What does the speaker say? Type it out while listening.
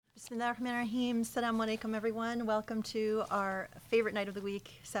Bismillahirrahmanirrahim. Assalamu alaikum, everyone. Welcome to our favorite night of the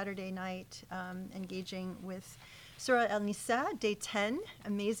week, Saturday night, engaging with Surah Nisa, day 10.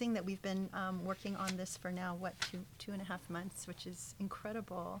 Amazing that we've been working on this for now, two and a half months, which is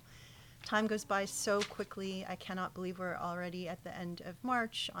incredible. Time goes by so quickly. I cannot believe we're already at the end of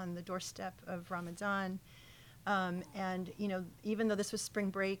March, on the doorstep of Ramadan. And, even though this was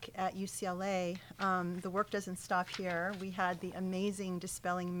spring break at UCLA, the work doesn't stop here. We had the amazing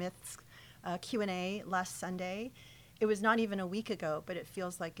Dispelling Myths Q&A last Sunday. It was not even a week ago, but it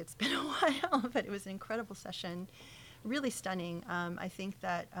feels like it's been a while. But it was an incredible session, really stunning. I think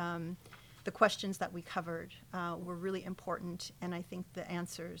that the questions that we covered were really important, and I think the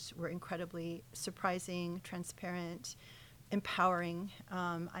answers were incredibly surprising, transparent, empowering.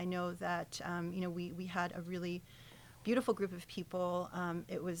 I know that we had a really beautiful group of people.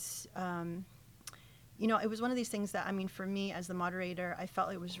 It was it was one of these things that, for me as the moderator, I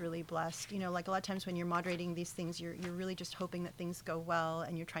felt it was really blessed. Like a lot of times when you're moderating these things, you're really just hoping that things go well,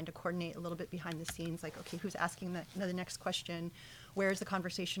 and you're trying to coordinate a little bit behind the scenes, like, okay, who's asking the next question? Where's the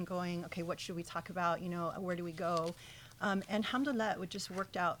conversation going? Okay, what should we talk about? Where do we go? And alhamdulillah, it just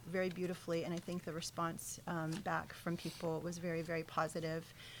worked out very beautifully, and I think the response back from people was very, very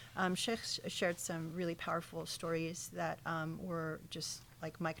positive. Sheikh shared some really powerful stories that were just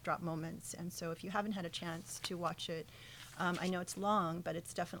like mic drop moments, and so if you haven't had a chance to watch it, I know it's long, but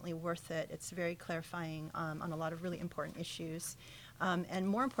it's definitely worth it. It's very clarifying on a lot of really important issues. And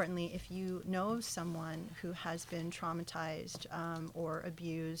more importantly, if you know someone who has been traumatized or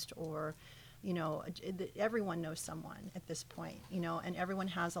abused, or everyone knows someone at this point, and everyone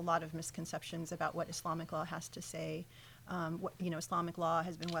has a lot of misconceptions about what Islamic law has to say. Islamic law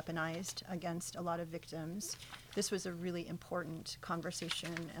has been weaponized against a lot of victims. This was a really important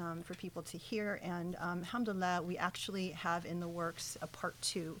conversation for people to hear, and alhamdulillah, we actually have in the works a part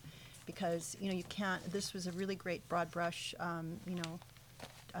 2, because you can't. This was a really great broad brush,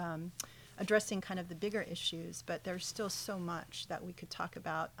 addressing kind of the bigger issues, but there's still so much that we could talk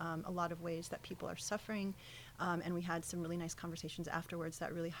about, a lot of ways that people are suffering, and we had some really nice conversations afterwards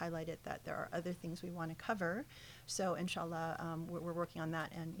that really highlighted that there are other things we want to cover. So inshallah, we're working on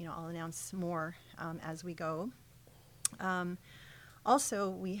that, and I'll announce more as we go. Also,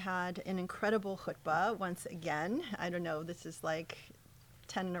 we had an incredible khutbah once again. I don't know, this is like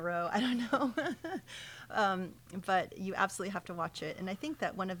 10 in a row, I don't know. But you absolutely have to watch it. And I think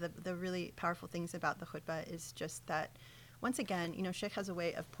that one of the really powerful things about the khutbah is just that, once again, Sheikh has a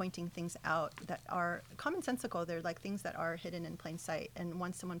way of pointing things out that are commonsensical. They're like things that are hidden in plain sight. And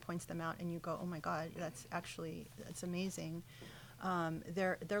once someone points them out and you go, oh my God, that's amazing.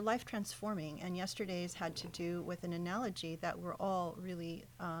 They're life transforming. And yesterday's had to do with an analogy that we're all really,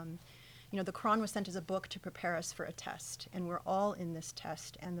 the Quran was sent as a book to prepare us for a test, and we're all in this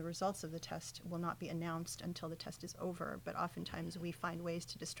test, and the results of the test will not be announced until the test is over. But oftentimes we find ways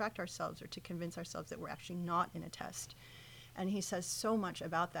to distract ourselves or to convince ourselves that we're actually not in a test. And he says so much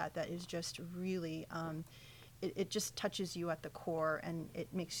about that is just really, it just touches you at the core, and it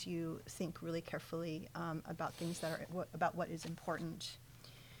makes you think really carefully about things that are about what is important.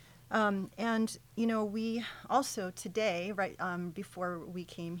 And we also today, right before we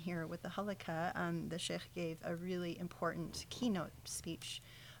came here with the halakha, the Sheikh gave a really important keynote speech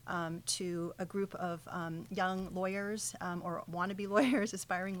to a group of young lawyers or wannabe lawyers,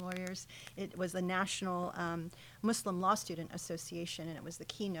 aspiring lawyers. It was the National Muslim Law Student Association, and it was the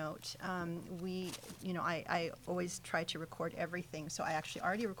keynote. I always try to record everything, so I actually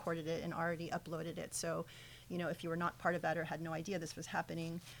already recorded it and already uploaded it. So, if you were not part of that or had no idea this was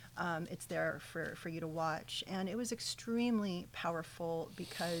happening, it's there for you to watch. And it was extremely powerful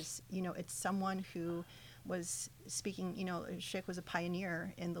because, it's someone who was speaking, Sheikh was a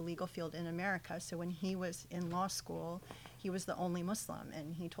pioneer in the legal field in America. So when he was in law school, he was the only Muslim,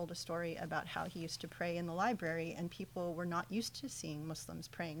 and he told a story about how he used to pray in the library, and people were not used to seeing Muslims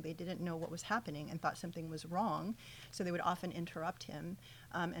praying. They didn't know what was happening and thought something was wrong, so they would often interrupt him,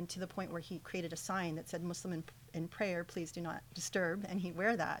 and to the point where he created a sign that said, "Muslim in prayer, please do not disturb," and he'd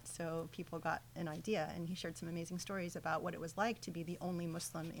wear that, so people got an idea. And he shared some amazing stories about what it was like to be the only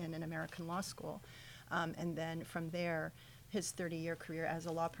Muslim in an American law school. And then from there, his 30-year career as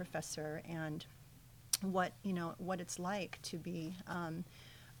a law professor, and what it's like to be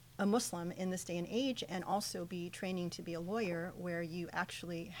a Muslim in this day and age, and also be training to be a lawyer, where you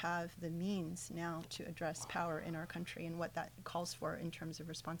actually have the means now to address power in our country and what that calls for in terms of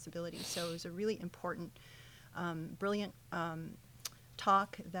responsibility. So it was a really important, brilliant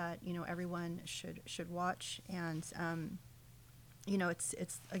talk that everyone should watch. And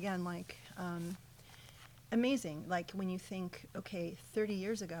it's again like amazing. Like when you think, okay, 30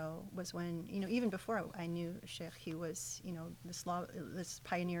 years ago was when, even before I knew Sheikh, he was, this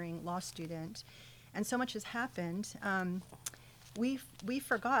pioneering law student, and so much has happened. We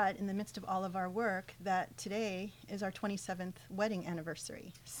forgot in the midst of all of our work that today is our 27th wedding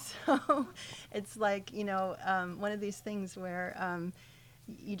anniversary. So it's like, one of these things where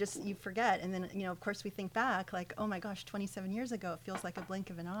you forget. And then, of course we think back like, oh my gosh, 27 years ago, it feels like a blink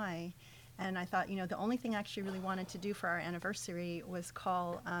of an eye. And I thought, the only thing I actually really wanted to do for our anniversary was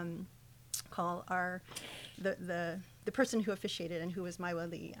call the person who officiated and who was my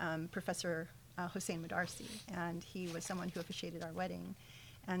wali, Professor Hussein Madarsi, and he was someone who officiated our wedding.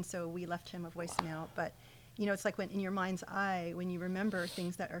 And so we left him a voicemail. But, it's like when in your mind's eye, when you remember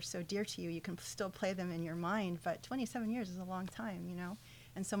things that are so dear to you, you can still play them in your mind. But 27 years is a long time,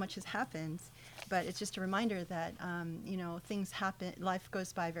 and so much has happened. But it's just a reminder that, things happen, life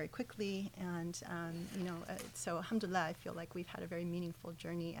goes by very quickly. And, so alhamdulillah, I feel like we've had a very meaningful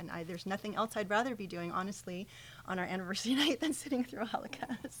journey. And there's nothing else I'd rather be doing, honestly, on our anniversary night than sitting through a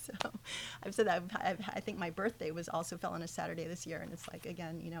halakha. So I've said that I think my birthday also fell on a Saturday this year. And it's like,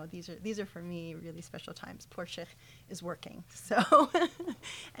 again, these are for me really special times. Poor Sheikh is working. So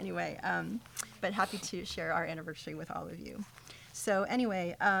anyway, but happy to share our anniversary with all of you. So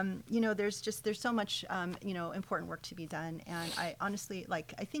anyway, there's so much, important work to be done. And I honestly, I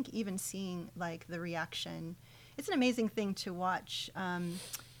think even seeing the reaction, it's an amazing thing to watch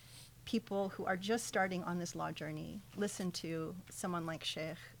people who are just starting on this law journey listen to someone like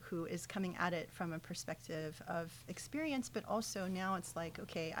Sheikh, who is coming at it from a perspective of experience, but also now it's like,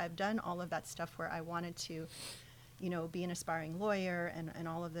 okay, I've done all of that stuff where I wanted to be an aspiring lawyer and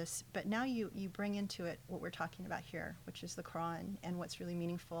all of this. But now you bring into it what we're talking about here, which is the Quran and what's really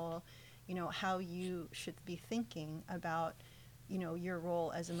meaningful, how you should be thinking about, your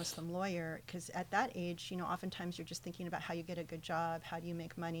role as a Muslim lawyer. Because at that age, oftentimes you're just thinking about how you get a good job, how do you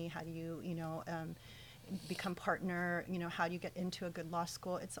make money, how do you, become partner, how do you get into a good law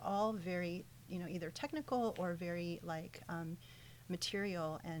school. It's all very, either technical or very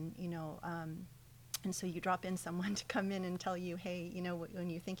material and so you drop in someone to come in and tell you, hey, when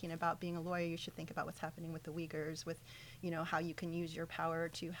you're thinking about being a lawyer, you should think about what's happening with the Uyghurs, with, how you can use your power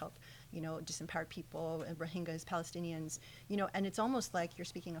to help, disempower people, Rohingyas, Palestinians, and it's almost like you're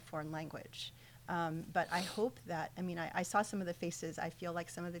speaking a foreign language. But I hope that, I saw some of the faces. I feel like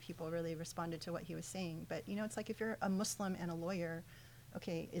some of the people really responded to what he was saying. But, it's like if you're a Muslim and a lawyer,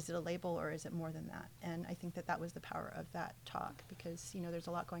 okay, is it a label or is it more than that? And I think that was the power of that talk because, there's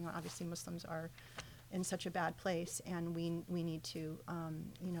a lot going on. Obviously, Muslims are in such a bad place, and we need to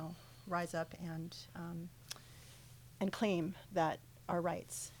rise up and claim that our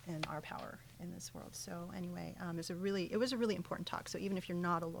rights and our power in this world. So anyway, it was a really important talk. So even if you're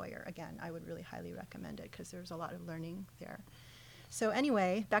not a lawyer, again, I would really highly recommend it because there's a lot of learning there. So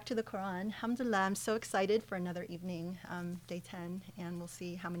anyway, back to the Quran. Alhamdulillah, I'm so excited for another evening, day 10, and we'll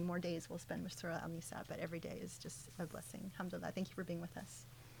see how many more days we'll spend with Surah Nisa. But every day is just a blessing. Alhamdulillah. Thank you for being with us.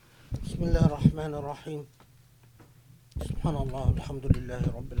 بسم الله الرحمن الرحيم سبحان الله الحمد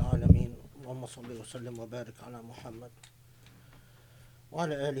لله رب العالمين اللهم صل وسلم وبارك على محمد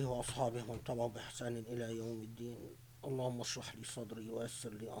وعلى آله وأصحابه ومن تبعهم بإحسان إلى يوم الدين اللهم اشرح لي صدري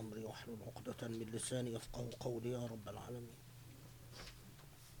ويسر لي أمري واحلل عقدة من لساني يفقهوا قولي يا رب العالمين.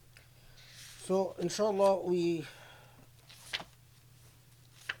 So inshallah we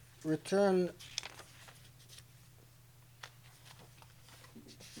return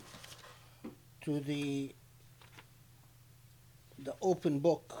to the open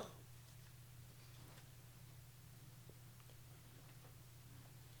book.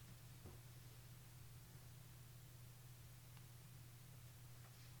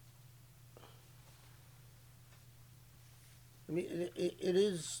 It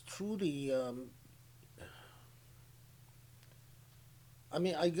is truly,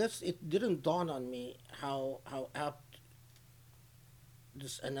 I guess it didn't dawn on me how apt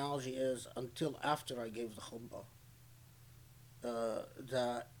this analogy is until after I gave the khutbah.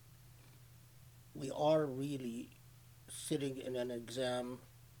 That we are really sitting in an exam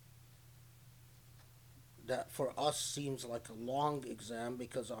that for us seems like a long exam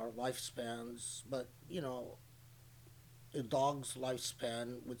because our lifespans, but a dog's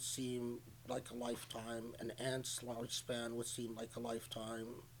lifespan would seem like a lifetime, an ant's lifespan would seem like a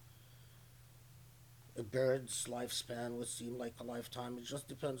lifetime, a bird's lifespan would seem like a lifetime. It just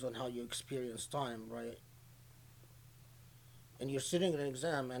depends on how you experience time, right? And you're sitting in an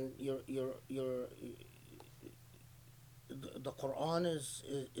exam, and the Quran is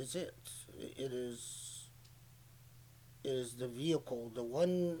it. It is the vehicle, the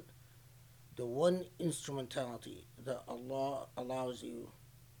one the one instrumentality that Allah allows you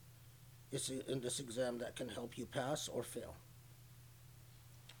is in this exam that can help you pass or fail.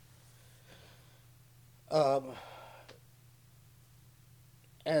 Um,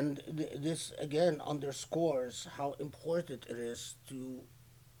 and this again underscores how important it is to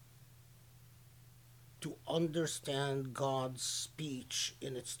understand God's speech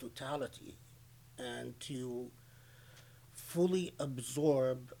in its totality and to fully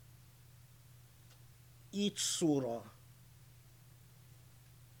absorb each surah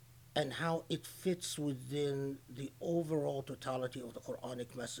and how it fits within the overall totality of the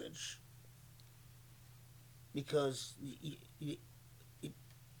Quranic message. Because it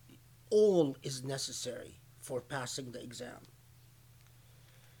all is necessary for passing the exam.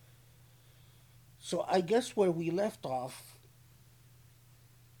 So I guess where we left off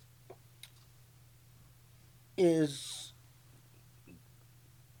is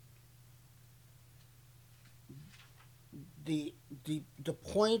the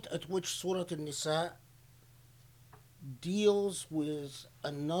point at which Surah An-Nisa deals with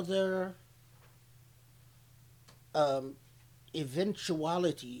another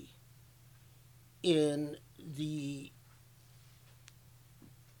eventuality in the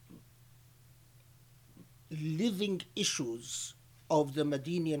living issues of the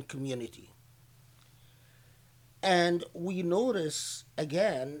Medinian community. And we notice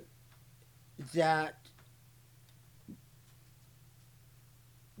again that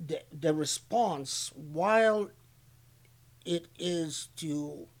the response, while it is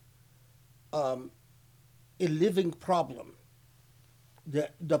to a living problem,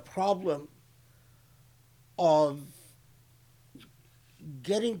 the problem of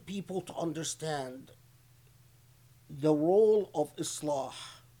getting people to understand the role of Islah,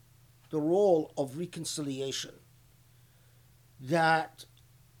 the role of reconciliation, that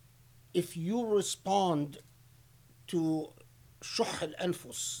if you respond to shuh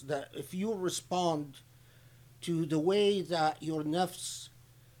al-anfus, that if you respond to the way that your nafs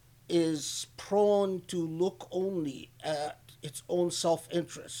is prone to look only at its own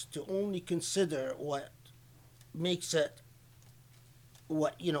self-interest, to only consider what makes it,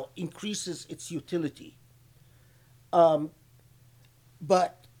 what, increases its utility.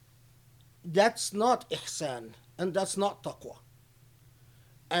 But that's not ihsan, and that's not taqwa.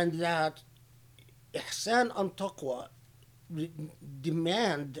 And that ihsan and taqwa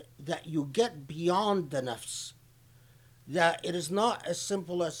demand that you get beyond the nafs. That it is not as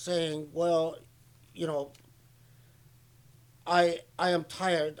simple as saying, well, I am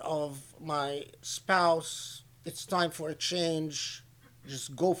tired of my spouse, it's time for a change,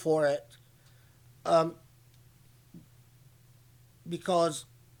 just go for it. Because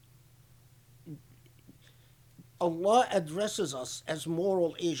Allah addresses us as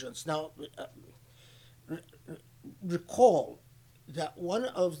moral agents. Now, recall that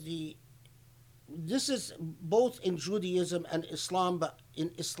this is both in Judaism and Islam, but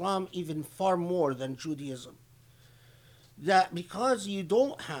in Islam even far more than Judaism, that because you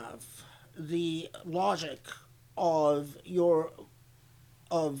don't have the logic of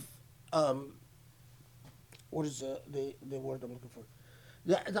what is the word I'm looking for?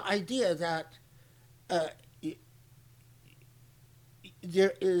 The idea that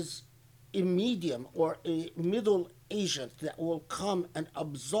there is a medium or a middle agent that will come and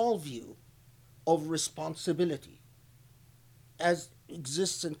absolve you of responsibility, as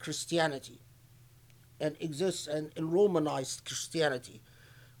exists in Christianity and exists in Romanized Christianity,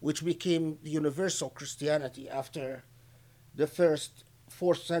 which became the universal Christianity after the first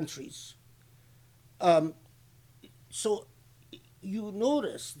 4 centuries. So you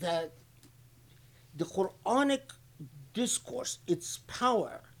notice that the Quranic discourse, its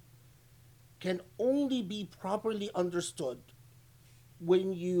power, can only be properly understood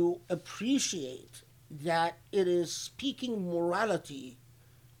when you appreciate that it is speaking morality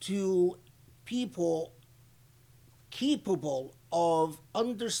to people capable of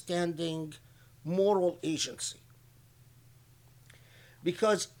understanding moral agency.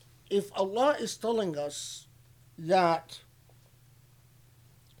 Because if Allah is telling us that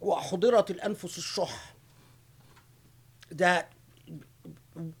وَحُضِرَتِ الْأَنفُسُ الشُّحَّ, that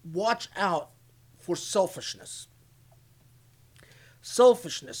watch out for selfishness.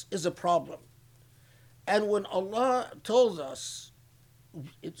 Selfishness is a problem. And when Allah tells us,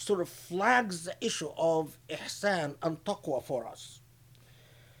 it sort of flags the issue of ihsan and taqwa for us.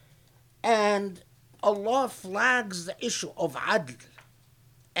 And Allah flags the issue of adl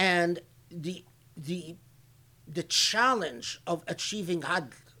and the challenge of achieving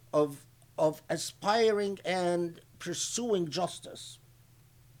adl, of aspiring and pursuing justice.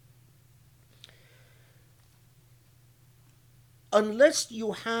 unless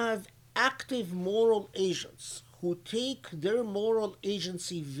you have active moral agents who take their moral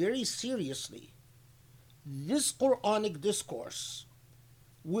agency very seriously, this Quranic discourse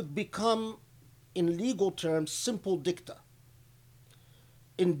would become, in legal terms, simple dicta.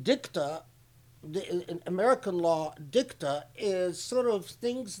 In dicta, in American law, dicta is sort of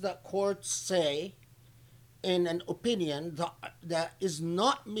things that courts say in an opinion that is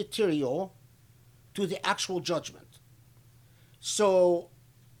not material to the actual judgment. So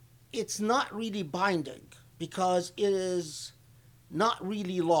it's not really binding because it is not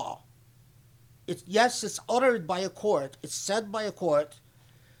really law. Yes, it's uttered by a court, it's said by a court,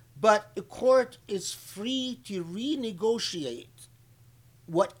 but a court is free to renegotiate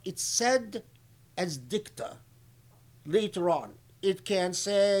what it said as dicta later on. It can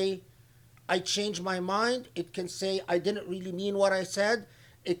say, I changed my mind. It can say, I didn't really mean what I said.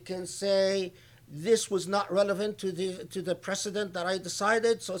 It can say, this was not relevant to the precedent that I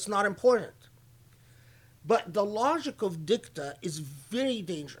decided, so it's not important. But the logic of dicta is very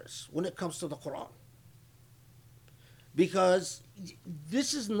dangerous when it comes to the Quran. Because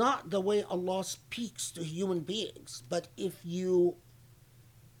this is not the way Allah speaks to human beings. But if you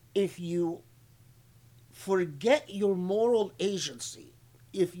forget your moral agency,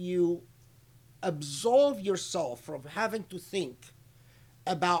 if you absolve yourself from having to think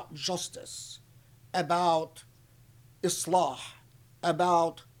about justice, about islah,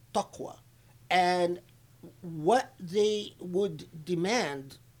 about taqwa, and what they would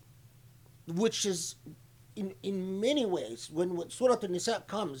demand, which is in many ways, when Surah An-Nisa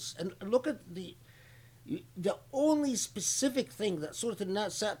comes, and look at the only specific thing that Surah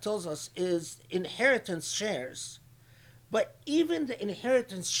An-Nisa tells us is inheritance shares. But even the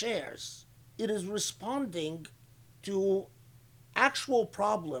inheritance shares, it is responding to actual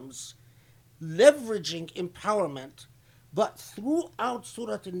problems, leveraging empowerment. But throughout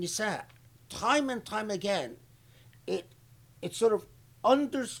Surah An-Nisa, time and time again, it sort of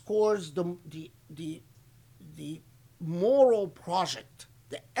underscores the moral project,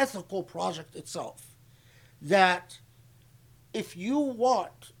 the ethical project itself, that if you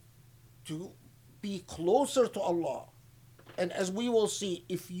want to be closer to Allah, and as we will see,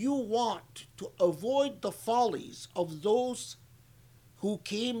 if you want to avoid the follies of those who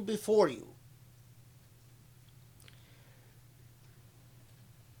came before you,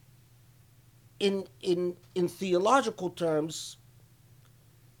 in theological terms,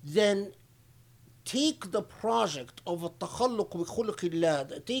 then take the project of التخلق بخلق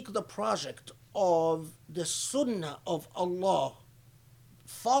الله, take the project of the sunnah of Allah,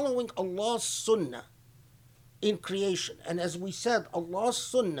 following Allah's sunnah in creation. And as we said, Allah's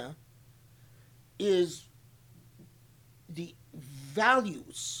sunnah is the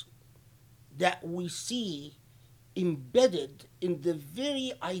values that we see embedded in the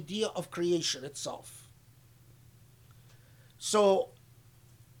very idea of creation itself. So,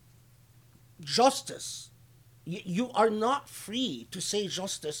 justice, you are not free to say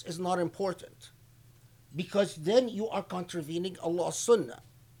justice is not important, because then you are contravening Allah's sunnah.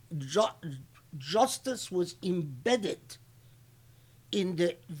 Justice was embedded in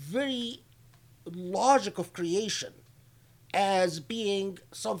the very logic of creation as being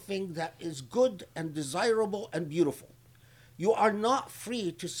something that is good and desirable and beautiful. You are not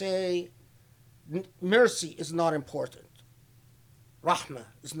free to say mercy is not important, rahmah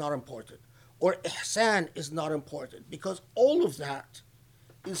is not important, or ihsan is not important, because all of that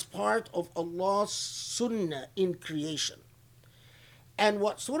is part of Allah's sunnah in creation. And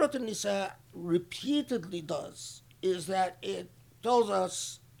what Surah An-Nisa repeatedly does is that it tells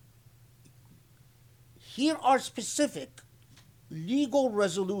us, here are specific legal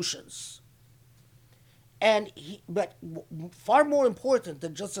resolutions, but far more important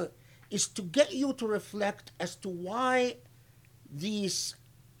than just is to get you to reflect as to why these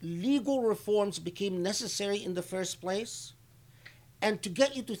legal reforms became necessary in the first place, and to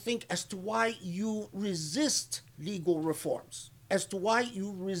get you to think as to why you resist legal reforms, as to why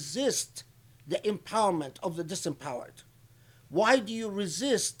you resist the empowerment of the disempowered. Why do you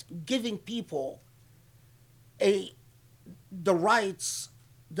resist giving people the rights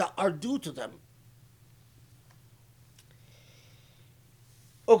that are due to them?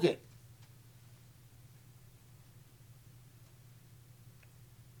 Okay.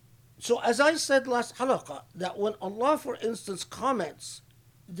 So as I said last halaqah, that when Allah, for instance, comments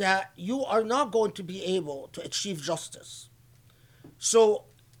that you are not going to be able to achieve justice, so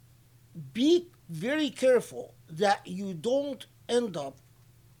be very careful that you don't end up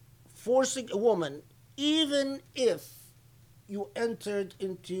forcing a woman, even if you entered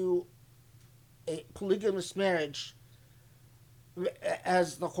into a polygamous marriage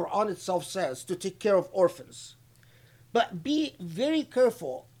as the Quran itself says, to take care of orphans. But be very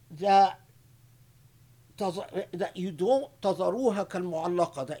careful that you don't تذروها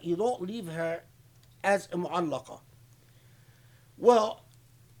كالمعلقة, that you don't leave her as a معلقة. Well,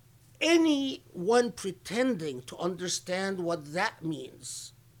 anyone pretending to understand what that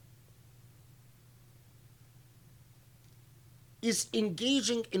means is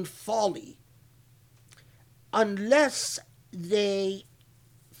engaging in folly unless they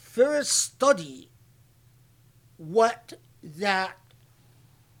first study what that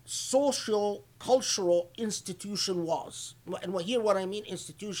social cultural institution was. And here what I mean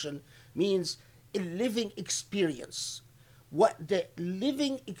institution means a living experience. What the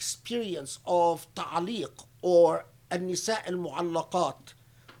living experience of ta'liq or an-nisa al-mu'allaqat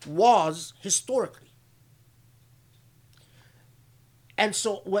was historically. And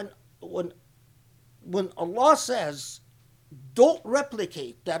so when Allah says, don't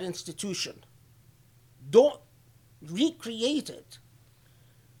replicate that institution, don't recreate it,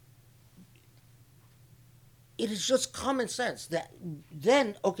 it is just common sense that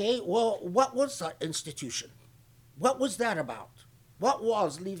then, okay, well, what was that institution? What was that about? What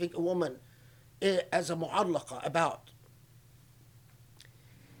was leaving a woman as a mu'allaqa about?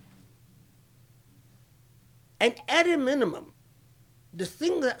 And at a minimum, the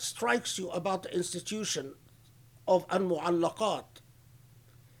thing that strikes you about the institution of al-mu'allaqat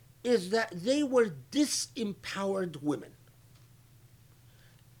is that they were disempowered women.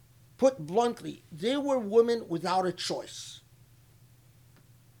 Put bluntly, they were women without a choice.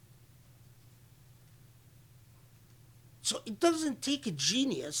 So it doesn't take a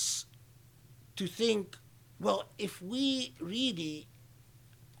genius to think, well, if we really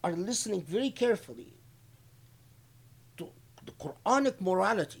are listening very carefully to the Quranic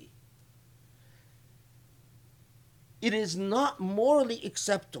morality, it is not morally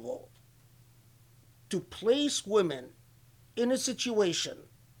acceptable to place women in a situation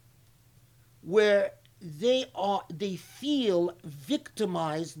where they feel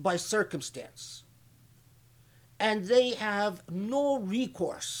victimized by circumstance and they have no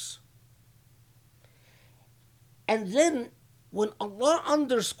recourse. And then when Allah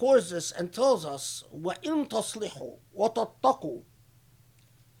underscores this and tells us وَإِن تَصْلِحُوا وَتَتَّقُوا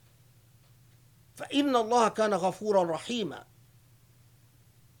فَإِنَّ اللَّهَ كَانَ غَفُورًا رَحِيمًا,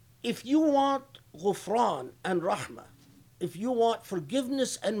 if you want ghufran and rahmah, if you want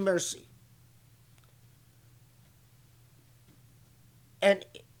forgiveness and mercy, and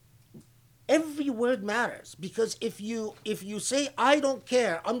every word matters, because if you say, I don't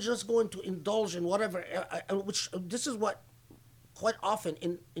care, I'm just going to indulge in whatever, which this is what quite often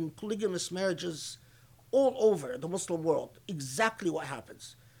in polygamous marriages all over the Muslim world, exactly what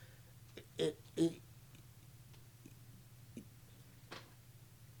happens.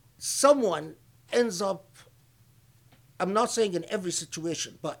 Someone ends up, I'm not saying in every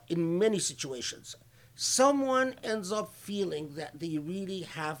situation, but in many situations, someone ends up feeling that they really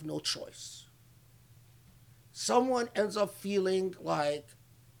have no choice. Someone ends up feeling like,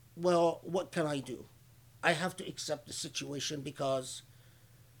 well, what can I do? I have to accept the situation because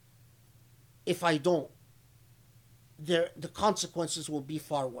if I don't, the consequences will be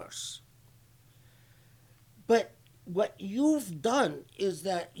far worse. But what you've done is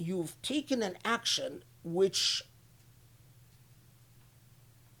that you've taken an action which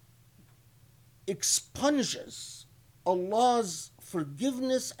expunges Allah's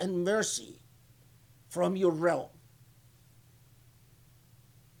forgiveness and mercy from your realm.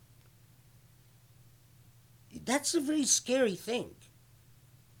 That's a very scary thing.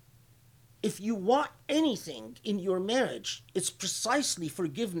 If you want anything in your marriage, it's precisely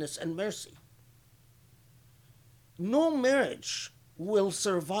forgiveness and mercy. No marriage will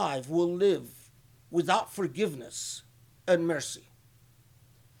survive, will live without forgiveness and mercy.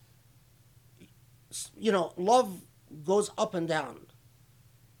 You know, love goes up and down,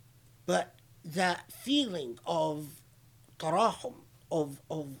 but that feeling of tarahum, of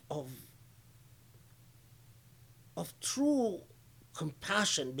true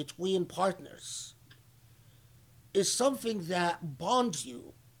compassion between partners is something that bonds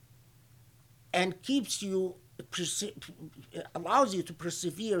you and keeps you, allows you to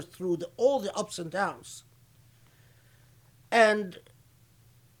persevere through all the ups and downs. And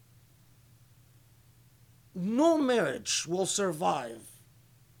no marriage will survive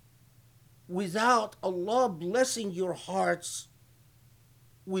without Allah blessing your hearts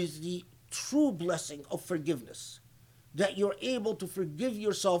with the true blessing of forgiveness. That you're able to forgive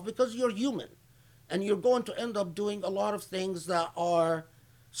yourself because you're human and you're going to end up doing a lot of things that are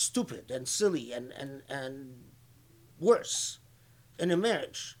stupid and silly and worse. in a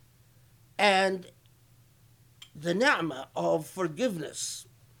marriage and the ni'mah of forgiveness.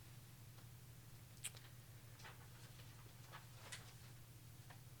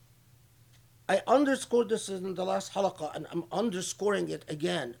 I underscored this in the last halaqah, and I'm underscoring it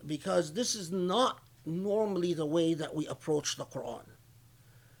again because this is not normally the way that we approach the Quran.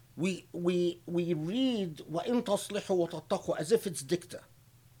 We read وَإِن تَصْلِحُوا وَتَتَّقُوا as if it's dicta.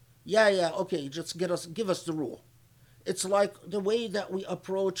 Yeah, okay, just give us the rule. It's like the way that we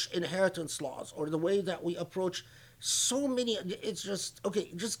approach inheritance laws or the way that we approach so many. It's just,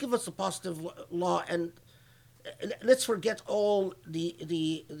 okay, just give us a positive law and let's forget all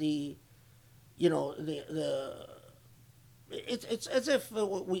the you know the it's as if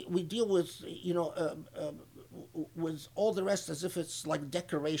we deal with with all the rest as if it's like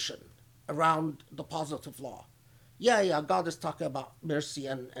decoration around the positive law. Yeah, God is talking about mercy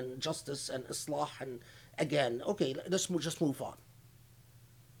and justice and islah, and again, okay, let's just move on.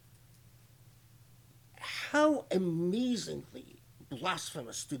 How amazingly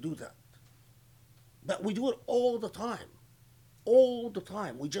blasphemous to do that. But we do it all the time. All the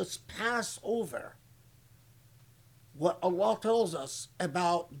time. We just pass over what Allah tells us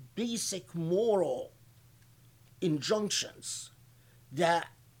about basic moral injunctions that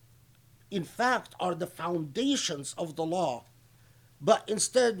in fact are the foundations of the law, but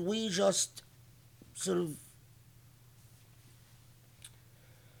instead we just sort of,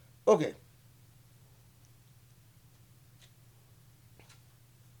 okay.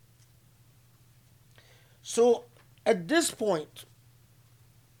 So at this point,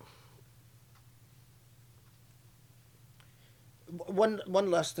 one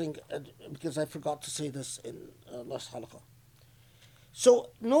last thing, because I forgot to say this in last halaqah.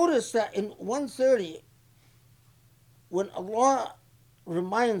 So notice that in 130, when Allah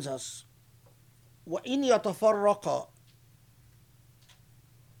reminds us, وَإِنْ يَتَفَرَّقَ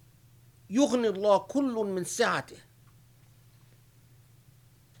يُغْنِ اللَّهُ كُلٌّ مِّن سَعَتِهِ,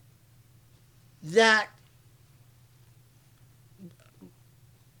 that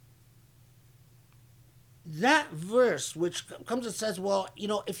verse which comes and says, well,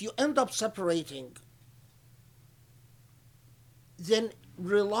 if you end up separating, then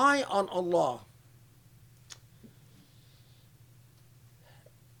rely on Allah.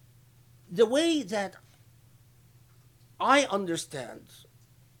 The way that I understand,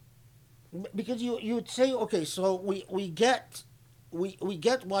 because you'd say, okay, so we get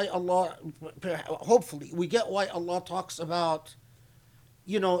why Allah, hopefully we get why Allah talks about,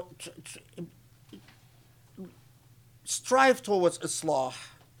 strive towards islah.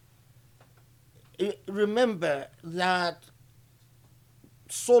 Remember that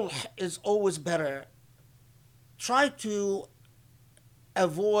sulh is always better. Try to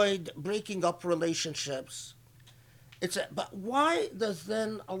avoid breaking up relationships. But why does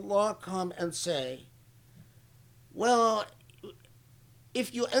then Allah come and say, well,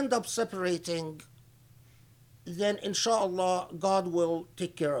 if you end up separating, then inshallah God will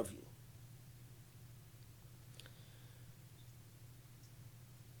take care of you?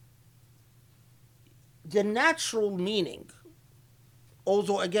 The natural meaning,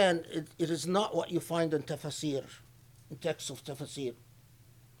 although again it is not what you find in tafsir, in texts of tafsir,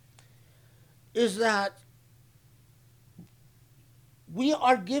 is that we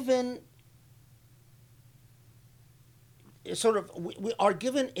are given we are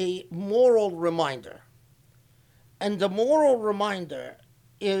given a moral reminder, and the moral reminder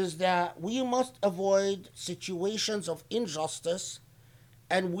is that we must avoid situations of injustice,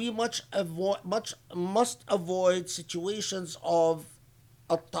 and we must avoid situations of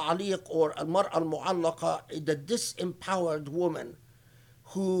al-ta'liq or al-mar'a al-mu'allaqa, the disempowered woman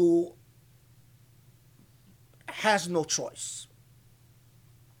who has no choice.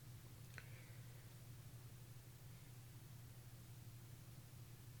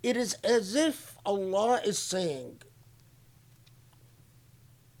 It is as if Allah is saying,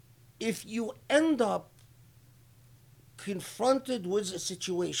 if you end up confronted with a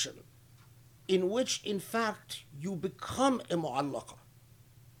situation in which in fact you become a mu'allaqa,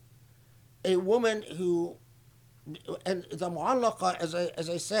 a woman who, and the mu'allaqa, as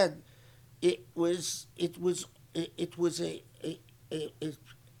I said, it was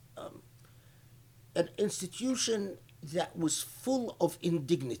an institution that was full of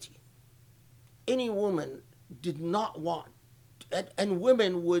indignity. Any woman did not want, and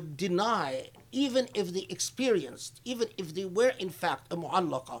women would deny, even if they experienced, even if they were in fact a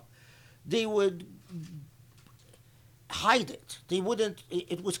mu'allaqa, they would hide it. They wouldn't.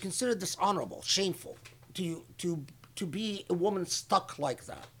 It was considered dishonorable, shameful to be a woman stuck like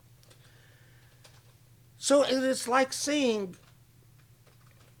that. So it is like saying,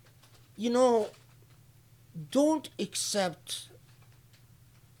 you know, don't accept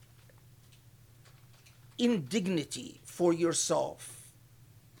indignity for yourself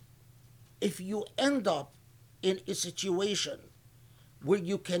if you end up in a situation where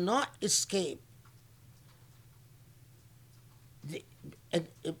you cannot escape the, and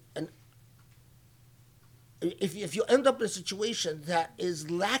if you end up in a situation that is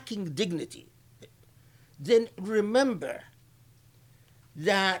lacking dignity, then remember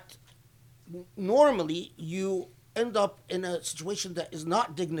that normally you end up in a situation that is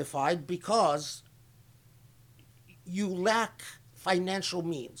not dignified because you lack financial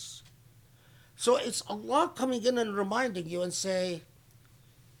means. So it's Allah coming in and reminding you and say,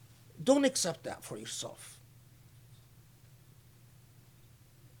 don't accept that for yourself.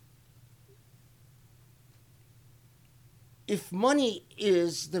 If money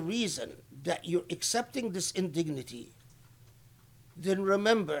is the reason that you're accepting this indignity, then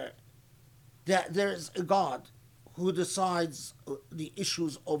remember that there's a God who decides the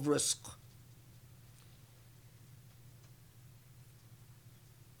issues of risk.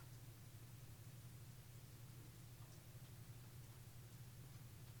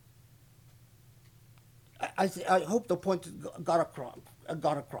 I hope the point got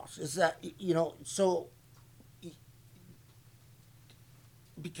across is that, you know, so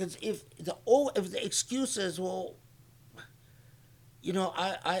because if the excuse is, well, you know,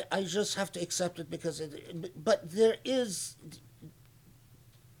 I just have to accept it because but there is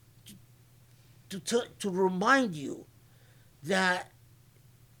to remind you that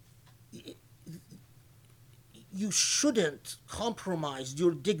you shouldn't compromise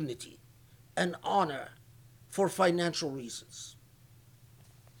your dignity and honor for financial reasons.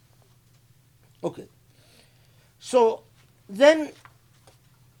 Okay. So then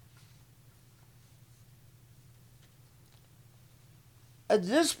at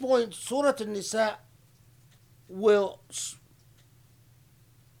this point, Surah An-Nisa will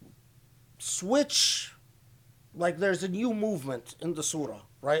switch, like there's a new movement in the surah,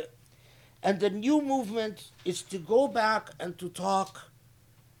 right? And the new movement is to go back and to talk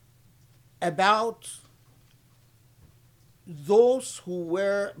about those who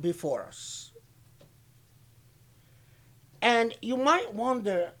were before us. And you might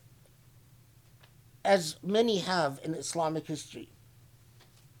wonder, as many have in Islamic history,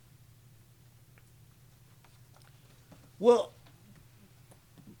 well,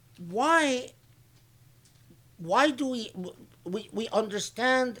 why do we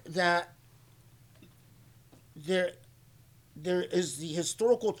understand that there is the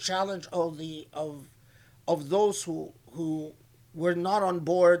historical challenge of those who were not on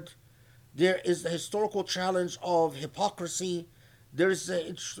board. There is the historical challenge of hypocrisy. There's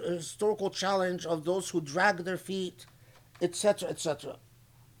the historical challenge of those who drag their feet, etc., etc.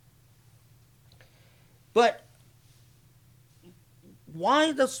 But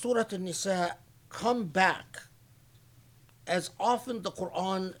why does Surah An-Nisa come back as often the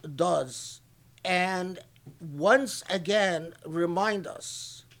Quran does and once again remind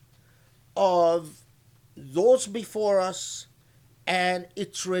us of those before us and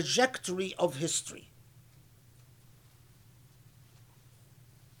its trajectory of history?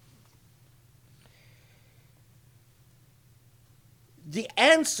 The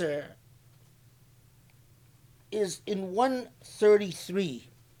answer is in 133.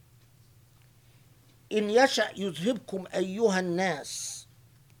 إن يشأ يذهبكم أيها الناس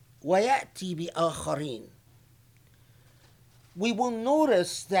ويأتي بآخرين. We will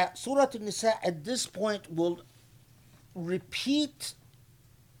notice that Surah An-Nisa at this point will repeat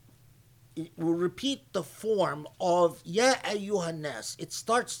the form of Ya ayyuhan nas. It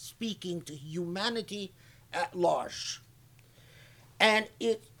starts speaking to humanity at large. And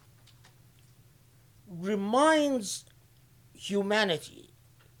it reminds humanity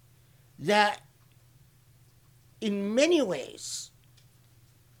that in many ways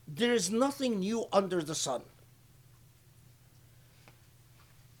there is nothing new under the sun.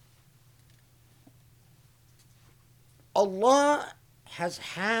 Allah has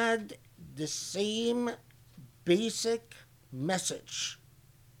had the same basic message,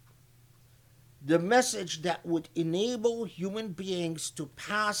 the message that would enable human beings to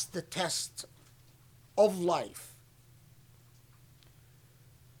pass the test of life.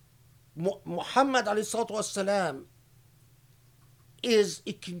 Muhammad ﷺ is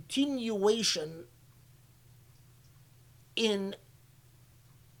a continuation in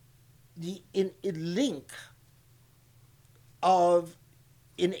a link of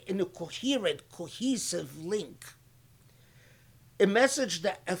in a coherent, cohesive link, a message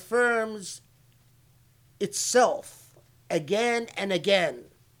that affirms itself again and again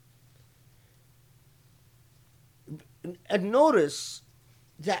And notice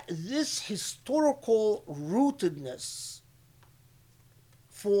that this historical rootedness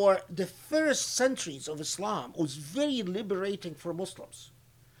for the first centuries of Islam was very liberating for Muslims,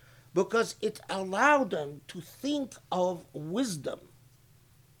 because it allowed them to think of wisdom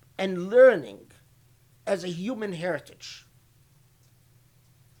and learning as a human heritage.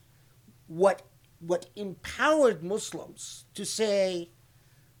 What empowered Muslims to say,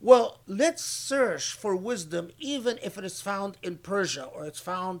 well, let's search for wisdom even if it is found in Persia, or it's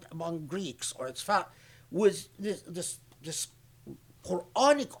found among Greeks, or it's found with this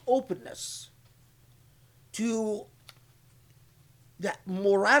Quranic openness to that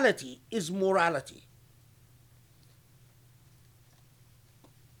morality is morality.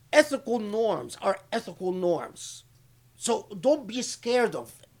 Ethical norms are ethical norms. So don't be scared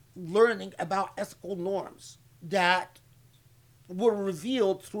of learning about ethical norms that were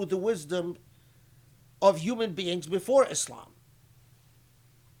revealed through the wisdom of human beings before Islam.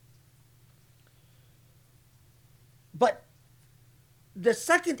 But the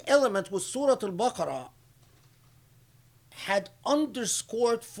second element was Surah Al-Baqarah had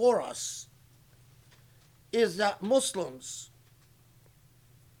underscored for us is that Muslims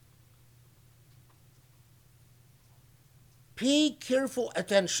pay careful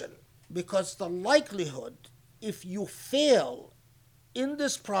attention, because the likelihood, if you fail in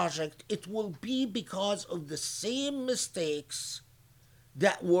this project, it will be because of the same mistakes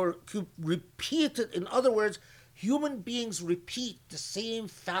that were repeated. In other words, human beings repeat the same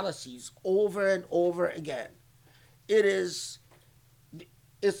fallacies over and over again. It's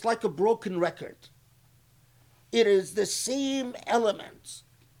like a broken record. It is the same elements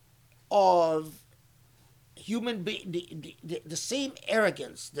of human being, the same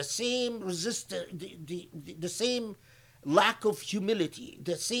arrogance, the same resistance, the same lack of humility,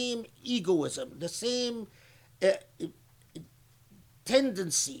 the same egoism, the same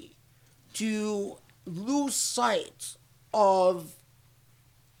tendency to lose sight of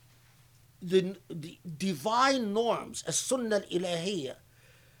the divine norms, as sunnah ilahiyya,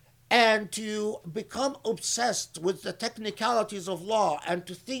 and to become obsessed with the technicalities of law, and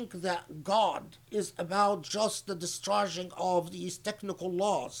to think that God is about just the discharging of these technical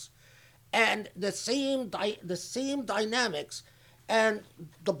laws, and the same dynamics. And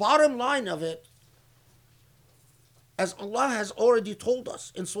the bottom line of it, as Allah has already told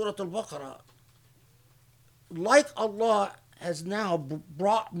us in Surah Al-Baqarah, like Allah has now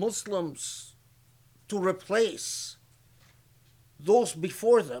brought Muslims to replace those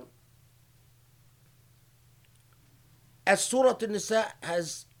before them, as Surah Nisa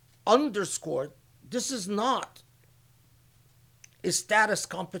has underscored, this is not a status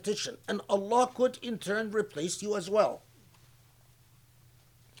competition, and Allah could in turn replace you as well.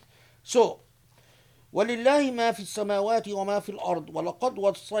 So, وَلِلَّهِ مَا فِي السَّمَاوَاتِ وَمَا فِي الْأَرْضِ وَلَقَدْ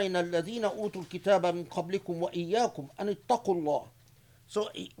وَصَّيْنَا الَّذِينَ أُوتُوا الْكِتَابَ مِنْ قَبْلِكُمْ وَإِيَّاكُمْ أَنِ اتَّقُوا اللَّهِ. So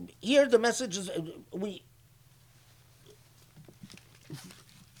here the message is,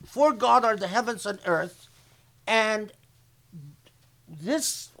 for God are the heavens and earth, and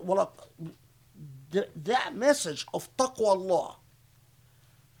that message of taqwa Allah,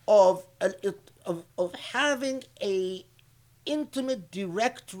 of having a intimate,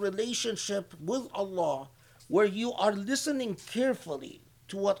 direct relationship with Allah, where you are listening carefully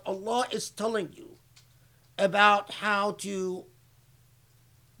to what Allah is telling you about how to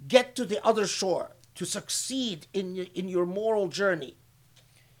get to the other shore, to succeed in your moral journey,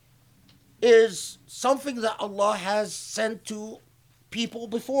 is something that Allah has sent to people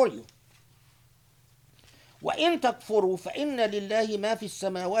before you. وَإِن تَكْفُرُوا فَإِنَّ لِلَّهِ مَا فِي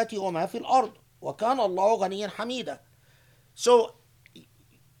السَّمَاوَاتِ وَمَا فِي الْأَرْضِ وَكَانَ اللَّهُ غَنِيًّا حَمِيدًا. So,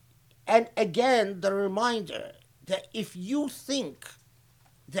 and again, the reminder that if you think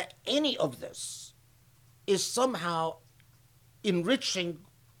that any of this is somehow enriching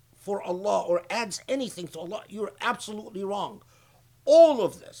for Allah or adds anything to Allah, you're absolutely wrong. All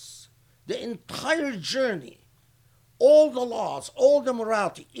of this, the entire journey, all the laws, all the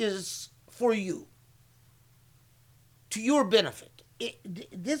morality is for you, to your benefit.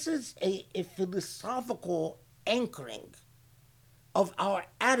 This is a philosophical anchoring of our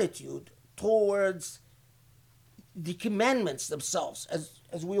attitude towards the commandments themselves,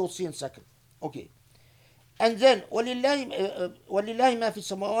 as we will see in a second. Okay. And then وَلِلَّهِ مَا فِي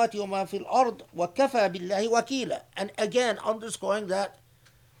السَّمَاوَاتِ وَمَا فِي الْأَرْضِ وَكَفَى بِاللَّهِ وَكِيلًا. And again, underscoring that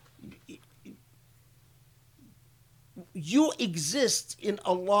you exist in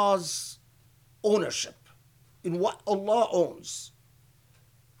Allah's ownership, in what Allah owns.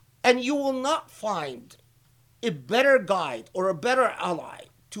 And you will not find a better guide or a better ally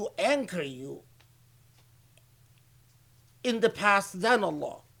to anchor you in the past than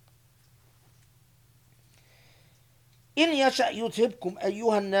Allah. إن يشأ يذهبكم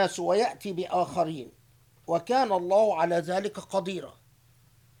أيها الناس ويأتي بآخرين وكان الله على ذلك قديرا.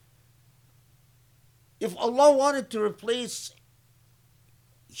 If Allah wanted to replace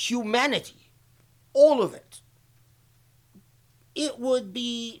humanity, all of it, it would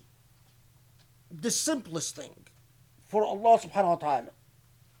be the simplest thing for Allah subhanahu wa ta'ala.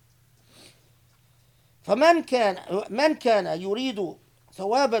 من كان يريد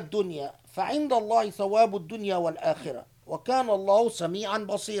ثواب الدنيا فعند الله ثواب الدنيا والآخرة وكان الله سميعا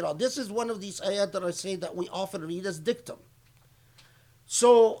بصيرا. This is one of these ayat that I say that we often read as dictum.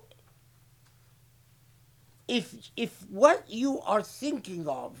 So if what you are thinking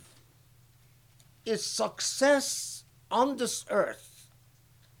of is success on this earth,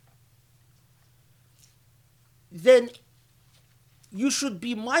 then you should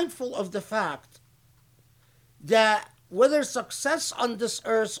be mindful of the fact that whether success on this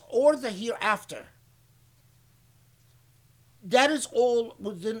earth or the hereafter, that is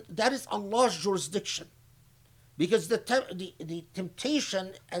Allah's jurisdiction. Because the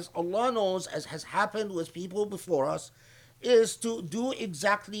temptation, as Allah knows, as has happened with people before us, is to do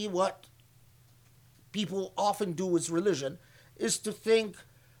exactly what people often do with religion, is to think,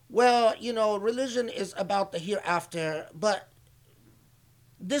 well, religion is about the hereafter, but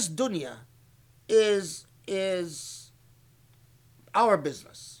this dunya is our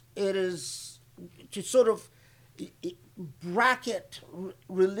business. It is to sort of bracket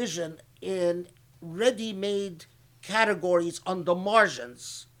religion in ready-made categories on the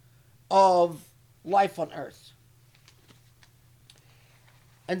margins of life on earth.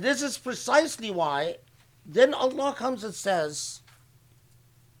 And this is precisely why then Allah comes and says,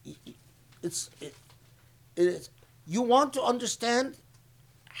 you want to understand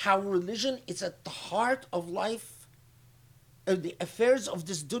how religion is at the heart of life, of the affairs of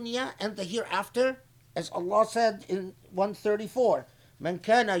this dunya and the hereafter, as Allah said in 134, من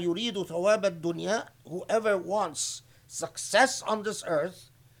كان يريد ثواب الدنيا, whoever wants success on this earth,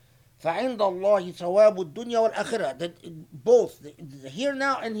 فعند الله ثواب الدنيا والآخرة, that both the here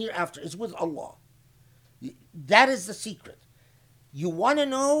now and hereafter is with Allah. That is the secret. You want to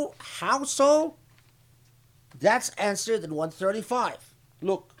know how so? That's answered in 135.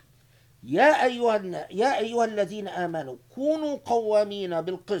 Look, يا أيها الذين آمنوا كونوا قوامين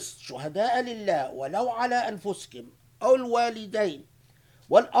بالقسط شهداء لله ولو على أنفسكم أو الوالدين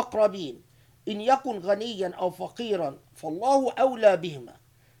والأقربين إن يكن غنيا أو فقيرا فالله أولى بهما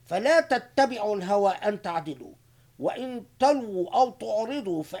فلا تتبعوا الهوى أن تعدلوا وإن تلووا أو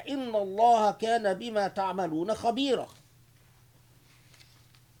تعرضوا فإن الله كان بما تعملون خبيرا.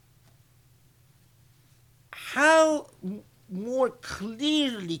 How more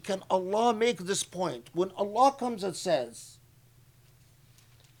clearly can Allah make this point when Allah comes and says,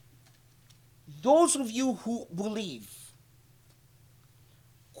 those of you who believe,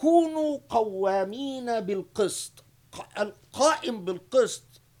 كونوا قوامين بالقسط. القائم بالقسط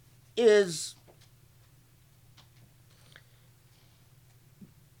is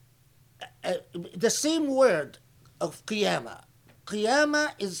the same word of qiyamah.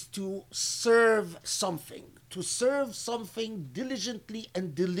 Qiyamah is to serve something diligently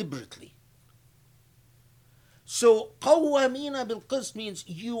and deliberately. So قوامين بالقسط means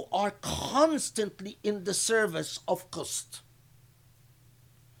you are constantly in the service of qist.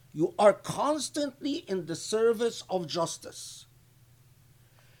 You are constantly in the service of justice.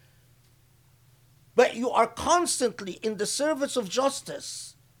 But you are constantly in the service of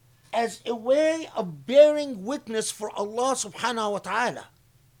justice as a way of bearing witness for Allah subhanahu wa ta'ala.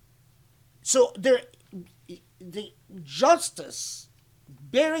 So the justice,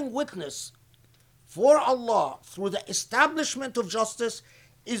 bearing witness for Allah through the establishment of justice,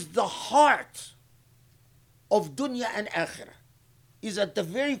 is the heart of dunya and akhirah, is at the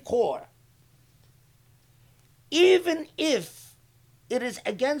very core. Even if it is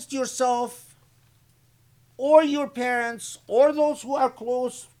against yourself or your parents or those who are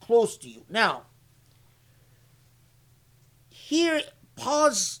close to you. Now, here,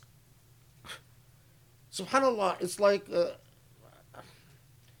 pause. Subhanallah, it's like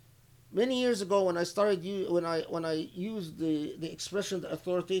many years ago when I started when I used the expression the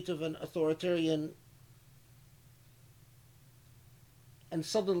authoritative and authoritarian, and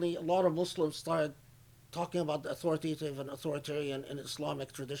suddenly a lot of Muslims started talking about the authoritative and authoritarian in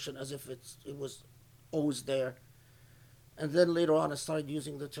Islamic tradition as if it was always there. And then later on I started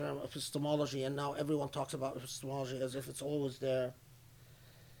using the term epistemology, and now everyone talks about epistemology as if it's always there.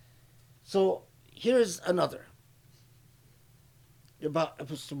 So here's another about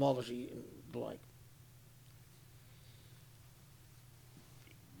epistemology and the like.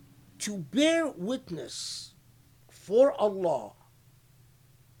 to bear witness for Allah,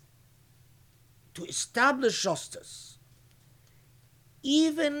 to establish justice,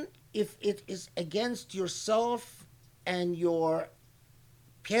 even if it is against yourself and your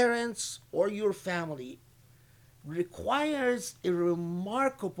parents or your family, requires a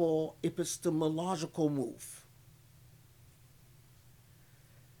remarkable epistemological move.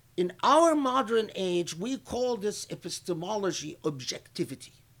 In our modern age, we call this epistemology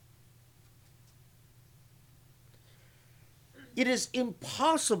objectivity. It is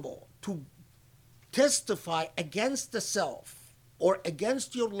impossible to testify against the self or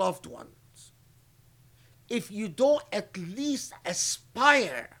against your loved ones if you don't at least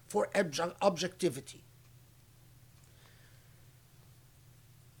aspire for objectivity.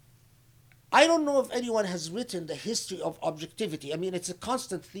 I don't know if anyone has written the history of objectivity. I mean, it's a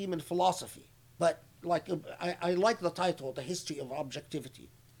constant theme in philosophy, but I like the title, The History of Objectivity.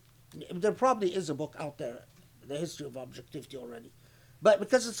 There probably is a book out there, The History of Objectivity already, but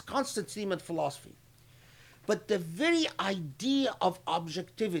because it's a constant theme in philosophy. But the very idea of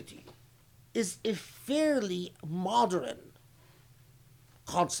objectivity is a fairly modern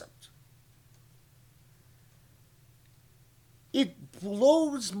concept. It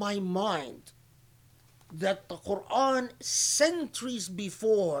blows my mind that the Quran, centuries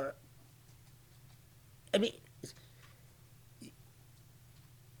before, I mean,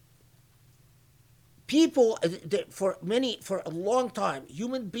 people, for a long time,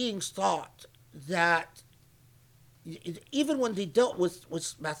 human beings thought that even when they dealt with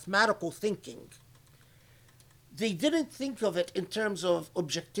mathematical thinking, they didn't think of it in terms of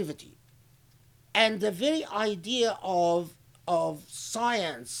objectivity. And the very idea of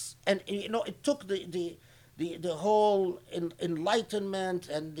science, and it took the whole Enlightenment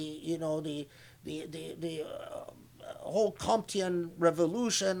and the whole Comtean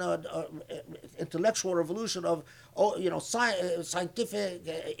revolution, intellectual revolution of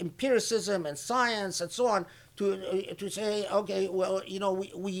scientific empiricism and science and so on, to say, okay, well,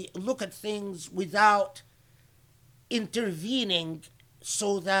 we look at things without intervening,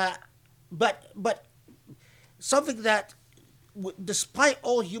 so that, but something that, despite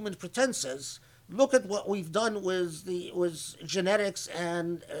all human pretenses, look at what we've done with genetics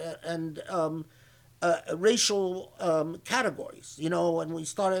and racial categories.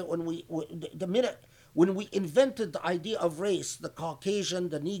 When we invented the idea of race, the Caucasian,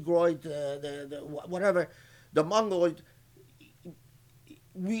 the Negroid, the whatever, the Mongoloid,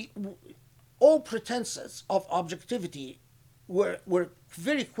 all pretenses of objectivity were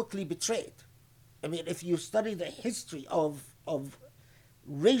very quickly betrayed. I mean, if you study the history of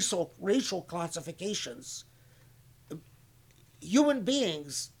racial classifications, human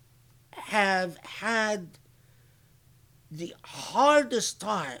beings have had the hardest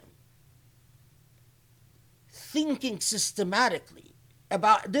time thinking systematically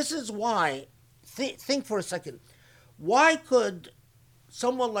about. This is why, think for a second, why could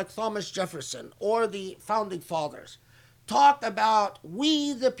someone like Thomas Jefferson or the founding fathers talk about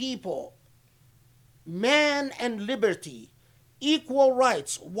we the people, man and liberty, equal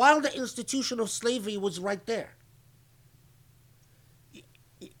rights, while the institution of slavery was right there?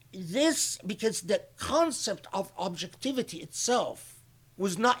 This, because the concept of objectivity itself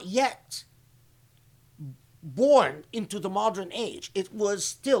was not yet born into the modern age. It was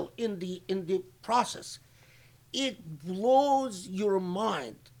still in the process. It blows your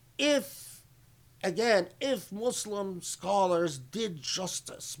mind if Muslim scholars did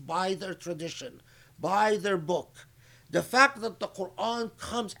justice by their tradition, by their book, the fact that the Quran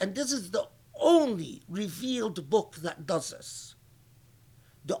comes, and this is the only revealed book that does this,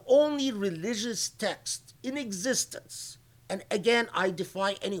 the only religious text in existence, and again, I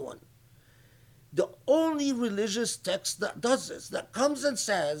defy anyone, the only religious text that does this, that comes and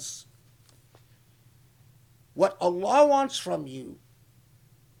says, what Allah wants from you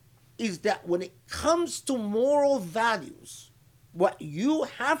is that when it comes to moral values, what you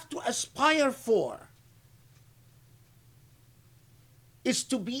have to aspire for is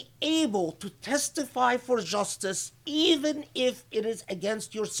to be able to testify for justice even if it is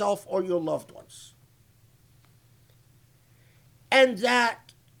against yourself or your loved ones. And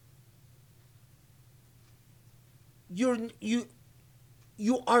that you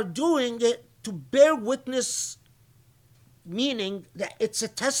are doing it to bear witness, meaning that it's a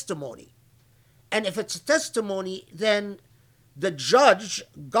testimony. And if it's a testimony, then the judge,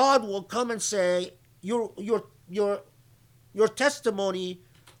 God, will come and say, your testimony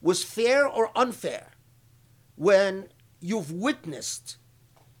was fair or unfair. When you've witnessed,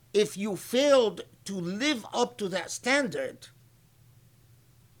 if you failed to live up to that standard,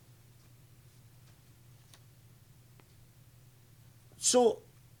 So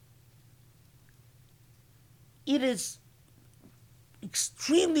it is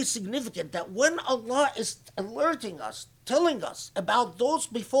extremely significant that when Allah is alerting us, telling us about those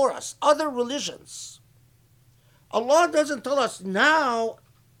before us, other religions, Allah doesn't tell us, now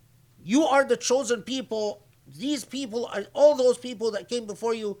you are the chosen people, these people, are, all those people that came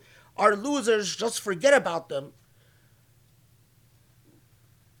before you are losers, just forget about them.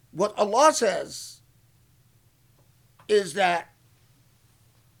 What Allah says is that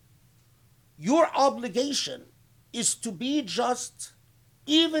your obligation is to be just.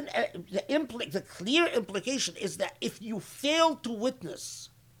 Even the clear implication is that if you fail to witness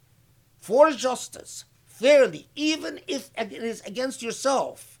for justice fairly, even if it is against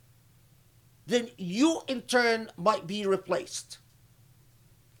yourself, then you in turn might be replaced.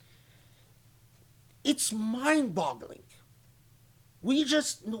 It's mind-boggling. We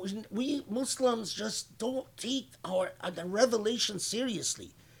Muslims just don't take the revelation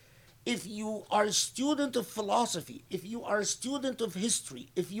seriously. If you are a student of philosophy, if you are a student of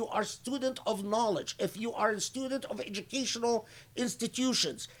history, if you are a student of knowledge, if you are a student of educational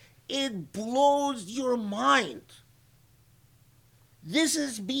institutions, it blows your mind. This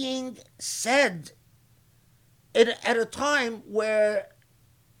is being said at a time where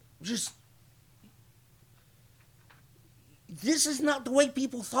just this is not the way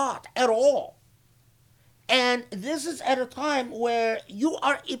people thought at all. And this is at a time where you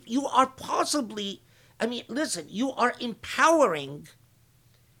are possibly, I mean, listen, you are empowering.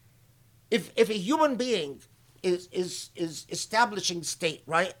 If a human being is establishing state,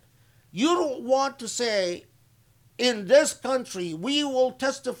 right? You don't want to say, in this country, we will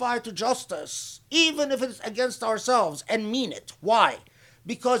testify to justice, even if it's against ourselves, and mean it. Why?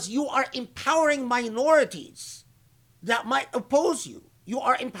 Because you are empowering minorities that might oppose you. You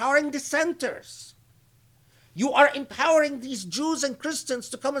are empowering dissenters. You are empowering these Jews and Christians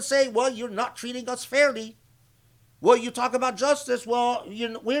to come and say, well, you're not treating us fairly. Well, you talk about justice. Well,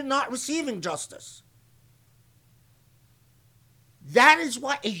 we're not receiving justice. That is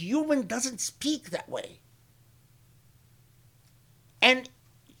why a human doesn't speak that way. And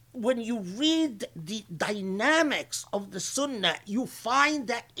when you read the dynamics of the Sunnah, you find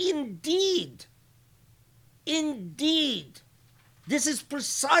that indeed, this is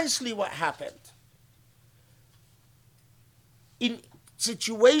precisely what happened. In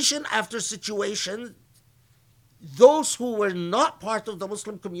situation after situation, those who were not part of the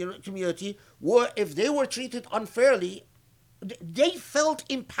Muslim community were, if they were treated unfairly, they felt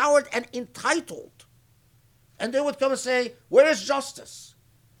empowered and entitled. And they would come and say, where is justice?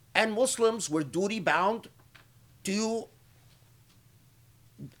 And Muslims were duty bound to,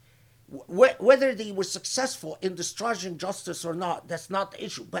 whether they were successful in discharging justice or not, that's not the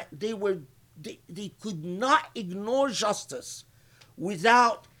issue. But they could not ignore justice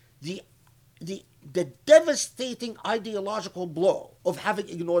without the devastating ideological blow of having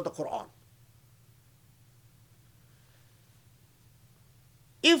ignored the Quran.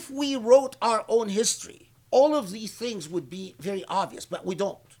 If we wrote our own history, all of these things would be very obvious, but we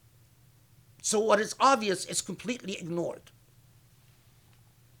don't. So what is obvious is completely ignored.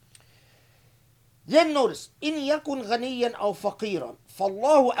 Then notice, إن يكن غنيا أو فقيرا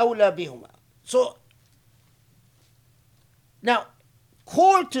فالله أولى بهما. So now,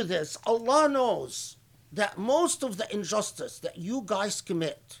 core to this, Allah knows that most of the injustice that you guys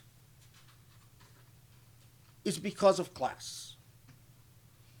commit is because of class.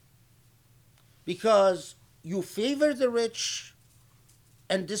 Because you favor the rich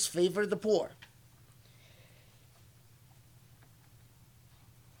and disfavor the poor.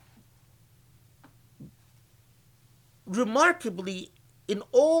 Remarkably, in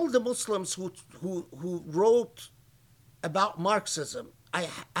all the Muslims who wrote about Marxism, I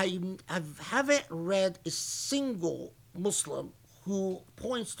haven't read a single Muslim who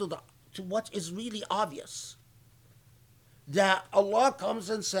points to what is really obvious. That Allah comes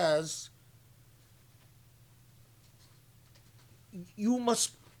and says, you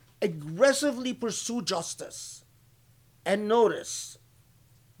must aggressively pursue justice, and notice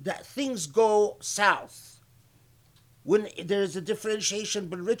that things go south when there is a differentiation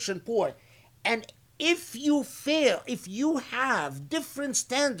between rich and poor. And if you fail, if you have different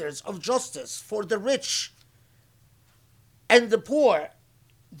standards of justice for the rich and the poor,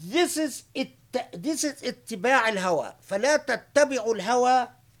 this is اتباع الهوى. فلا تتبعوا الهوى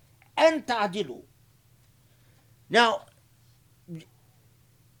أن تعدلوا. Now,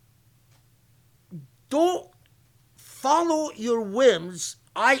 don't follow your whims,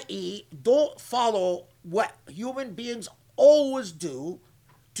 i.e., don't follow what human beings always do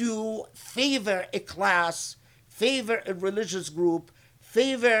to favor a class, favor a religious group,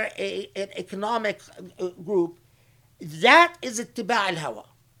 favor an economic group, that is اتباع الهوى.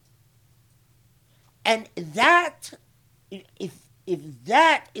 And that, if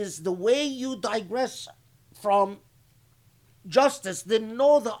that is the way you digress from justice, then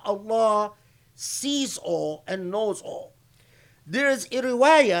know that Allah sees all and knows all. There is a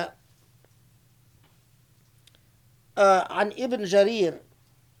riwayah عن Ibn Jarir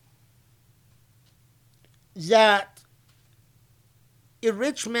that a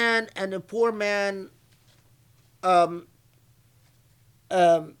rich man and a poor man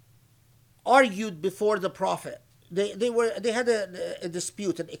argued before the Prophet. They had a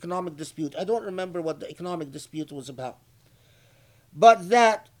dispute, an economic dispute. I don't remember what the economic dispute was about, but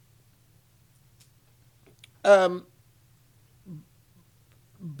that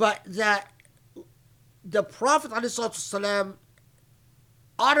the Prophet ﷺ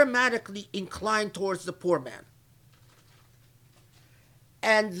automatically inclined towards the poor man,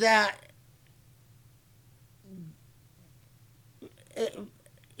 and that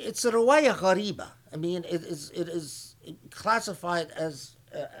it's a riwayah ghariba. I mean, it is classified as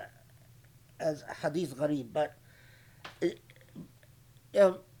hadith gharib, but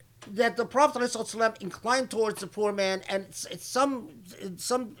that the Prophet ﷺ inclined towards the poor man, and it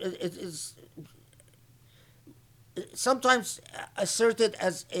is sometimes asserted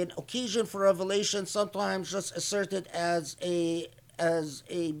as an occasion for revelation, sometimes just asserted as a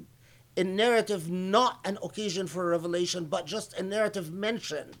narrative, not an occasion for revelation, but just a narrative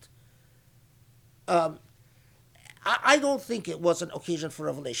mentioned. I don't think it was an occasion for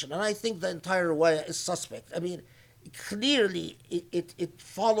revelation, and I think the entire riwayah is suspect. I mean, clearly it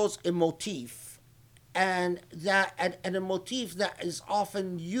follows a motif, and a motif that is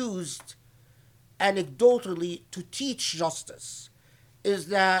often used anecdotally to teach justice, is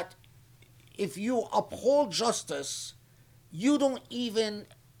that if you uphold justice, you don't even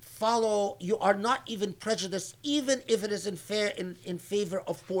follow, you are not even prejudiced, even if it is in favor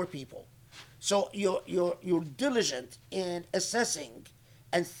of poor people. So you're diligent in assessing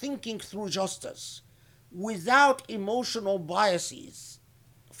and thinking through justice without emotional biases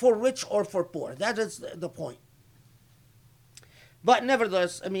for rich or for poor. That is the point. But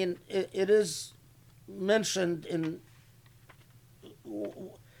nevertheless, I mean, it is mentioned in,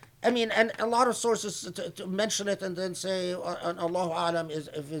 I mean, and a lot of sources to mention it and then say, Allahu Alam, is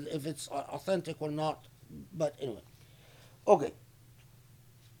if it's authentic or not. But anyway, okay.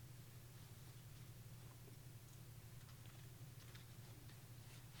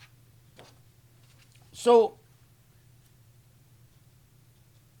 So,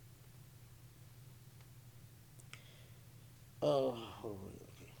 okay.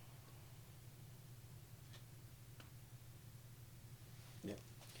 Yeah.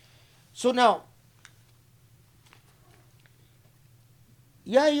 So now,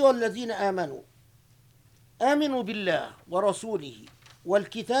 يا أيها الذين آمنوا بالله ورسوله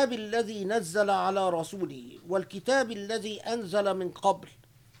والكتاب الذي نزل على رسوله والكتاب الذي أنزل من قبل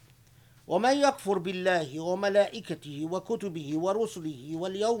ومن يكفر بالله وملائكته وكتبه ورسله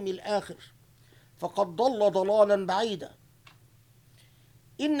واليوم الآخر فقد ضل ضلالا بعيدا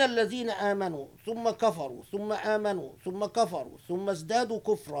إن الذين آمنوا ثم كفروا ثم آمنوا ثم كفروا ثم ازدادوا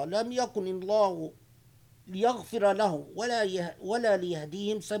كفرا لم يكن الله ليغفر لهم ولا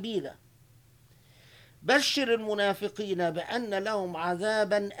ليهديهم سبيلا بشر المنافقين بأن لهم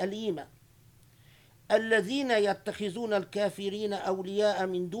عذابا أليما الذين يتخذون الكافرين أولياء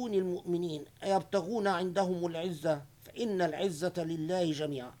من دون المؤمنين يبتغون عندهم العزة فإن العزة لله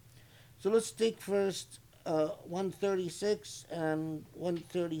جميعا. So let's take first 136 and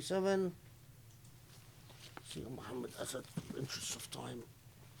 137. See, Muhammad Asad, in the interest of time.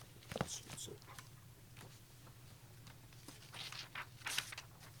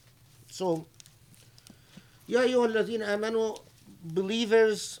 So, يا أيها الذين آمنوا,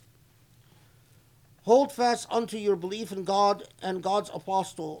 believers, hold fast unto your belief in God and God's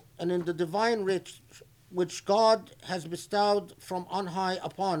apostle, and in the divine riches which God has bestowed from on high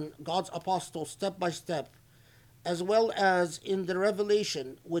upon God's apostle step by step, as well as in the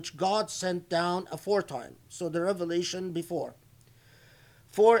revelation which God sent down aforetime. So the revelation before.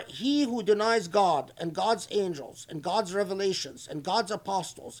 For he who denies God and God's angels and God's revelations and God's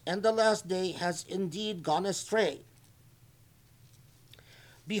apostles and the last day has indeed gone astray.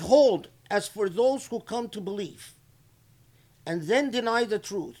 Behold, as for those who come to believe, and then deny the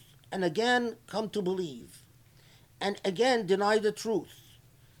truth, and again come to believe, and again deny the truth,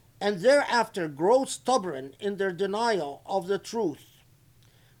 and thereafter grow stubborn in their denial of the truth,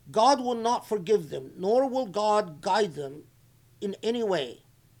 God will not forgive them, nor will God guide them in any way.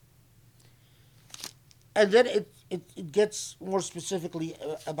 And then it gets more specifically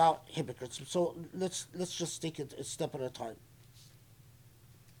about hypocrites. So let's just take it a step at a time.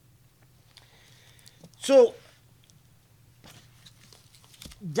 So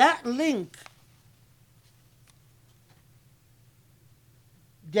that link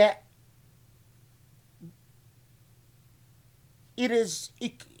that it is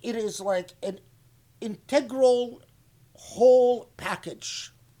like an integral whole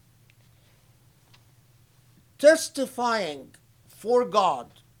package testifying for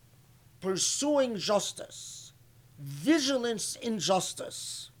God, pursuing justice, vigilance in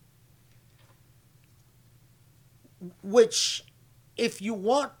justice, which, if you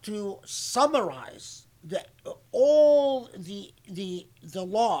want to summarize all the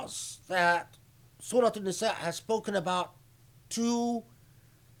laws that Surah Nisa has spoken about to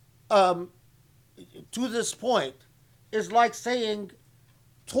this point, is like saying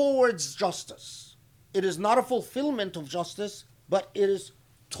towards justice. It is not a fulfillment of justice, but it is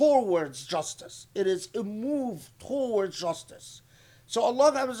towards justice. It is a move towards justice. So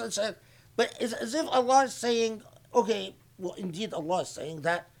Allah said, but it's as if Allah is saying, okay, well, indeed Allah is saying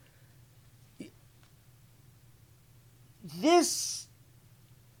that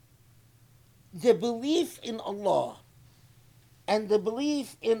the belief in Allah and the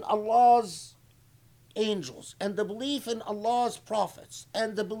belief in Allah's angels and the belief in Allah's prophets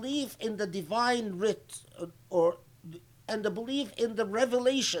and the belief in the divine writ and the belief in the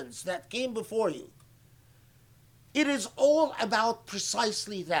revelations that came before you, it is all about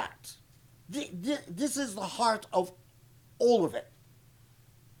precisely that. This is the heart of all of it.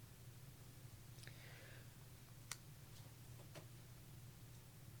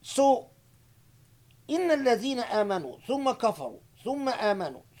 So, إن الذين آمنوا ثم كفروا ثم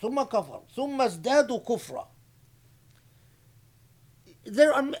آمنوا ثم كفروا ثم ازدادوا كفرا.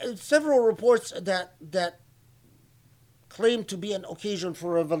 There are several reports that claim to be an occasion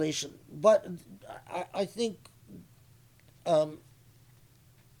for revelation, but I think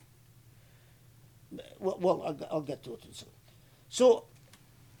well, I'll get to it soon. So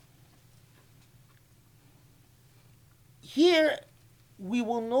here we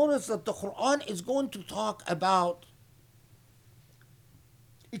will notice that the Quran is going to talk about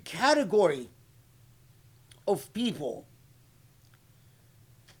a category of people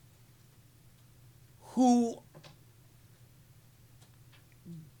who,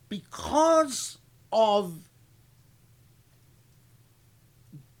 because of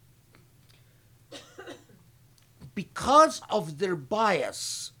their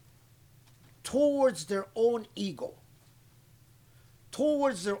bias towards their own ego,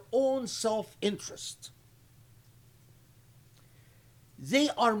 towards their own self-interest, they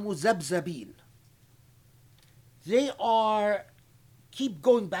are muzabzabin. They are keep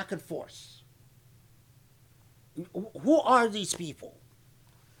going back and forth. Who are these people?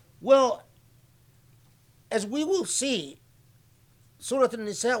 Well, as we will see, Surah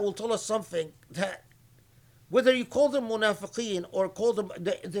An-Nisa will tell us something that whether you call them munafiqeen or call them,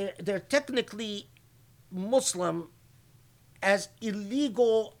 they're technically Muslim as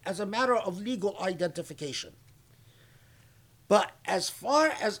illegal, as a matter of legal identification. But as far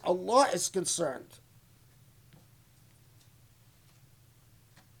as Allah is concerned,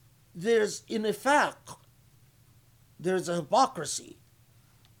 there's a hypocrisy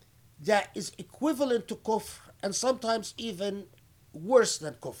that is equivalent to kufr and sometimes even worse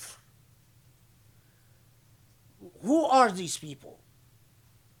than kufr. Who are these people?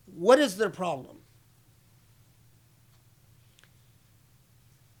 What is their problem?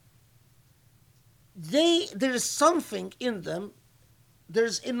 There is something in them,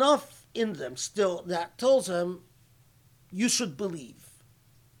 there's enough in them still that tells them you should believe.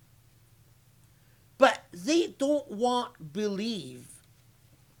 But they don't want believe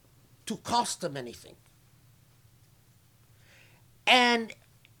to cost them anything. And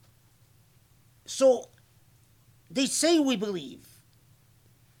so they say we believe,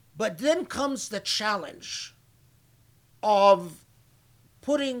 but then comes the challenge of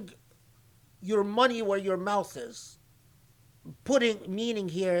putting your money where your mouth is. Meaning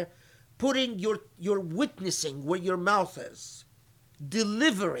here, putting your witnessing where your mouth is.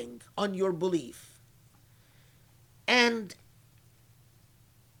 Delivering on your belief. And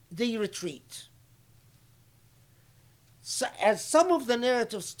they retreat. So, as some of the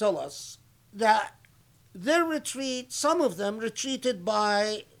narratives tell us, that their retreat, some of them retreated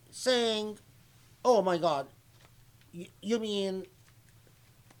by saying, oh my God, you mean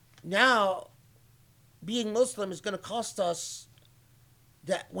now being Muslim is going to cost us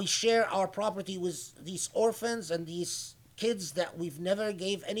that we share our property with these orphans and these kids that we've never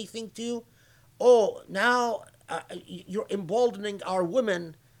gave anything to? Oh, now you're emboldening our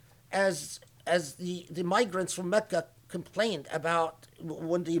women, as the migrants from Mecca complained about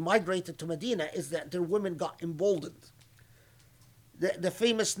when they migrated to Medina, is that their women got emboldened. The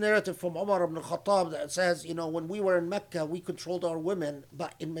famous narrative from Umar ibn Khattab that says, when we were in Mecca, we controlled our women,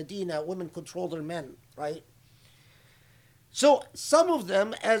 but in Medina, women controlled their men, right? So some of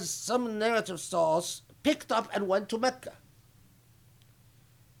them, as some narrative tells, picked up and went to Mecca.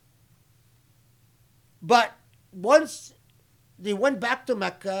 But once they went back to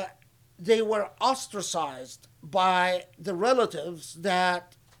Mecca, they were ostracized by the relatives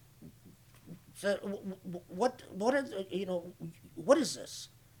that said, what is this?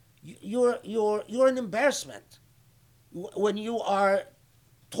 You're an embarrassment. When you are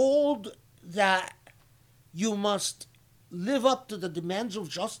told that you must live up to the demands of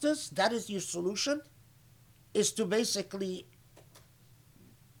justice, that is your solution, is to basically,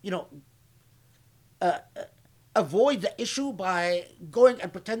 avoid the issue by going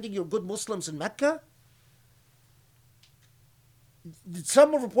and pretending you're good Muslims in Mecca.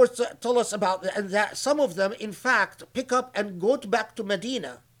 Some reports tell us about that, and that some of them, in fact, pick up and go back to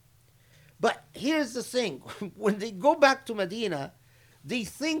Medina. But here's the thing. When they go back to Medina, they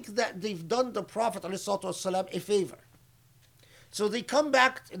think that they've done the Prophet ﷺ a favor. So they come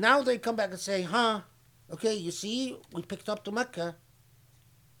back and say, okay, you see, we picked up to Mecca.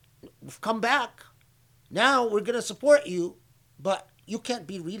 We've come back. Now we're going to support you, but you can't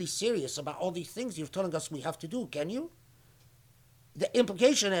be really serious about all these things you're telling us we have to do, can you? The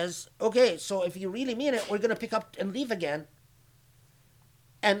implication is, okay, so if you really mean it, we're going to pick up and leave again.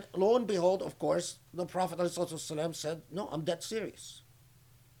 And lo and behold, of course, the Prophet ﷺ said, no, I'm dead serious.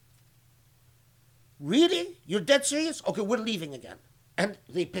 Really? You're dead serious? Okay, we're leaving again. And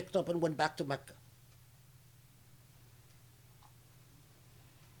they picked up and went back to Mecca.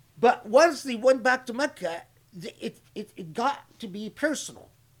 But once they went back to Mecca, it got to be personal.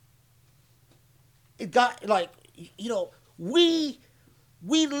 It got we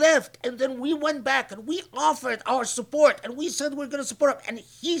left and then we went back and we offered our support and we said we're going to support him, and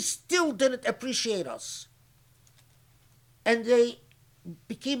he still didn't appreciate us. And they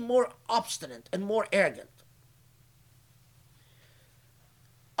became more obstinate and more arrogant.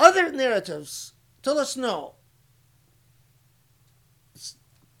 Other narratives tell us no.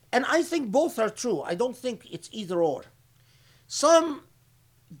 And I think both are true. I don't think it's either or. Some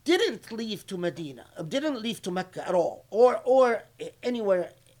didn't leave to Medina, didn't leave to Mecca at all, or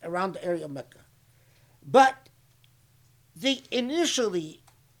anywhere around the area of Mecca. But they initially,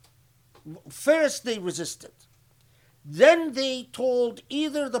 first they resisted. Then they told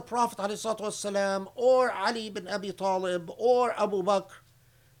either the Prophet ﷺ or Ali ibn Abi Talib or Abu Bakr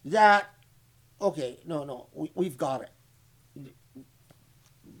that, okay, no, we've got it.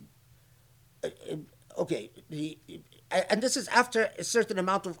 Okay, and this is after a certain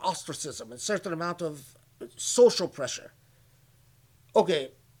amount of ostracism, a certain amount of social pressure.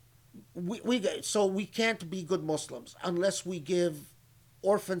 Okay, so we can't be good Muslims unless we give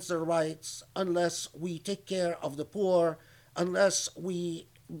orphans their rights, unless we take care of the poor, unless we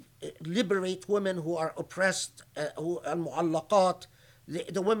liberate women who are oppressed, who al-mu'allaqat,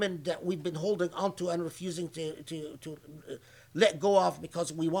 the women that we've been holding onto and refusing to let go of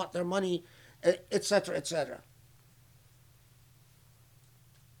because we want their money, etc., etc.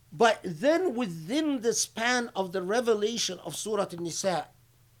 But then within the span of the revelation of Surah Nisa,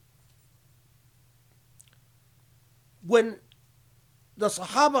 when the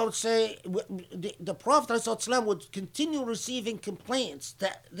Sahaba would say, the Prophet ﷺ would continue receiving complaints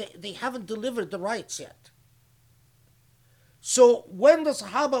that they haven't delivered the rights yet. So when the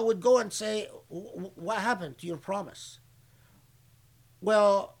Sahaba would go and say, what happened to your promise?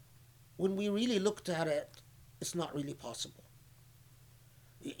 Well, when we really looked at it, it's not really possible.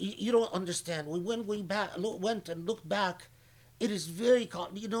 You don't understand. When we went and looked back, it is very,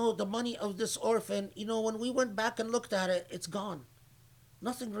 the money of this orphan, when we went back and looked at it, it's gone.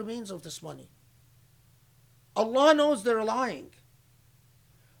 Nothing remains of this money. Allah knows they're lying.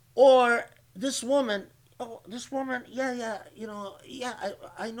 Or this woman, I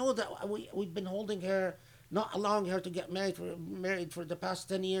know that we've been holding her, not allowing her to get married for the past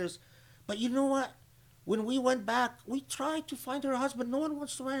 10 years. But you know what? When we went back, we tried to find her husband. No one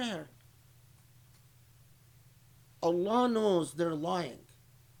wants to marry her. Allah knows they're lying.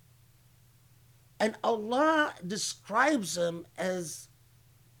 And Allah describes them as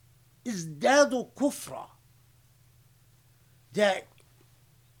izdadu kufra. That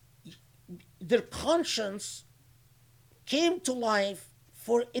their conscience came to life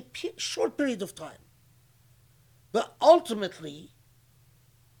for a short period of time. But ultimately,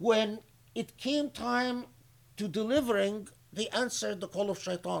 when it came time to delivering, they answered the call of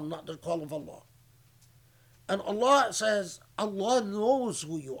shaitan, not the call of Allah. And Allah says, Allah knows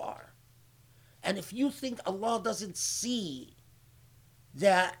who you are. And if you think Allah doesn't see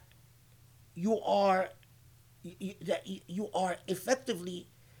that you are effectively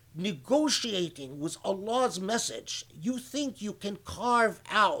negotiating with Allah's message, you think you can carve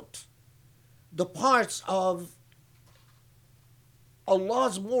out the parts of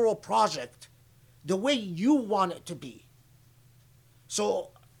Allah's moral project the way you want it to be. So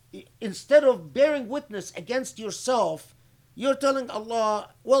instead of bearing witness against yourself, you're telling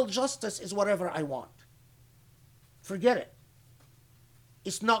Allah, well, justice is whatever I want. Forget it.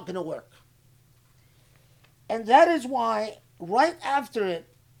 It's not going to work. And that is why right after it,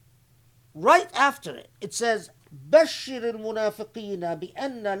 it says, بَشِّرِ الْمُنَافِقِينَ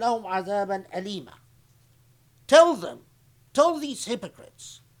بِأَنَّ لَهُمْ عَذَابًا أَلِيمًا. Tell these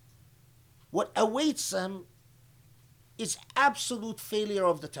hypocrites, what awaits them is absolute failure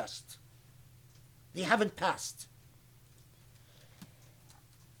of the test. They haven't passed.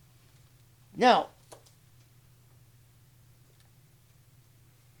 Now,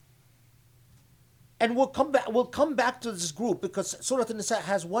 and we'll come back to this group because Surah Nisa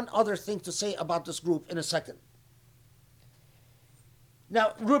has one other thing to say about this group in a second.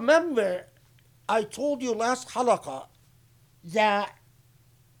 Now, remember, I told you last halaqah that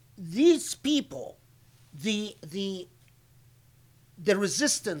these people, the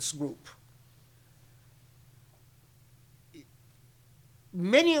resistance group,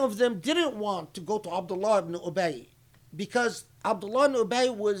 many of them didn't want to go to Abdullah ibn Ubay because Abdullah ibn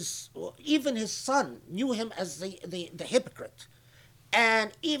Ubay was, even his son knew him as the hypocrite.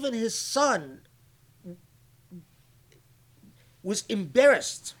 And even his son was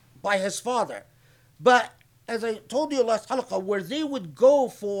embarrassed by his father. But as I told you last halaqah, where they would go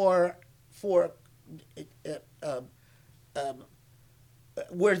for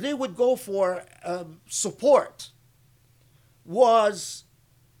support was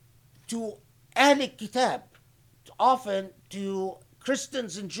to Ahl Kitab, often to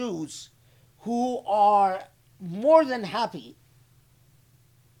Christians and Jews who are more than happy.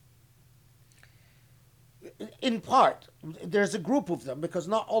 In part, there's a group of them, because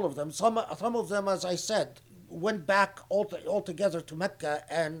not all of them. Some of them, as I said, went back altogether to Mecca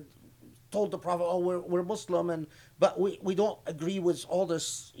and told the Prophet, "Oh, we're Muslim, but we don't agree with all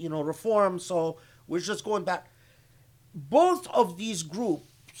this, reform. So we're just going back." Both of these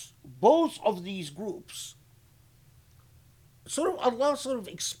groups, Allah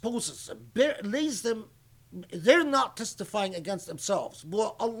exposes them, lays them. They're not testifying against themselves,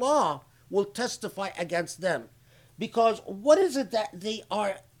 but Allah will testify against them, because what is it that they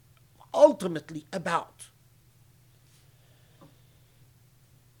are ultimately about?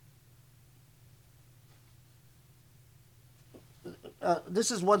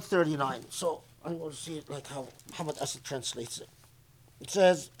 This is 139. So I want to see it like how Muhammad Asad translates it. It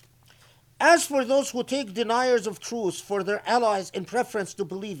says, "As for those who take deniers of truth for their allies in preference to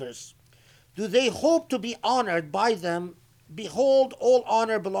believers, do they hope to be honored by them? Behold, all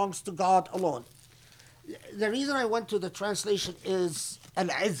honor belongs to God alone." The reason I went to the translation is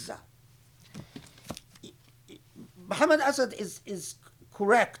al-izzah. Muhammad Asad is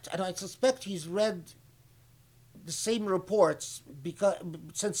correct, and I suspect he's read the same reports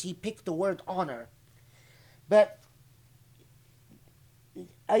since he picked the word honor. But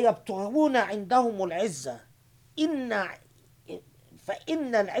أَيَبْتُغُونَ عِنْدَهُمُ الْعِزَّةِ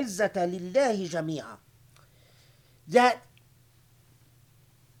فَإِنَّ الْعِزَّةَ لِلَّهِ جَمِيعًا. That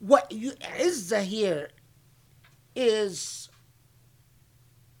what Izzah here is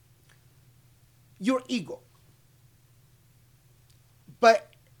your ego.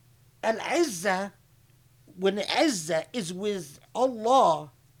 But Al-Izzah, when Izzah is with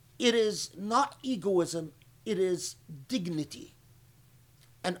Allah, it is not egoism, it is dignity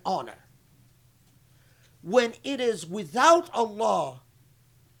and honor. When it is without Allah,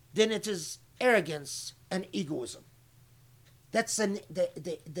 then it is arrogance and egoism. That's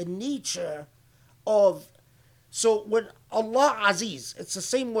the nature of. So when Allah Aziz, it's the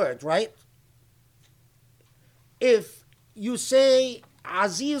same word, right? If you say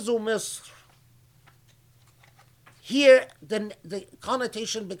Azizu Misr, here then the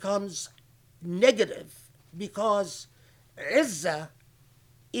connotation becomes negative, because Izzah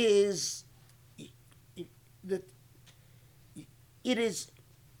is that it is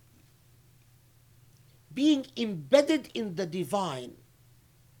being embedded in the divine.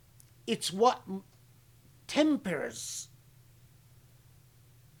 It's what tempers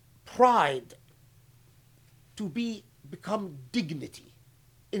pride to become dignity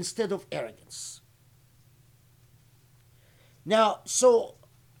instead of arrogance. Now, so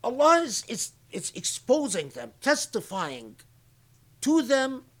Allah is exposing them, testifying to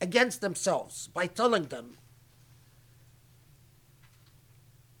them against themselves by telling them,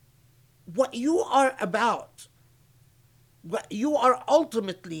 what you are about, what you are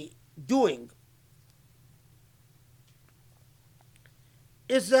ultimately doing,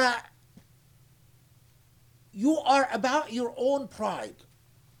 is that you are about your own pride.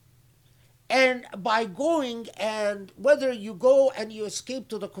 And by going, and whether you go and you escape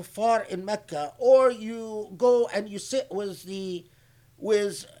to the kuffar in Mecca, or you go and you sit with the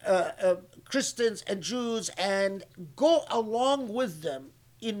with Christians and Jews and go along with them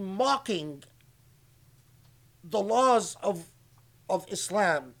in mocking the laws of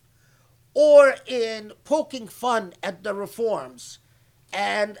Islam, or in poking fun at the reforms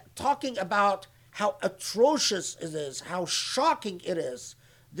and talking about how atrocious it is, how shocking it is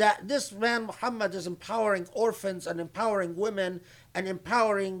that this man Muhammad is empowering orphans and empowering women and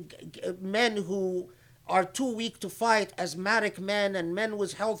empowering men who are too weak to fight, asthmatic men and men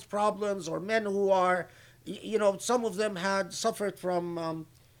with health problems, or men who are, some of them had suffered from,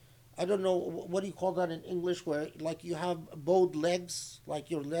 I don't know, what do you call that in English, where like you have bowed legs, like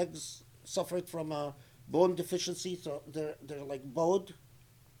your legs suffered from a bone deficiency, so they're like bowed.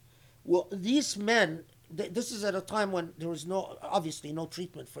 Well, these men, this is at a time when there was obviously no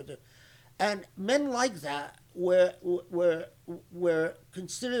treatment for the, and men like that were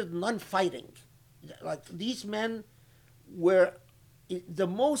considered non-fighting. Like these men were, the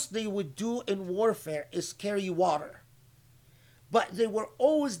most they would do in warfare is carry water, but they were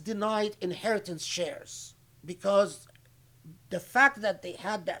always denied inheritance shares because the fact that they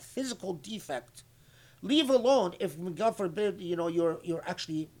had that physical defect, leave alone if God forbid, you're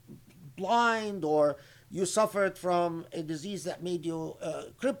actually blind, or you suffered from a disease that made you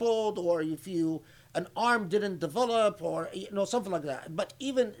crippled, or if an arm didn't develop, or something like that. But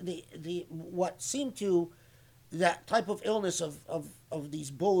even the what seemed to, that type of illness of these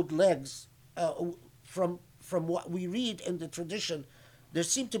bowed legs, from what we read in the tradition, there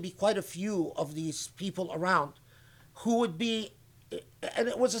seem to be quite a few of these people around who would be, and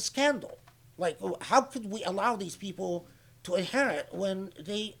it was a scandal. Like, how could we allow these people to inherit when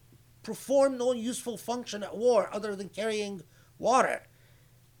they perform no useful function at war other than carrying water?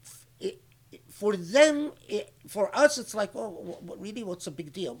 For them, for us, it's like, oh, really, what's the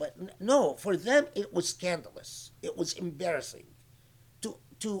big deal? But no, for them, it was scandalous. It was embarrassing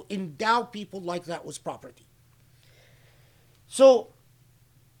to endow people like that with property. So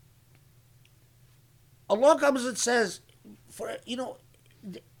Allah comes and says,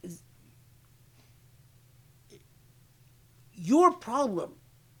 your problem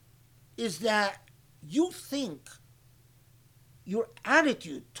is that you think your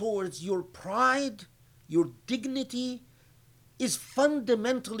attitude towards your pride, your dignity, is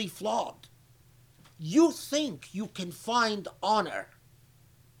fundamentally flawed. You think you can find honor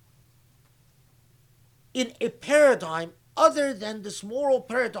in a paradigm other than this moral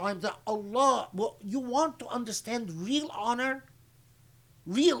paradigm that Allah, well, you want to understand real honor?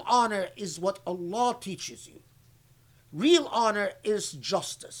 Real honor is what Allah teaches you. Real honor is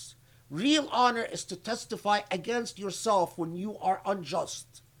justice. Real honor is to testify against yourself when you are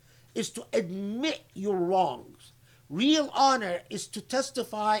unjust, is to admit your wrongs. Real honor is to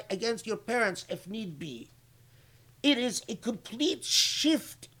testify against your parents if need be. It is a complete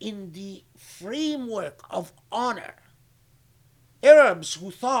shift in the framework of honor. Arabs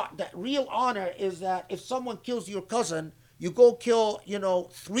who thought that real honor is that if someone kills your cousin, you go kill,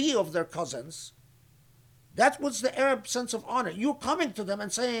 3 of their cousins. That was the Arab sense of honor. You're coming to them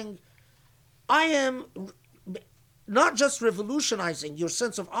and saying, I am not just revolutionizing your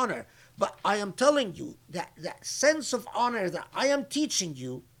sense of honor, but I am telling you that that sense of honor that I am teaching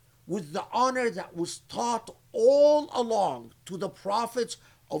you with the honor that was taught all along to the prophets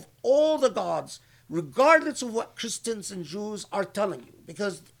of all the gods, regardless of what Christians and Jews are telling you.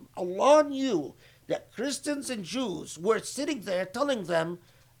 Because Allah knew that Christians and Jews were sitting there telling them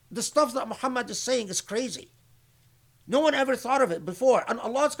the stuff that Muhammad is saying is crazy. No one ever thought of it before. And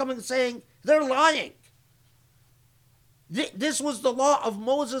Allah is coming and saying, they're lying. This was the law of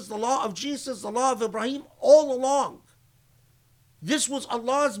Moses, the law of Jesus, the law of Ibrahim all along. This was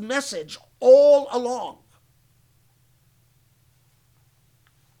Allah's message all along.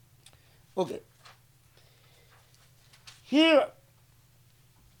 Okay. Here,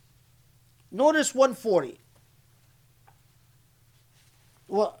 notice 140.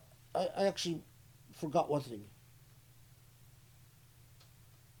 Well, I actually forgot one thing.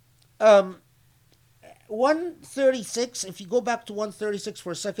 136, if you go back to 136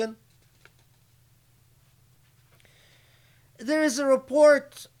 for a second, there is a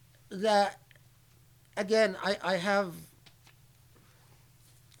report that, again, I have.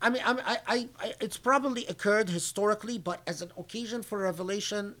 It's probably occurred historically, but as an occasion for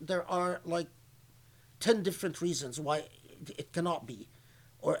revelation, there are like 10 different reasons why it cannot be,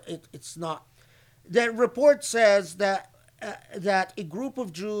 or it's not. The report says that a group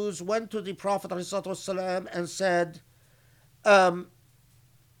of Jews went to the Prophet ﷺ and said,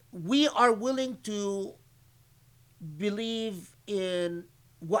 "We are willing to believe in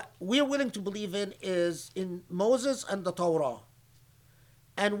what we are willing to believe in is in Moses and the Torah,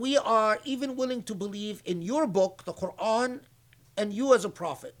 and we are even willing to believe in your book, the Quran, and you as a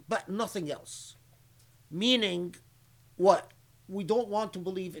prophet, but nothing else." Meaning, what? We don't want to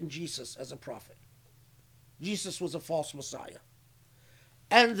believe in Jesus as a prophet. Jesus was a false Messiah.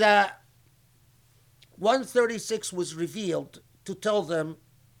 And that 136 was revealed to tell them,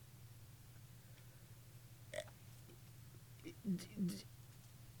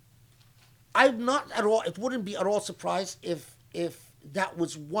 I'm not at all, it wouldn't be at all surprised if that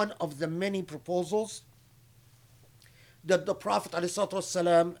was one of the many proposals that the Prophet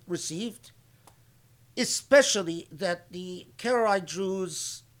ﷺ received, especially that the Karaite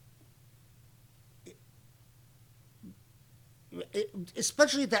Jews,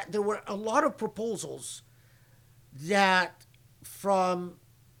 especially that there were a lot of proposals that from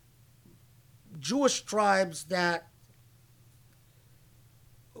Jewish tribes that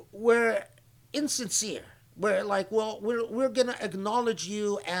were insincere. We're like, well, we're gonna acknowledge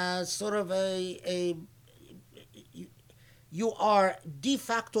you as sort of a you are de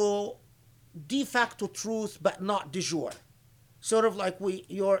facto truth, but not de jure. Sort of like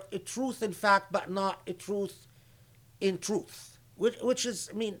you're a truth in fact, but not a truth in truth. Which is,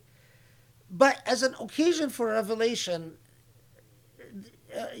 I mean, but as an occasion for revelation,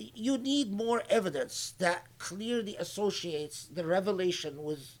 you need more evidence that clearly associates the revelation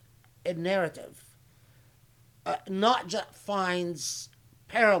with a narrative, not just finds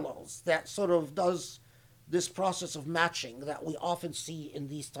parallels that sort of does this process of matching that we often see in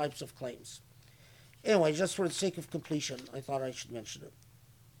these types of claims. Anyway, just for the sake of completion, I thought I should mention it.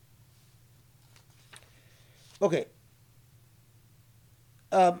 Okay.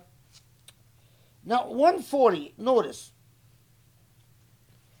 Now, 140, notice.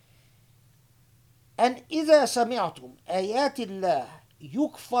 أن إذا سمعتم آيات الله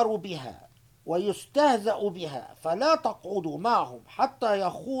يكفر بها ويستهزأ بها فلا تقعدوا معهم حتى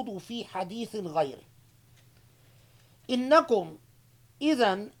يخوضوا في حديث غيره إنكم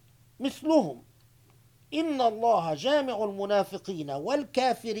إذا مثلهم إن الله جامع المنافقين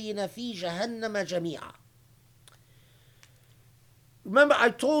والكافرين في جهنم جميعا. Remember, I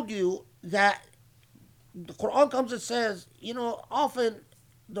told you that the Quran comes and says, often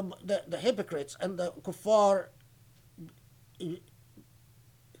the hypocrites and the kuffar,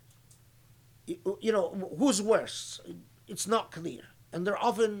 who's worse? It's not clear. And they're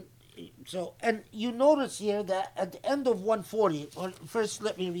often, so, and you notice here that at the end of 140, first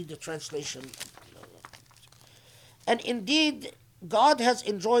let me read the translation. And indeed, God has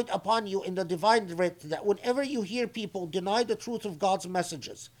enjoined upon you in the divine writ that whenever you hear people deny the truth of God's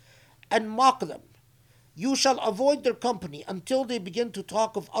messages and mock them, you shall avoid their company until they begin to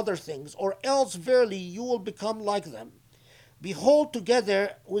talk of other things, or else verily you will become like them. Behold,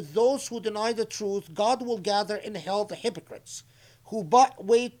 together with those who deny the truth, God will gather in hell the hypocrites, who but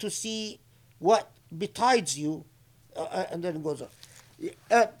wait to see what betides you. And then it goes on.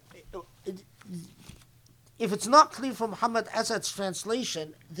 If it's not clear from Muhammad Asad's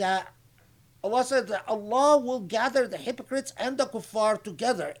translation that Allah said that Allah will gather the hypocrites and the kuffar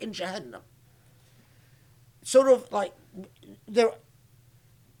together in Jahannam. Sort of like there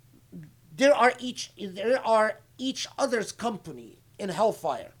are each other's company in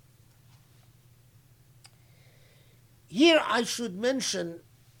hellfire. Here I should mention,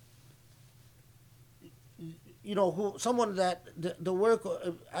 someone that the work,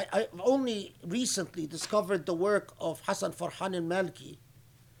 I only recently discovered the work of Hassan Farhan al-Malki.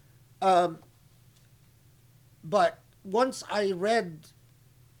 But once I read,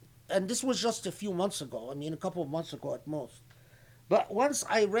 and this was just a few months ago, a couple of months ago at most, but once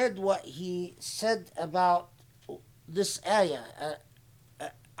I read what he said about this ayah,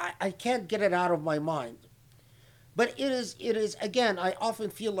 I can't get it out of my mind. But it is again, I often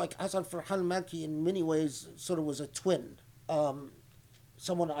feel like Hassan Farhan al-Malki in many ways sort of was a twin,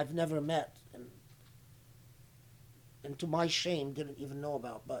 someone I've never met, and to my shame didn't even know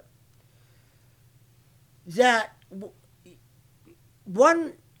about. But that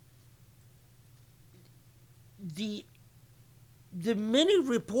one, the many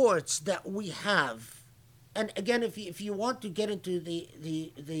reports that we have and again, if you want to get into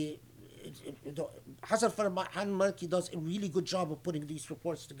the Hassan Farhan Malki does a really good job of putting these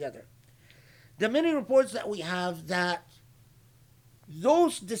reports together. The many reports that we have that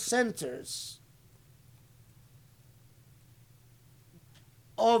those dissenters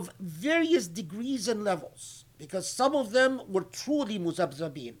of various degrees and levels, because some of them were truly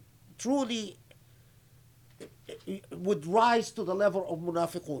muzabzabin, truly would rise to the level of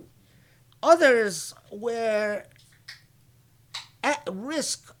munafiqun. Others were at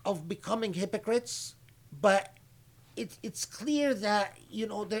risk of becoming hypocrites, but it's clear that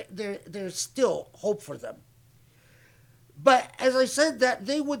there's still hope for them. But as I said, that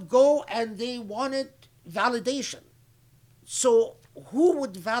they would go and they wanted validation. So who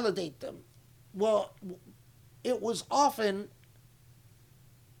would validate them? Well, it was often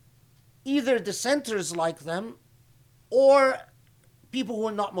either dissenters like them or people who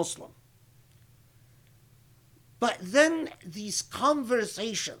are not Muslim. But then these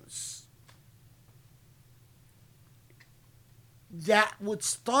conversations that would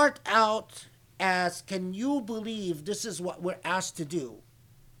start out as, can you believe this is what we're asked to do,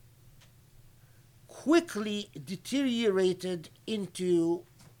 quickly deteriorated into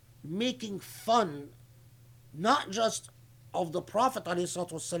making fun not just of the Prophet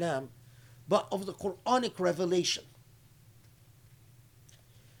ﷺ, but of the Quranic revelation.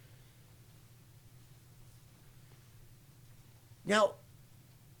 Now,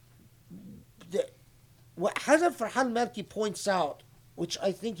 what Hazrat Farhan Malki points out, which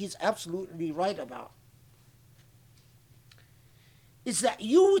I think he's absolutely right about, is that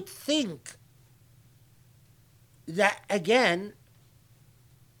you would think that, again,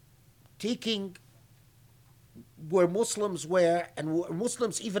 taking where Muslims were and where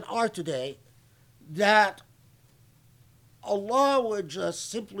Muslims even are today, that Allah would just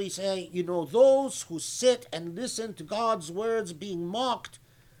simply say, those who sit and listen to God's words being mocked,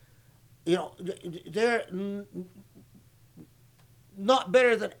 they're not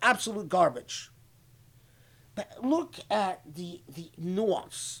better than absolute garbage. But look at the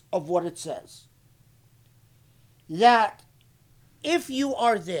nuance of what it says. That if you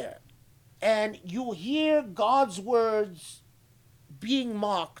are there and you hear God's words being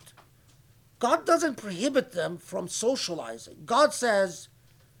mocked, God doesn't prohibit them from socializing. God says,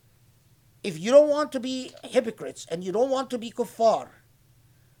 if you don't want to be hypocrites and you don't want to be kuffar,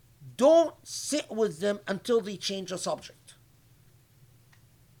 don't sit with them until they change the subject.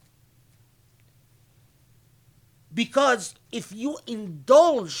 Because if you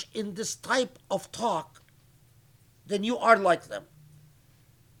indulge in this type of talk, then you are like them.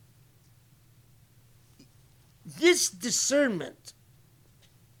 This discernment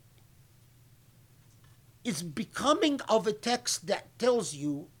is becoming of a text that tells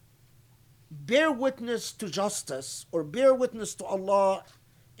you, bear witness to justice or bear witness to Allah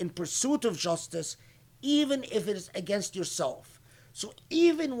in pursuit of justice, even if it is against yourself. So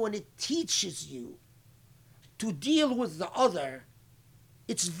even when it teaches you to deal with the other,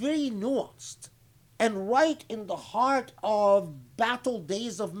 it's very nuanced. And right in the heart of battle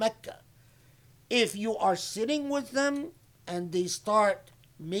days of Mecca, if you are sitting with them and they start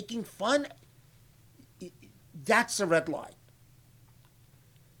making fun, that's a red line.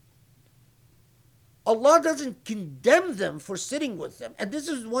 Allah doesn't condemn them for sitting with them. And this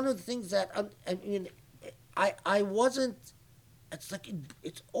is one of the things that, I wasn't,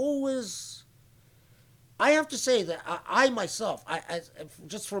 it's always, I have to say that I myself,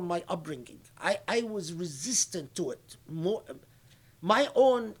 just from my upbringing, I was resistant to it. My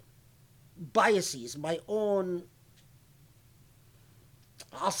own biases, my own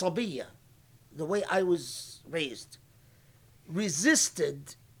asabiyya, the way I was raised,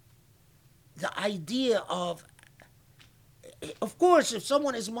 resisted the idea of course, if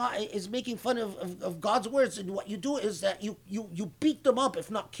someone is making fun of God's words, and what you do is that you beat them up, if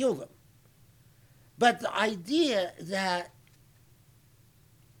not kill them. But the idea that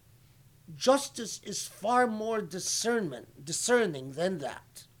justice is far more discerning than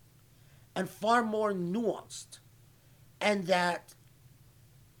that, and far more nuanced, and that,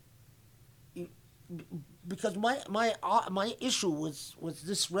 because my issue was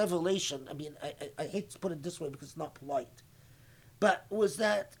this revelation. I mean, I hate to put it this way because it's not polite, but was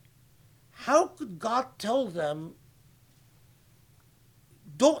that, how could God tell them,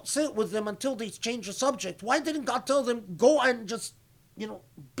 don't sit with them until they change the subject? Why didn't God tell them, go and just,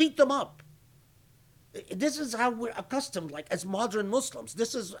 beat them up? This is how we're accustomed, like as modern Muslims.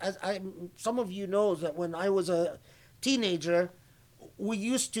 This is, some of you know that when I was a teenager, we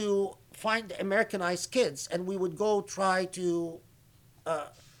used to find Americanized kids, and we would go try to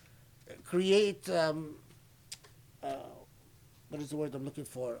create what is the word I'm looking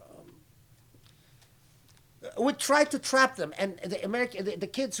for? Would try to trap them, and the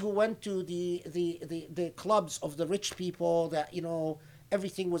kids who went to the clubs of the rich people, that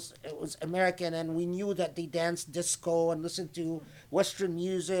everything was American, and we knew that they danced disco and listened to Western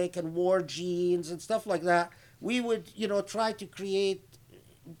music and wore jeans and stuff like that. We would try to create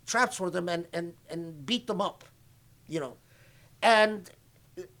traps for them and beat them up, you know, and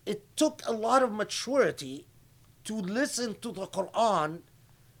it took a lot of maturity to listen to the Quran.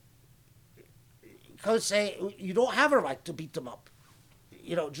 Because say you don't have a right to beat them up,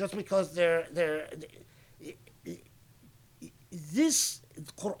 just because they're this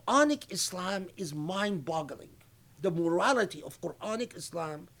Quranic Islam is mind-boggling. The morality of Quranic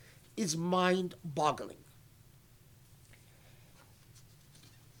Islam is mind-boggling.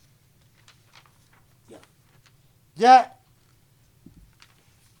 Yeah, that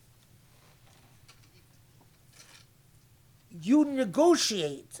you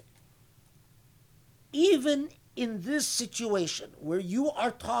negotiate. Even in this situation where you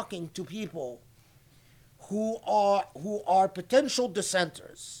are talking to people who are potential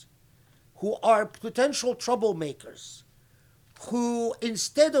dissenters, who are potential troublemakers, who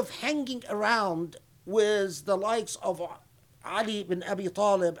instead of hanging around with the likes of Ali ibn Abi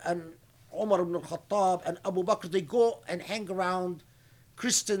Talib and Umar ibn al-Khattab and Abu Bakr, they go and hang around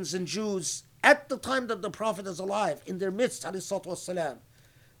Christians and Jews at the time that the Prophet is alive, in their midst, alayhi salatu wassalam,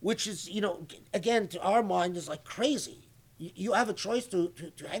 which is, again, to our mind is like crazy. You have a choice to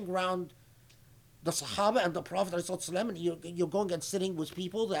hang around the Sahaba and the Prophet ﷺ, and you're going and sitting with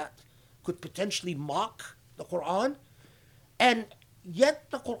people that could potentially mock the Quran. And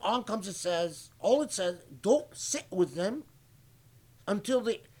yet the Quran comes and says, don't sit with them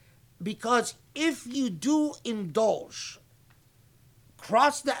because if you do indulge,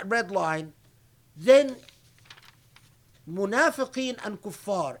 cross that red line, then munafiqeen and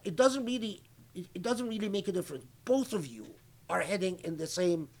kuffar, it doesn't really make a difference. Both of you are heading in the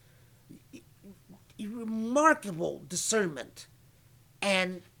same remarkable discernment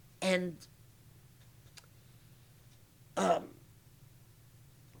and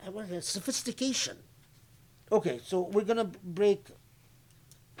sophistication. Okay, so we're gonna break.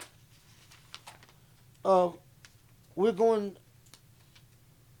 We're going.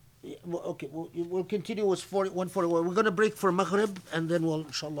 Okay, we'll continue with 141. We're going to break for Maghrib, and then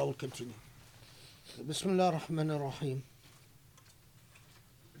inshallah, we'll continue. Bismillah ar-Rahman ar-Rahim.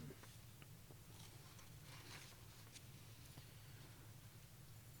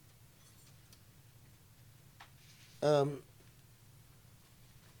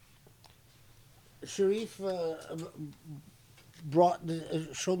 Sharif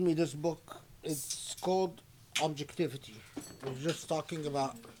showed me this book. It's called Objectivity. We're just talking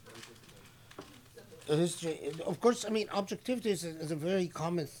about history. Of course, objectivity is a very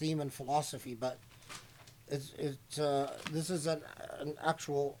common theme in philosophy, but this is an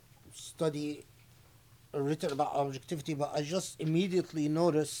actual study written about objectivity. But I just immediately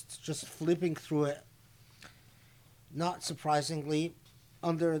noticed, just flipping through it, not surprisingly,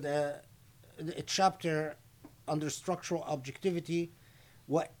 under the chapter under structural objectivity,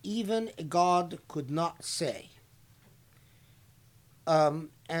 what even God could not say. And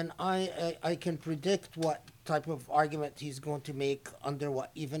I can predict what type of argument he's going to make under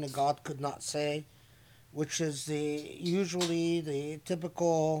what even a God could not say, which is usually the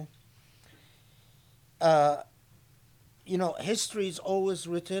typical, history is always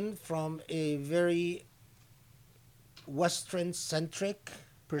written from a very Western-centric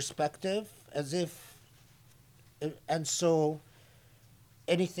perspective, and so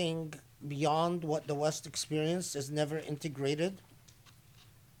anything beyond what the West experienced is never integrated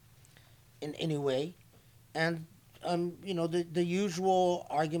in any way. And the usual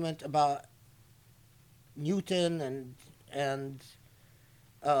argument about Newton and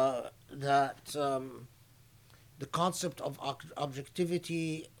that the concept of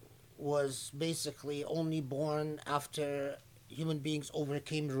objectivity was basically only born after human beings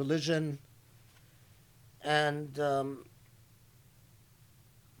overcame religion, and the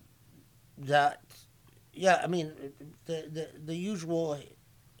usual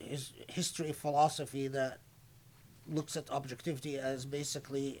history of philosophy that looks at objectivity as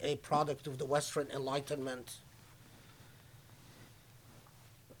basically a product of the Western Enlightenment.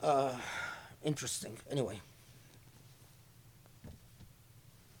 Interesting. Anyway.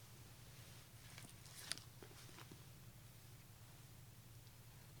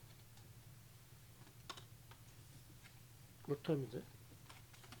 What time is it?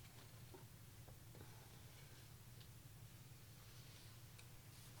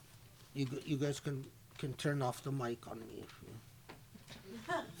 You guys can can turn off the mic on me.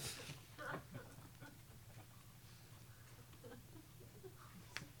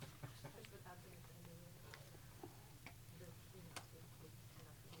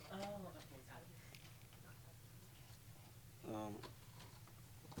 Um,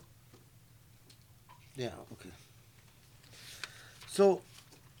 yeah, okay. So,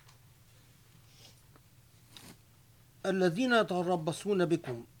 الذين يتربصون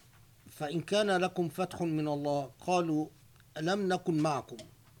بكم فإن كان لكم فتح من الله قالوا ألم نكن معكم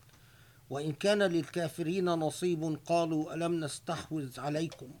وإن كان للكافرين نصيب قالوا ألم نستحوذ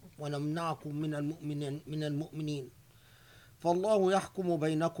عليكم ونمنعكم من المؤمنين فالله يحكم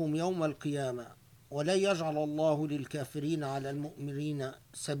بينكم يوم القيامة ولا يجعل الله للكافرين على المؤمنين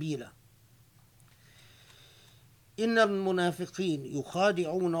سبيلا إن المنافقين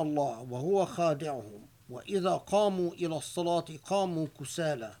يخادعون الله وهو خادعهم وإذا قاموا إلى الصلاة قاموا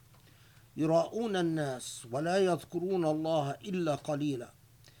كسالى يراءون الناس ولا يذكرون الله إلا قليلا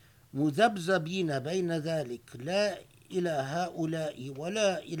مذبذبين بين ذلك لا إلى هؤلاء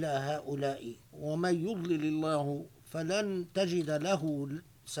ولا إلى هؤلاء ومن يضلل الله فلن تجد له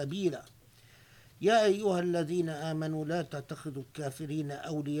سبيلا يا أيها الذين آمنوا لا تتخذوا الكافرين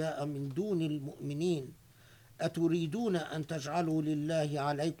أولياء من دون المؤمنين أتريدون أن تجعلوا لله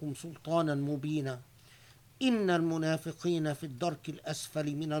عليكم سلطانا مبينا إن المنافقين في الدرك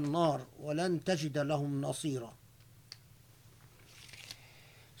الأسفل من النار ولن تجد لهم نصيرا.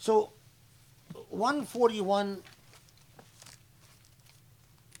 So 141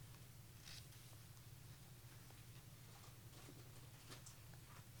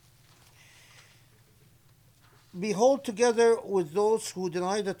 Behold, together with those who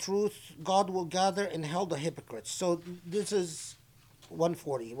deny the truth, God will gather in hell the hypocrites. So this is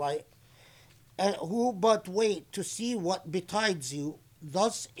 140, right? And who but wait to see what betides you?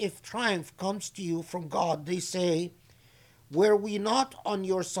 Thus, if triumph comes to you from God, they say, were we not on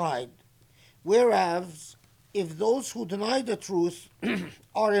your side? Whereas, if those who deny the truth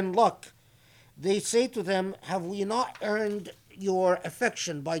are in luck, they say to them, have we not earned your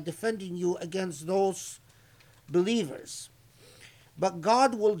affection by defending you against those believers? But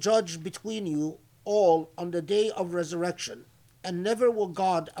God will judge between you all on the day of resurrection, and never will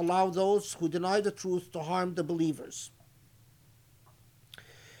God allow those who deny the truth to harm the believers.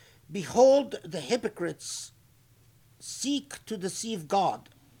 Behold, the hypocrites seek to deceive God,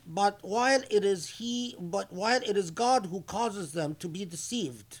 but while it is God who causes them to be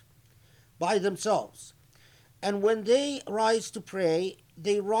deceived by themselves. And when they rise to pray,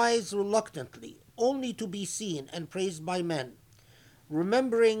 they rise reluctantly, only to be seen and praised by men,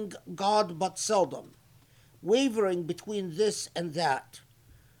 remembering God but seldom, wavering between this and that.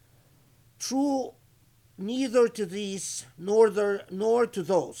 True, neither to these nor to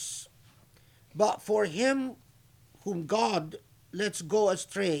those. But for him whom God lets go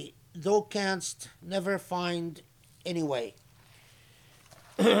astray, thou canst never find any way.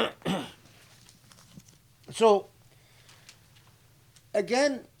 So,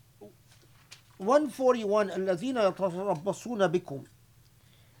 again, 141 الذين يتربصون بكم.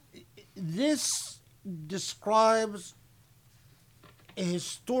 This describes a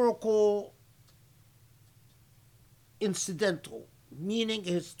historical incidental, meaning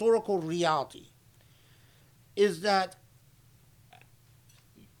a historical reality, is that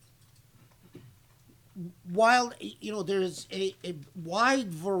while there is a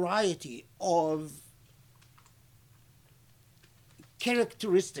wide variety of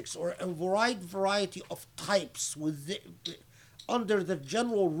characteristics or a wide variety of types under the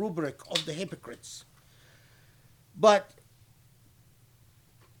general rubric of the hypocrites, but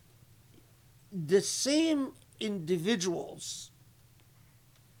the same individuals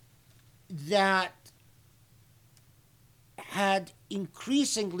that had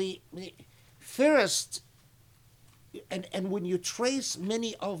increasingly first, and when you trace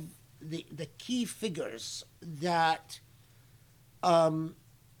many of the key figures that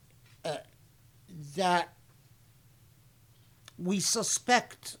that we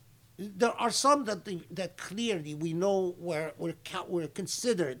suspect, there are some that clearly we know were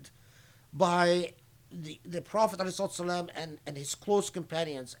considered by the Prophet ﷺ and his close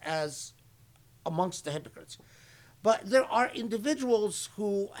companions as amongst the hypocrites. But there are individuals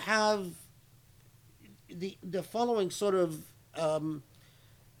who have the following sort of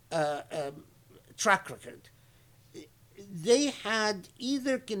track record. They had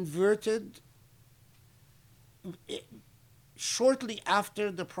either converted shortly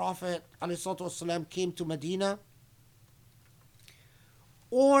after the Prophet ﷺ came to Medina,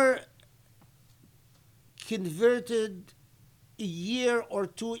 or converted a year or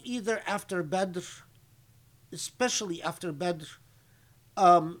two either after Badr especially after Badr,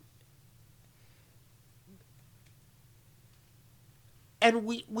 um, and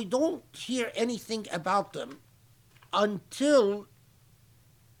we don't hear anything about them until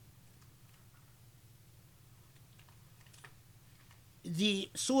the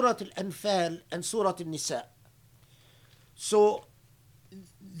Surah Al-Anfal and Surah Al-Nisa. So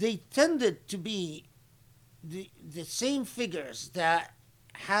they tended to be the same figures that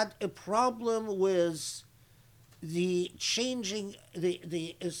had a problem with the changing,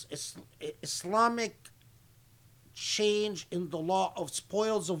 the Islamic change in the law of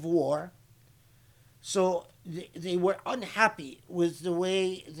spoils of war. So they were unhappy with the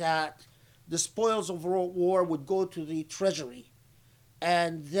way that the spoils of war would go to the treasury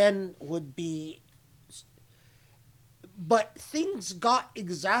and then would be. But things got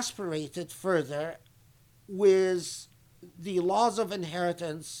exasperated further with the laws of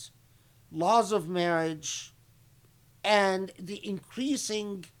inheritance, laws of marriage, and the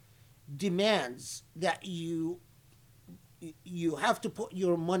increasing demands that you have to put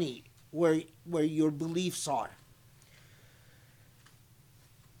your money where your beliefs are.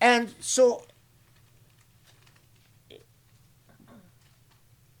 And so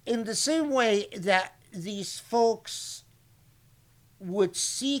in the same way that these folks would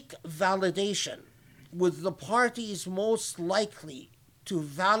seek validation with the parties most likely to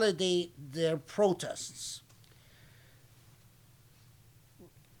validate their protests,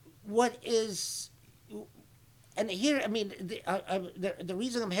 what is, and here, I mean, the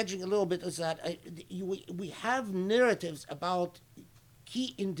reason I'm hedging a little bit is that we have narratives about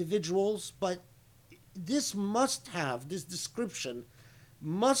key individuals, but this description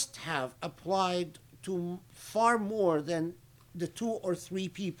must have applied to far more than the 2 or 3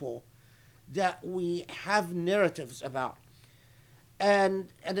 people that we have narratives about.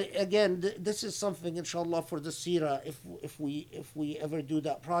 And again, this is something, inshallah, for the Surah. If we ever do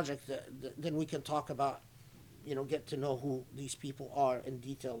that project, then we can talk about, get to know who these people are in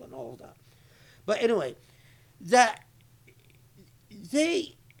detail and all of that. But anyway, that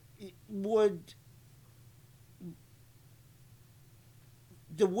they would,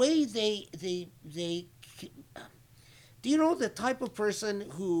 the way they do you know the type of person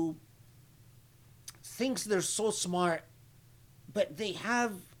who thinks they're so smart, but they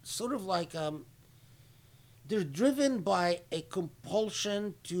have sort of like they're driven by a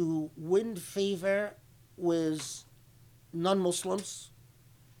compulsion to win favor with non-Muslims.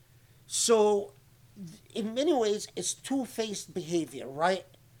 So in many ways it's two-faced behavior, right?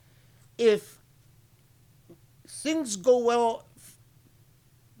 If things go well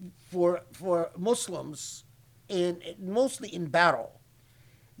for Muslims, mostly in battle,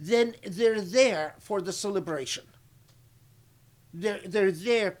 then they're there for the celebration. They're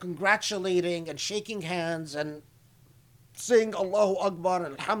there congratulating and shaking hands and saying Allahu Akbar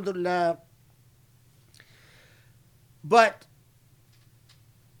and Alhamdulillah. But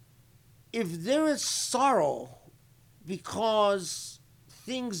if there is sorrow because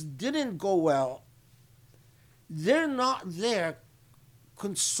things didn't go well, they're not there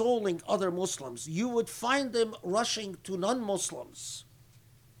consoling other Muslims. You would find them rushing to non-Muslims,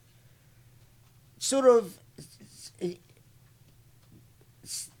 sort of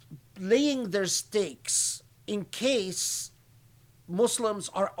laying their stakes in case Muslims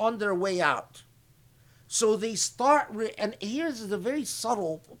are on their way out. So they start, and here's the very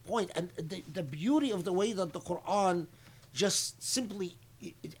subtle point, and the beauty of the way that the Quran just simply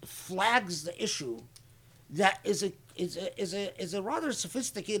flags the issue, that is a rather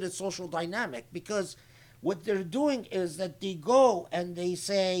sophisticated social dynamic, because what they're doing is that they go and they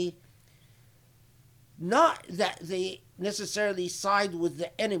say, not that they necessarily side with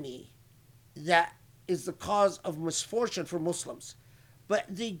the enemy that is the cause of misfortune for Muslims, but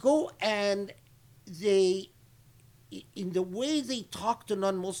they go and they, in the way they talk to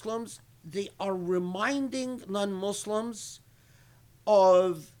non-Muslims, they are reminding non-Muslims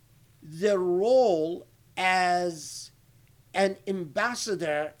of their role as an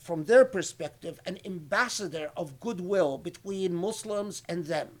ambassador, from their perspective, an ambassador of goodwill between Muslims and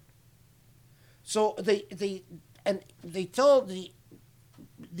them. So they tell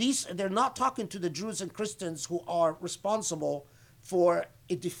they're not talking to the Jews and Christians who are responsible for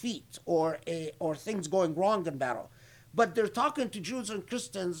a defeat or things going wrong in battle, but they're talking to Jews and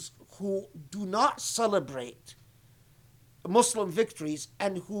Christians who do not celebrate Muslim victories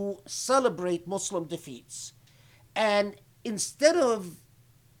and who celebrate Muslim defeats. And instead of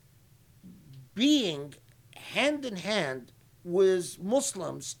being hand in hand with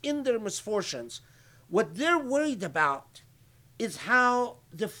Muslims in their misfortunes, what they're worried about is how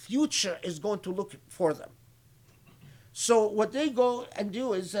the future is going to look for them. So what they go and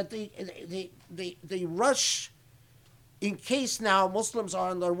do is that they rush in case now Muslims are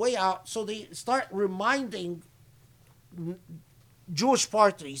on their way out. So they start reminding Jewish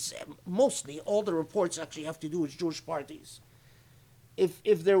parties, mostly all the reports actually have to do with Jewish parties. If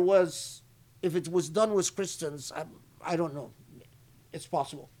there was, if it was done with Christians, I don't know. It's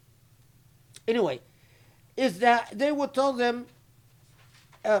possible. Anyway, is that they would tell them,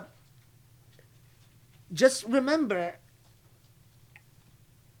 uh, just remember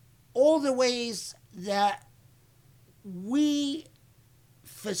all the ways that we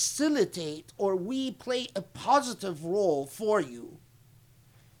facilitate or we play a positive role for you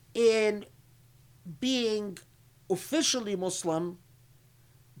in being officially Muslim,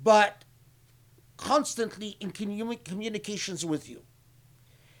 but constantly in communications with you.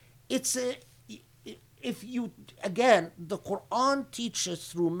 It's a, if you, again, the Quran teaches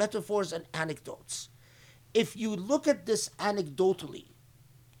through metaphors and anecdotes. If you look at this anecdotally,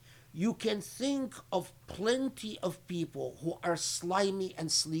 you can think of plenty of people who are slimy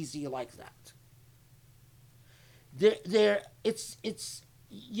and sleazy like that. It's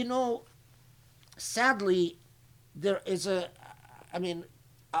you know, sadly, there is a, I mean,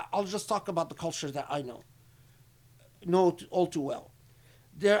 I'll just talk about the culture that I know all too well.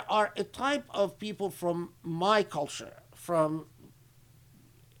 There are a type of people from my culture, from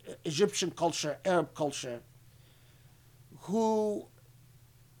Egyptian culture, Arab culture, who,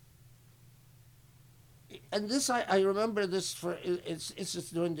 and this I remember this for, it's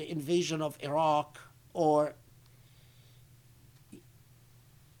just during the invasion of Iraq, or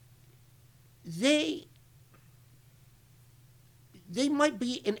they might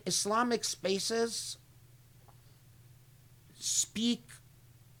be in Islamic spaces, speak,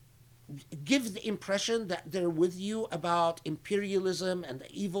 give the impression that they're with you about imperialism and the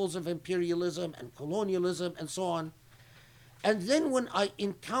evils of imperialism and colonialism and so on. And then when I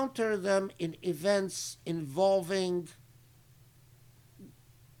encounter them in events involving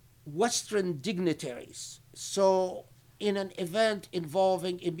Western dignitaries, so in an event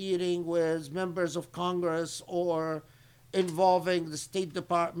involving a meeting with members of Congress, or involving the State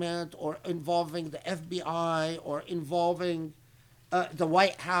Department, or involving the FBI, or involving the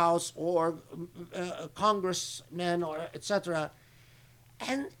White House, or congressmen, or etc.,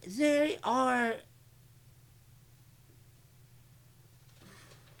 and they are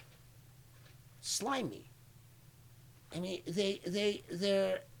slimy. I mean,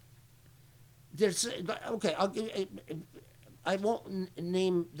 they're okay. I won't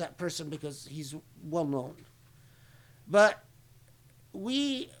name that person because he's well known, but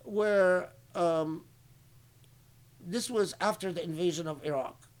we were. This was after the invasion of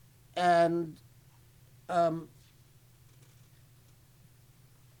Iraq, and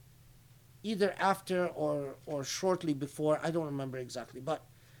either after or shortly before, I don't remember exactly, but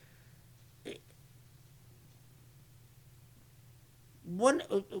one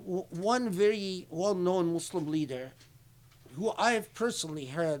very well-known Muslim leader, who I've personally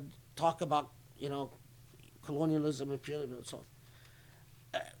heard talk about, colonialism, imperialism, and so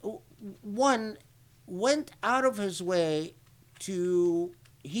on. One went out of his way to.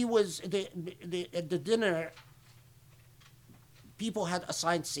 He was at the dinner. People had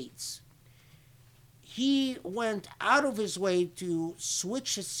assigned seats. He went out of his way to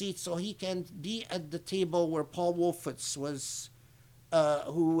switch his seat so he can be at the table where Paul Wolfowitz was,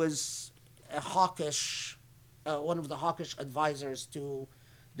 who was a hawkish, one of the hawkish advisors to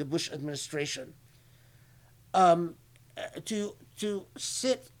the Bush administration, to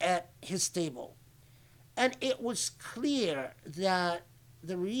sit at his table. And it was clear that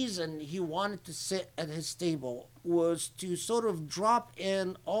the reason he wanted to sit at his table was to sort of drop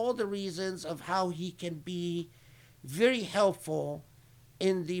in all the reasons of how he can be very helpful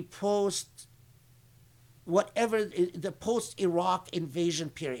in the post-Iraq invasion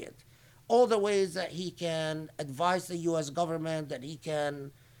period. All the ways that he can advise the U.S. government, that he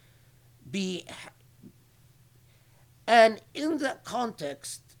can be. And in that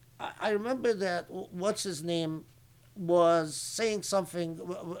context, I remember that, what's his name, was saying something.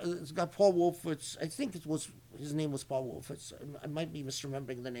 It's got Paul Wolfowitz. I think his name was Paul Wolfowitz. I might be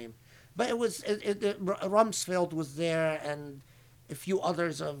misremembering the name, but Rumsfeld was there, and a few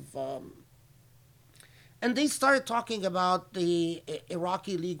others of. And they started talking about the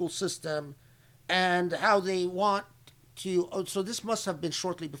Iraqi legal system and how they want to. So this must have been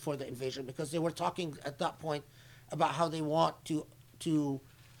shortly before the invasion, because they were talking at that point about how they want to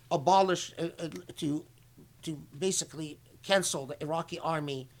abolish, to basically cancel the Iraqi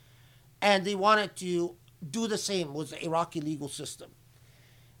army, and they wanted to do the same with the Iraqi legal system.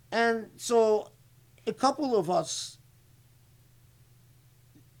 And so a couple of us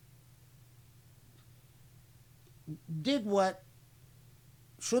did what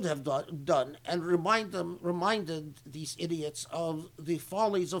should have done and reminded these idiots of the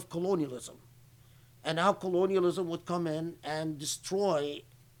follies of colonialism and how colonialism would come in and destroy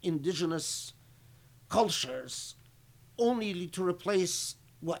indigenous cultures only to replace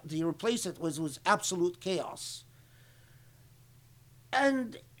what they replace it was absolute chaos.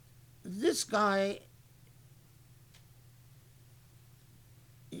 And this guy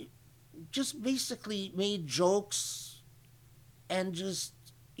just basically made jokes and just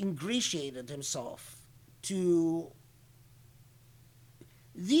ingratiated himself to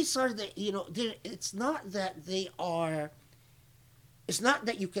these are the it's not that they are it's not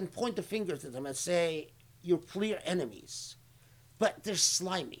that you can point the finger to them and say you're clear enemies, but they're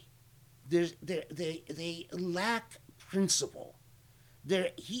slimy. They lack principle. They're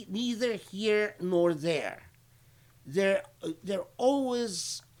neither here nor there. They're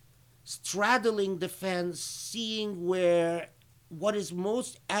always straddling the fence, seeing where what is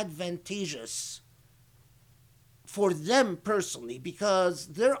most advantageous for them personally, because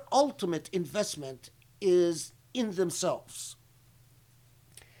their ultimate investment is in themselves.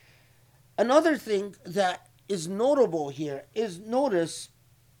 Another thing that is notable here is notice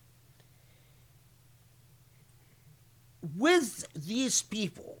with these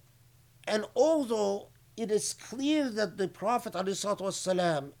people, and although it is clear that the Prophet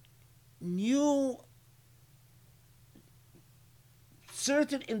ﷺ knew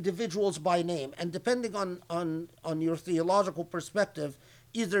certain individuals by name, and depending on your theological perspective,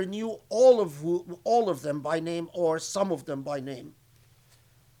 either knew all of them by name or some of them by name.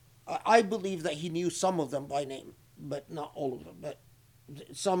 I believe that he knew some of them by name, but not all of them. But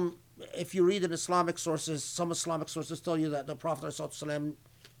some, if you read in Islamic sources, some Islamic sources tell you that the Prophet ﷺ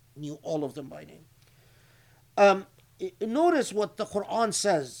knew all of them by name. Notice what the Quran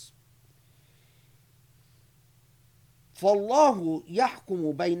says. فَاللَّهُ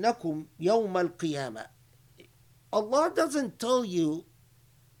يَحْكُمُ بَيْنَكُمْ يَوْمَ الْقِيَامَةِ. Allah doesn't tell you,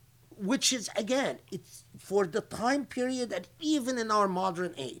 which is, again, it's for the time period and even in our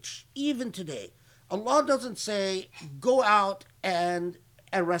modern age, even today, Allah doesn't say, go out and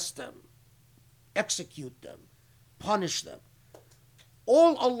arrest them, execute them, punish them.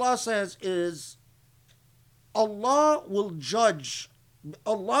 All Allah says is, Allah will judge.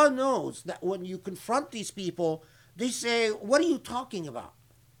 Allah knows that when you confront these people, they say, what are you talking about?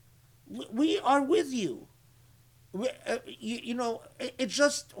 We are with you. It's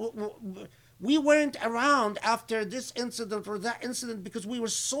just, we weren't around after this incident or that incident because we were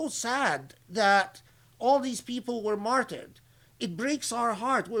so sad that all these people were martyred. It breaks our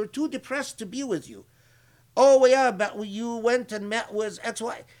heart. We're too depressed to be with you. Oh, yeah, but you went and met with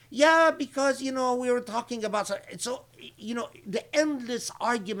XY. Yeah, because, we were talking about... So, the endless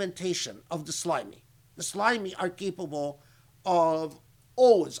argumentation of the slimy. The slimy are capable of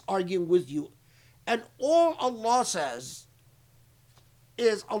always arguing with you. And all Allah says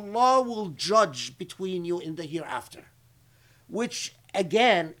is Allah will judge between you in the hereafter. Which,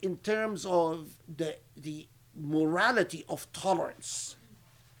 again, in terms of the morality of tolerance,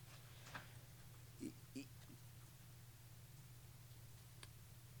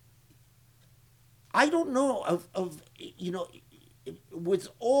 I don't know of with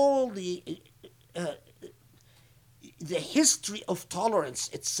all the history of tolerance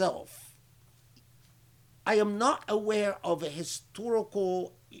itself, I am not aware of a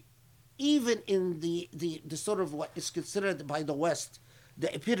historical, even in the sort of what is considered by the West,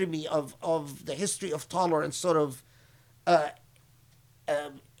 the epitome of the history of tolerance, sort of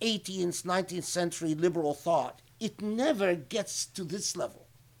 18th, 19th century liberal thought. It never gets to this level,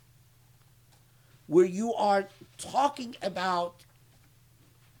 where you are talking about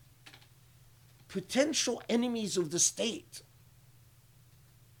potential enemies of the state,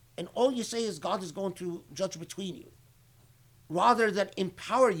 and all you say is God is going to judge between you, rather than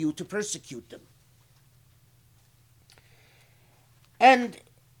empower you to persecute them. And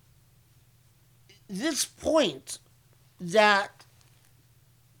this point that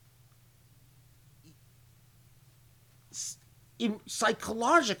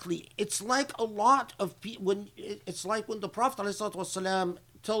psychologically, it's like a lot of people, it's like when the Prophet ﷺ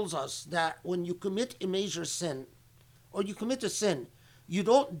tells us that when you commit a major sin, or you commit a sin, you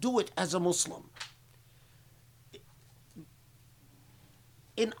don't do it as a Muslim.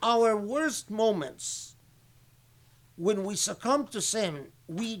 In our worst moments, when we succumb to sin,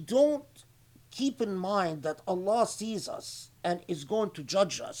 we don't keep in mind that Allah sees us and is going to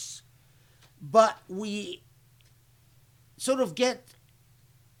judge us, but we sort of get,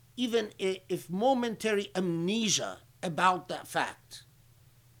 if momentary, amnesia about that fact.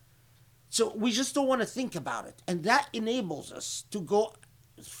 So we just don't want to think about it. And that enables us to go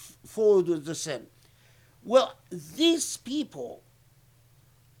forward with the sin. Well, these people,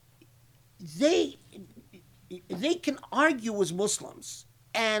 they can argue with Muslims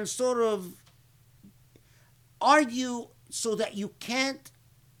and sort of argue so that you can't,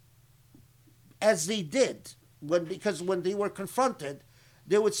 as they did, because when they were confronted,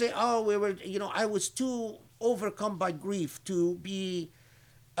 they would say, "Oh, I was too overcome by grief to be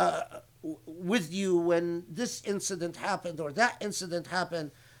with you when this incident happened or that incident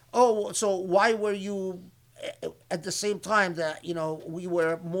happened. Oh, so why were you at the same time that we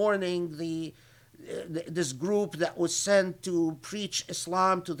were mourning this group that was sent to preach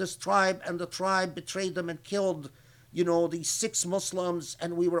Islam to this tribe, and the tribe betrayed them and killed these 6 Muslims,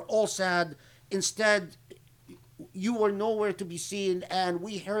 and we were all sad. Instead, you were nowhere to be seen, and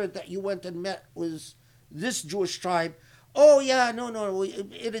we heard that you went and met with this Jewish tribe. Oh yeah, no,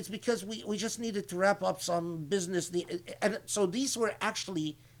 it is because we just needed to wrap up some business." And so these were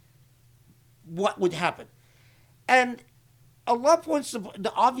actually what would happen. And Allah points to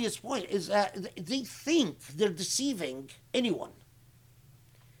the obvious point is that they think they're deceiving anyone.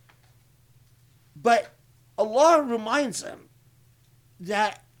 But Allah reminds them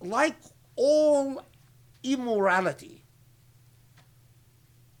that, like all immorality,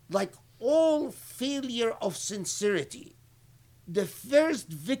 like all failure of sincerity, the first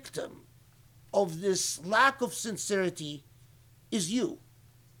victim of this lack of sincerity is you.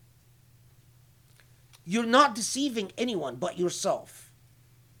 You're not deceiving anyone but yourself.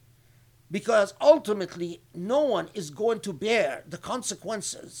 Because ultimately, no one is going to bear the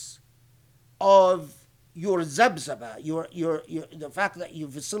consequences of your zabzaba, the fact that you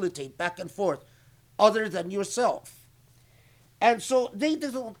facilitate back and forth, other than yourself. And so they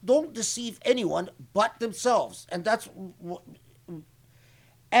don't deceive anyone but themselves. And that's what.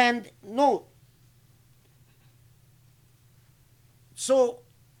 And no. So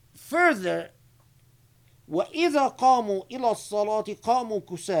further, وَإِذَا قَامُوا إِلَى الصَّلَاةِ قَامُوا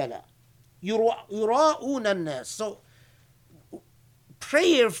كُسَالَى يُرَاءُونَ النَّاسِ. So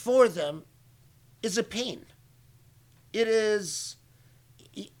prayer for them is a pain. It is,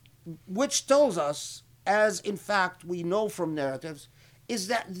 which tells us, as in fact we know from narratives, is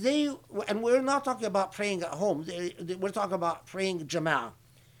that they, and we're not talking about praying at home, we're talking about praying jama'ah.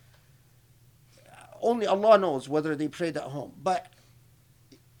 Only Allah knows whether they prayed at home. But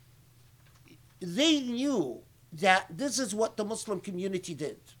they knew that this is what the Muslim community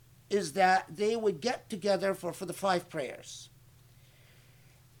did, is that they would get together for the 5 prayers.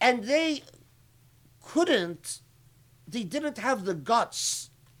 And they didn't have the guts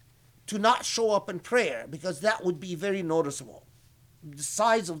to not show up in prayer, because that would be very noticeable. The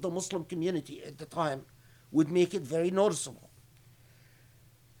size of the Muslim community at the time would make it very noticeable.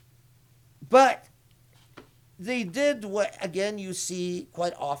 But they did what, again, you see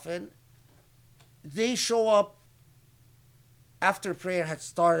quite often. They show up after prayer had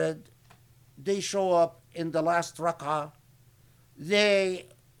started. They show up in the last rak'ah.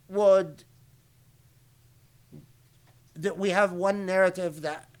 We have one narrative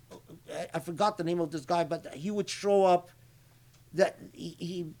that, I forgot the name of this guy, but he would show up, that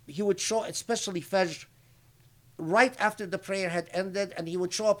he would show, especially Fajr, right after the prayer had ended, and he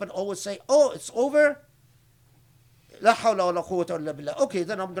would show up and always say, "Oh, it's over? La hawla wa la quwwata illa billah. Okay,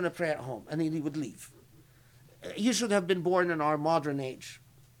 then I'm going to pray at home." And then he would leave. He should have been born in our modern age.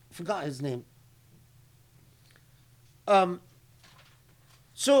 Forgot his name.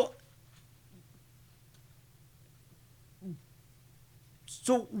 So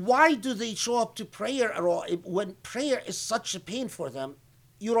why do they show up to prayer at all when prayer is such a pain for them?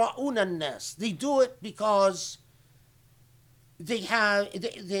 يُرَاءُونَ النَّاسِ. They do it because it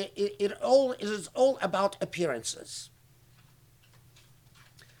is all about appearances.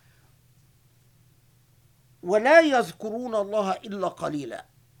 وَلَا يَذْكُرُونَ اللَّهَ إِلَّا قَلِيلًا.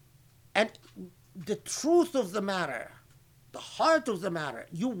 And the truth of the matter, the heart of the matter,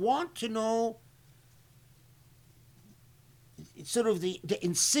 you want to know sort of the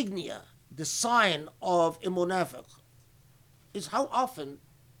insignia, the sign of a munafiq, is how often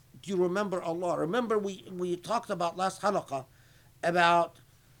do you remember Allah? Remember we talked about last halaqah about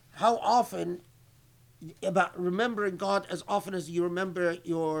how often, about remembering God as often as you remember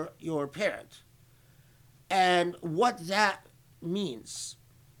your parent, and what that means.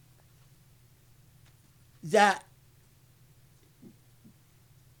 That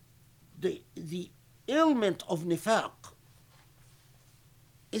the ailment of nifaq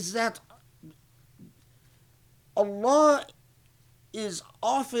is that Allah is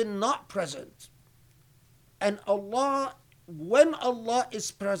often not present, and Allah when Allah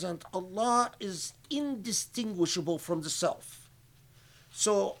is present, Allah is indistinguishable from the self.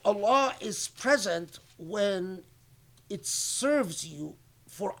 So Allah is present when it serves you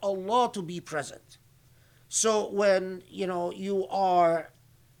for Allah to be present. So when you're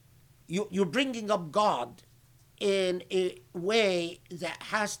bringing up God in a way that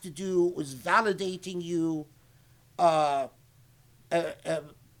has to do with validating you, uh, uh, uh,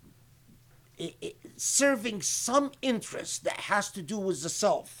 serving some interest that has to do with the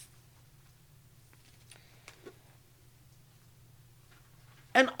self.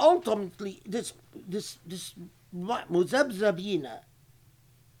 And ultimately, this مذبذبين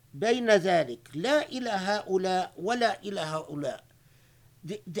بين ذلك لا إلى هؤلاء ولا إلى هؤلاء.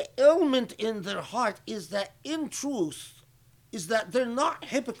 The element in their heart is that, in truth, is that they're not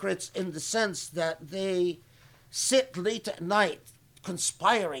hypocrites in the sense that they sit late at night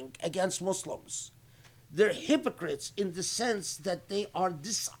conspiring against Muslims. They're hypocrites in the sense that they are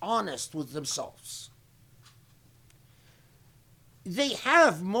dishonest with themselves. They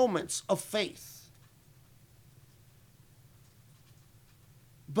have moments of faith,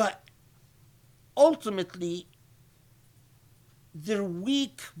 but ultimately they're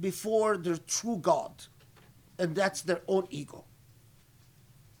weak before their true God, and that's their own ego.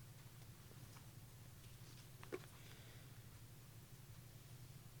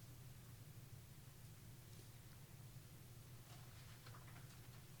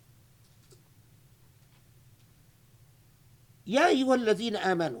 يا أيها الذين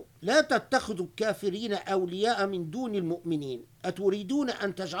آمنوا لا تتخذوا الكافرين أولياء من دون المؤمنين أتريدون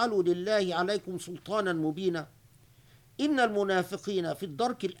أن تجعلوا لله عليكم سلطانا مبينا إن المنافقين في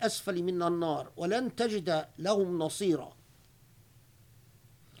الدرك الأسفل من النار ولن تجد لهم نصيرا.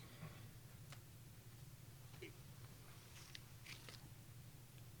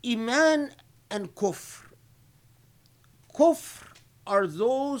 Iman and kufr. Kufr are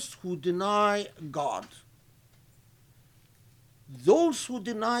those who deny God. Those who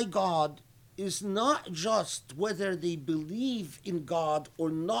deny God is not just whether they believe in God or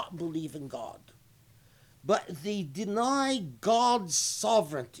not believe in God, but they deny God's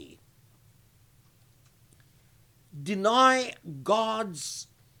sovereignty, deny God's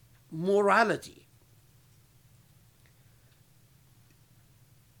morality.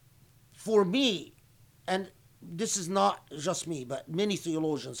 For me, and this is not just me, but many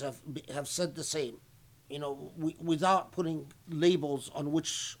theologians have said the same, without putting labels on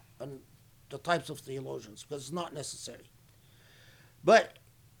the types of theologians, because it's not necessary. But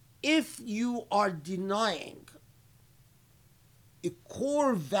if you are denying a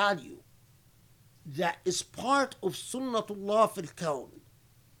core value that is part of Sunnatullah fil Kawn,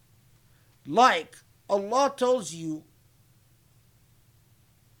 like Allah tells you,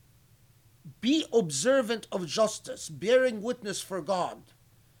 be observant of justice, bearing witness for God,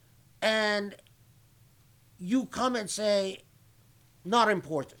 and you come and say, not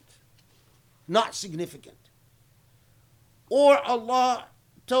important, not significant. Or Allah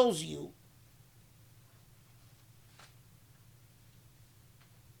tells you,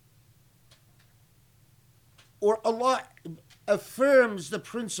 or Allah affirms the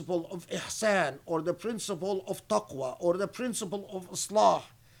principle of ihsan, or the principle of taqwa, or the principle of islah,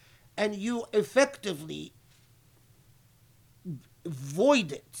 and you effectively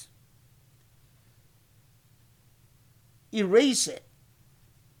void it, erase it.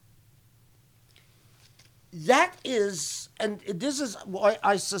 That is, and this is why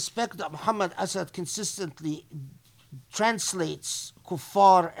I suspect that Muhammad Asad consistently translates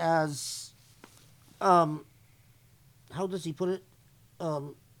kuffar as, how does he put it?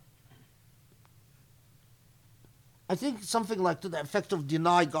 I think something like to the effect of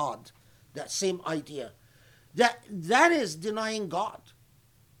deny God, that same idea. That is denying God.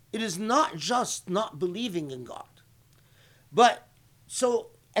 It is not just not believing in God. But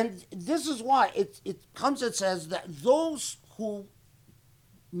so, and this is why it comes and says that those who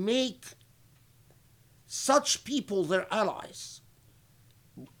make such people their allies,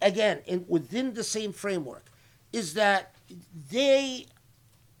 again, within the same framework, is that they,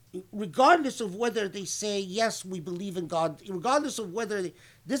 regardless of whether they say, yes, we believe in God, regardless of whether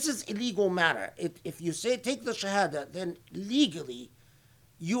this is a legal matter. If you say, take the Shahada, then legally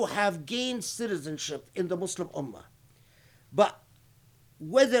you have gained citizenship in the Muslim Ummah. But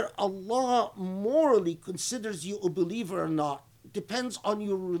whether Allah morally considers you a believer or not depends on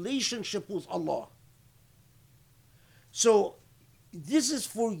your relationship with Allah. So this is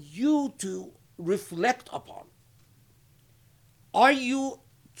for you to reflect upon. Are you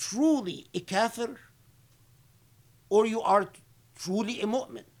truly a kafir, or you are truly a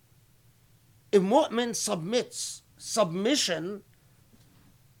mu'min? A mu'min submits, submission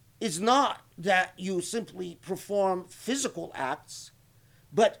is not that you simply perform physical acts,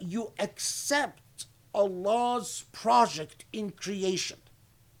 but you accept Allah's project in creation.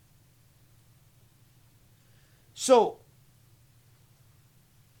 So,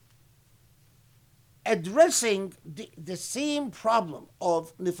 addressing the same problem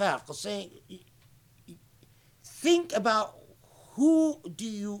of nifaq, saying, think about who do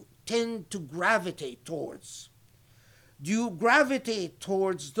you tend to gravitate towards. Do you gravitate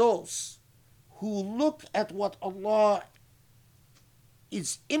towards those who look at what Allah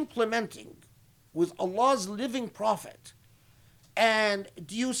is implementing with Allah's living prophet, and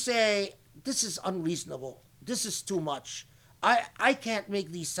do you say, this is unreasonable, this is too much, I can't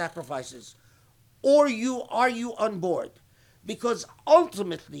make these sacrifices? Or are you on board? Because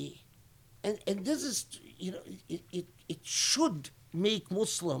ultimately, and this is, it should make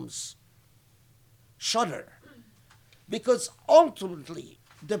Muslims shudder. Because ultimately,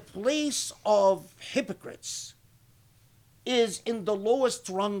 the place of hypocrites is in the lowest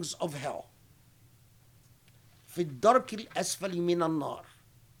rungs of hell. في الدرك الأسفل من النار.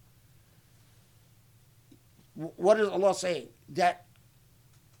 What is Allah saying? That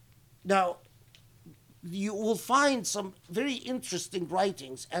now you will find some very interesting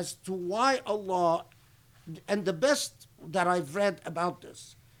writings as to why Allah, and the best that I've read about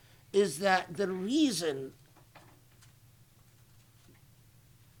this is that the reason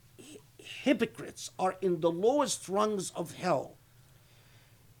hypocrites are in the lowest rungs of hell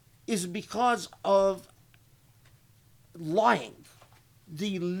is because of lying.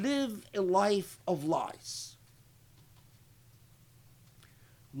 They live a life of lies.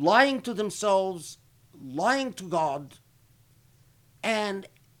 Lying to themselves, lying to God, and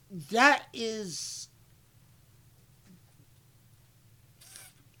that is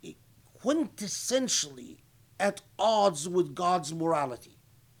quintessentially at odds with God's morality.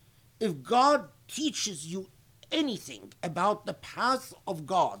 If God teaches you anything about the path of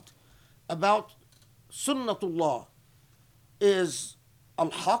God, about sunnatullah, is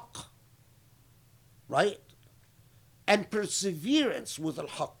al-haq, right? And perseverance with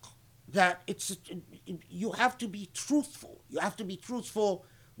al-haq. That you have to be truthful. You have to be truthful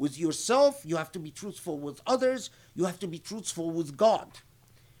with yourself. You have to be truthful with others. You have to be truthful with God.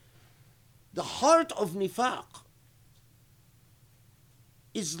 The heart of nifaq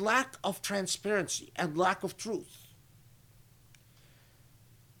is lack of transparency and lack of truth.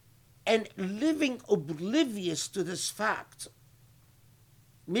 And living oblivious to this fact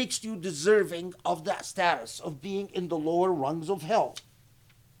makes you deserving of that status of being in the lower rungs of hell.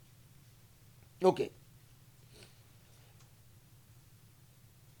 Okay.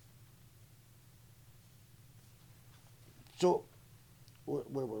 So,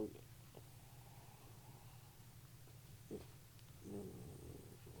 where were we?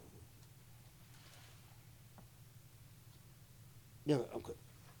 Yeah, okay.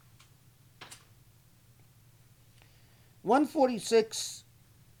 146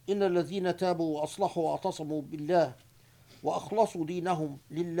 إن الذين تابوا وأصلحوا واعتصموا بالله وأخلصوا دينهم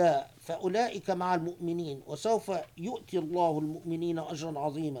لله فأولئك مع المؤمنين وسوف يؤتي الله المؤمنين أجرا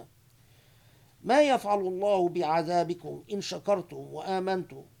عظيما ما يفعل الله بعذابكم إن شكرتم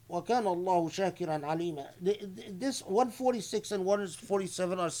وآمنتم وكان الله شاكرا عليما. This 146 and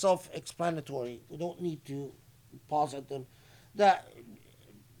 147 are self-explanatory. We don't need to pause at them. That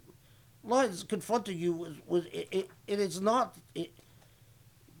Allah is confronting you with it is not,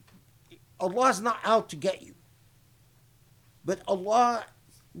 Allah is not out to get you. But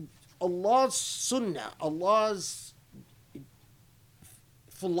Allah's sunnah, Allah's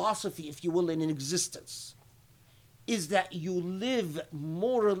philosophy, if you will, in existence, is that you live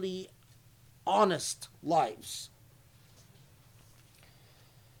morally honest lives.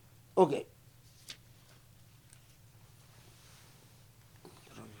 Okay.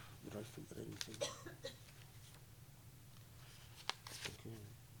 Did I forget anything?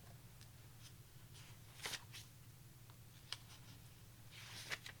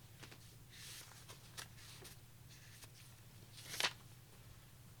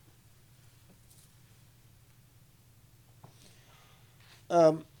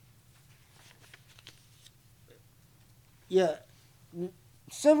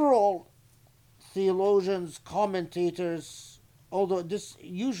 Several theologians, commentators, although this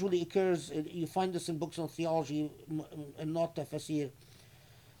usually occurs, you find this in books on theology and not tafsir.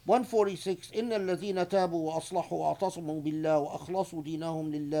 146 إن الذين تابوا وأصلحوا واعتصموا بالله وأخلصوا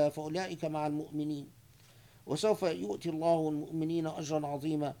دينهم لله فأولئك مع المؤمنين وسوف يؤتي الله المؤمنين أجرا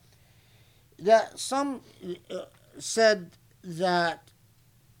عظيما. That some said that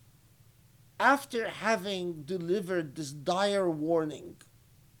after having delivered this dire warning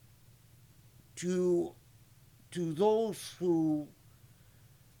to those who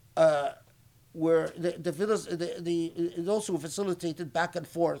were those who facilitated back and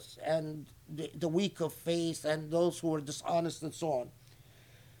forth, and the weak of faith, and those who were dishonest and so on,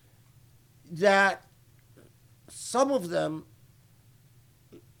 that some of them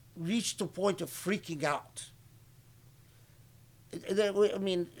reached a point of freaking out. I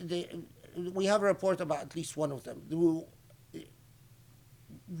mean, we have a report about at least one of them who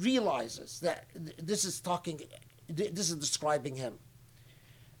realizes that this is describing him,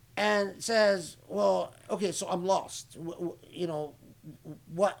 and says, well, okay, so I'm lost.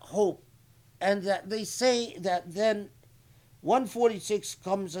 What hope? And that they say that then 146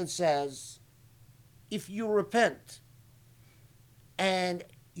 comes and says, if you repent and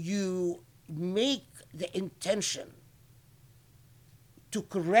you make the intention to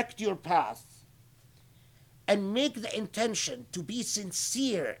correct your path, and make the intention to be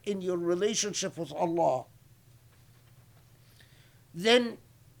sincere in your relationship with Allah, then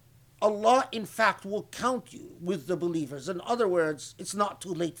Allah, in fact, will count you with the believers. In other words, it's not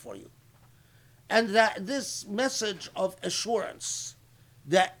too late for you. And that this message of assurance,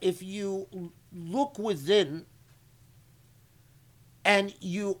 that if you look within and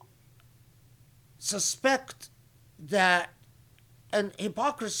you suspect that, and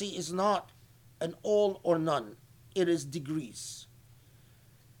hypocrisy is not an all or none, it is degrees.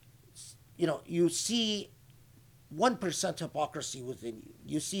 You see 1% hypocrisy within you.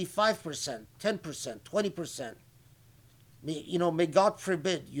 You see 5%, 10%, 20%. May God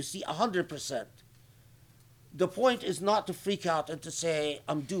forbid, you see 100%. The point is not to freak out and to say,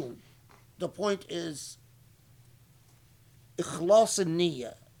 I'm doomed. The point is ikhlas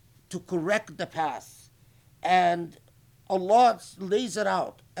al-niyyah, to correct the path. And Allah lays it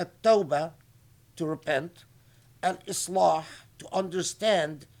out, at-tawbah, to repent, al-islah, to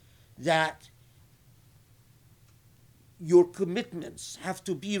understand that your commitments have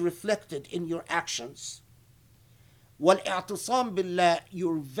to be reflected in your actions. Wal-i'tisam billah,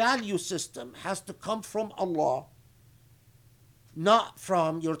 your value system has to come from Allah, not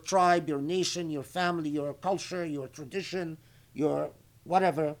from your tribe, your nation, your family, your culture, your tradition, your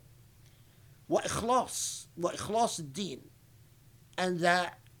whatever. Wa-ikhlas ad-din, and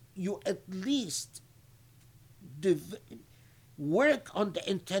that you at least work on the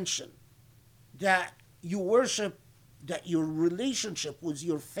intention that you worship, that your relationship with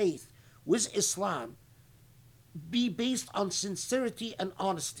your faith, with Islam, be based on sincerity and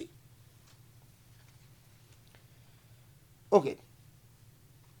honesty. Okay.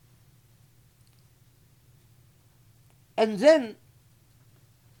 And then,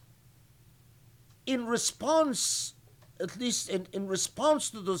 in response, at least in response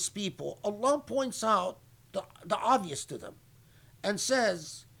to those people, Allah points out the obvious to them and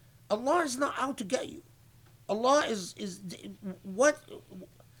says, Allah is not out to get you. Allah is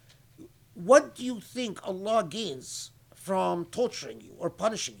what do you think Allah gains from torturing you or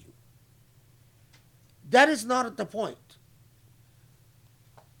punishing you? That is not at the point.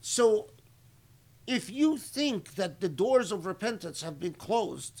 So, if you think that the doors of repentance have been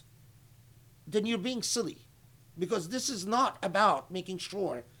closed, then you're being silly. Because this is not about making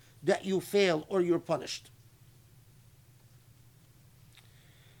sure that you fail or you're punished.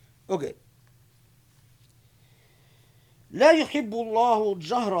 Okay. لا يحب الله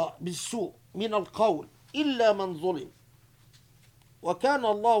الجهر بالسوء من القول إلا من ظلم وكان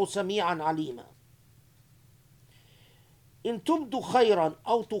الله سميعا عليما إن تبدوا خيرا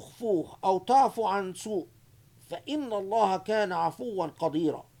أو تخفوه أو تعفوا عن سوء فإن الله كان عفوا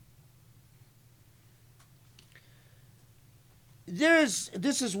قديرا. This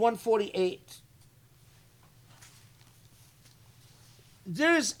is 148.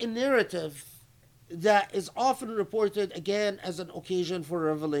 There is a narrative that is often reported again as an occasion for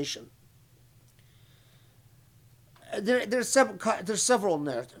revelation. There's several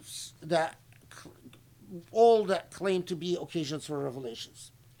narratives that all that claim to be occasions for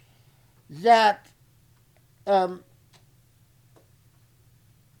revelations. That a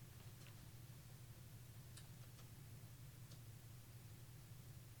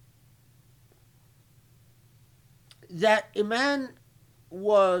man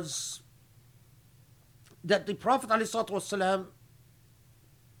that the Prophet ﷺ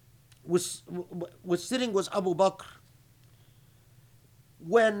was sitting with Abu Bakr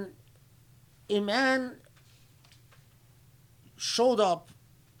when a man showed up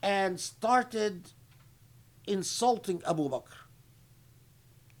and started insulting Abu Bakr.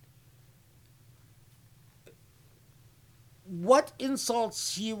 What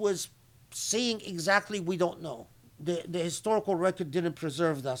insults he was saying exactly, we don't know. The historical record didn't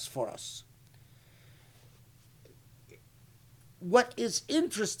preserve this for us. What is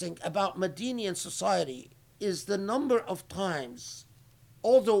interesting about Medinian society is the number of times,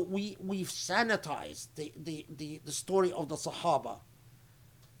 although we've sanitized the story of the Sahaba,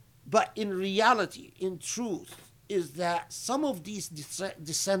 but in reality, in truth, is that some of these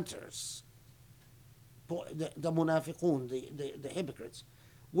dissenters, the munafiqun, the hypocrites,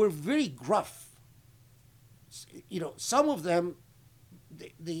 were very gruff. Some of them,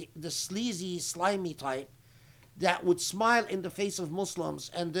 the sleazy, slimy type, that would smile in the face of Muslims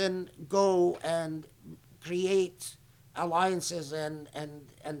and then go and create alliances and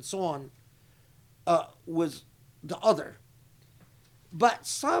so on with the other. But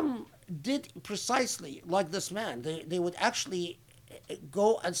some did precisely like this man. They would actually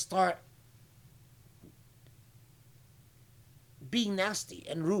go and start being nasty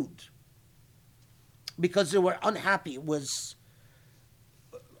and rude because they were unhappy with,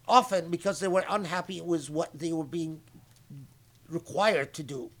 often because they were unhappy with what they were being required to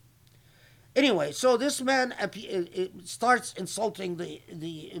do. Anyway, so this man starts insulting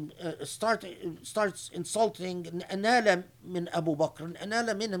starts insulting Anala min Abu Bakr.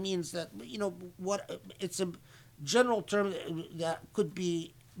 Anala min means that, what, it's a general term that could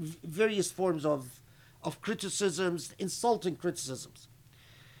be various forms of criticisms, insulting criticisms.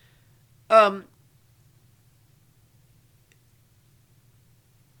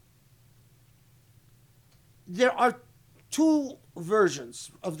 There are two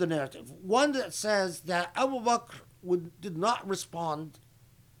versions of the narrative. One that says that Abu Bakr did not respond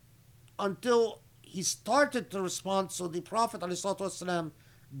until he started to respond, so the Prophet ﷺ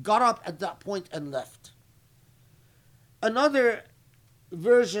got up at that point and left. Another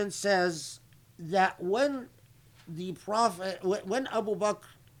version says that when Abu Bakr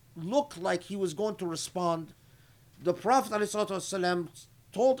looked like he was going to respond, the Prophet ﷺ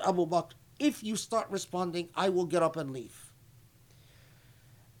told Abu Bakr, if you start responding, I will get up and leave.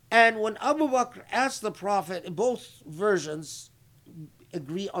 And when Abu Bakr asked the Prophet, both versions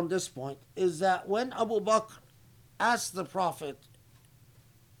agree on this point, is that when Abu Bakr asked the Prophet,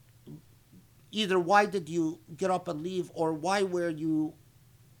 either why did you get up and leave, or why were you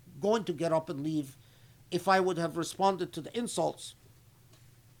going to get up and leave if I would have responded to the insults,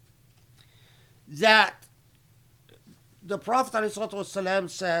 that the Prophet ﷺ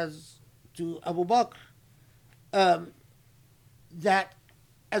says to Abu Bakr that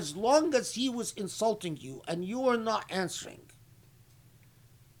as long as he was insulting you and you were not answering,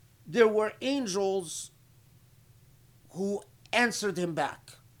 there were angels who answered him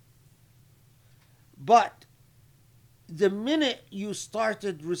back. But the minute you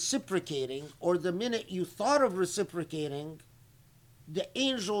started reciprocating, or the minute you thought of reciprocating, the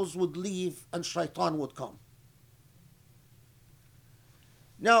angels would leave and shaitan would come.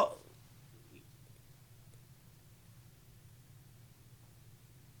 Now,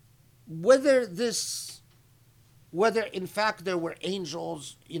 whether in fact there were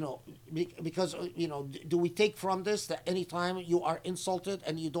angels, because, do we take from this that anytime you are insulted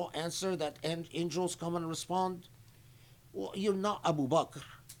and you don't answer, that angels come and respond? Well, you're not Abu Bakr.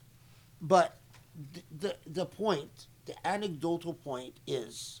 But the point, the anecdotal point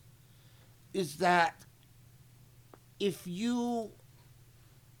is that if you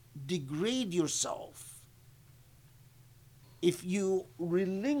degrade yourself, if you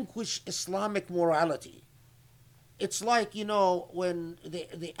relinquish Islamic morality, it's like, when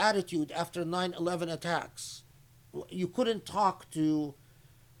the attitude after 9/11 attacks, you couldn't talk to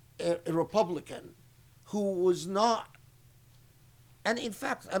a Republican who was not, and in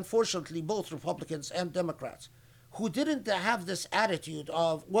fact, unfortunately, both Republicans and Democrats, who didn't have this attitude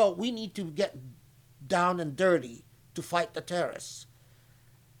of, well, we need to get down and dirty to fight the terrorists.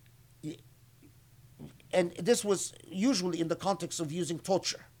 And this was usually in the context of using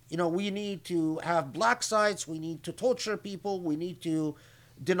torture. We need to have black sites, we need to torture people, we need to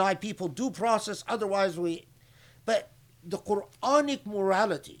deny people due process, otherwise But the Quranic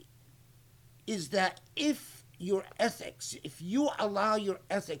morality is that if you allow your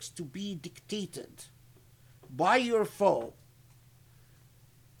ethics to be dictated by your foe,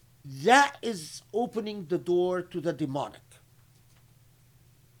 that is opening the door to the demonic.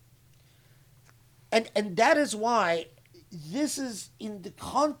 And that is why this is in the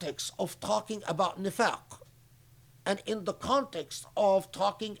context of talking about nifaq, and in the context of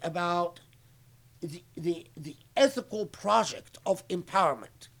talking about the ethical project of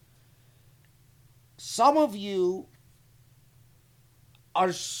empowerment. Some of you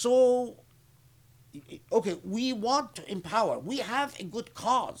are so, okay, we want to empower. We have a good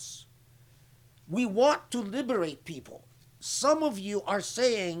cause. We want to liberate people. Some of you are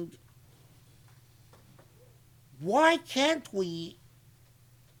saying, why can't we,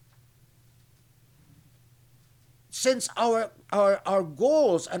 since our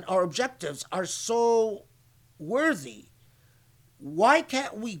goals and our objectives are so worthy, why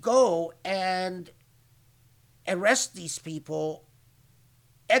can't we go and arrest these people,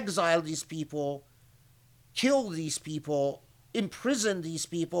 exile these people, kill these people, imprison these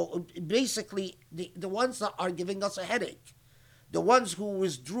people, basically the ones that are giving us a headache, the ones who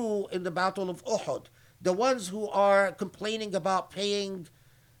withdrew in the Battle of Uhud, the ones who are complaining about paying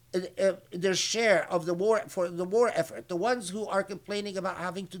their share of the war for the war effort, the ones who are complaining about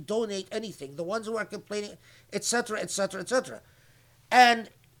having to donate anything, the ones who are complaining, etc., etc., etc. And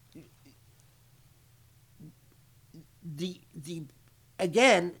the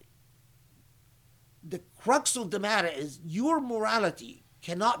again, the crux of the matter is your morality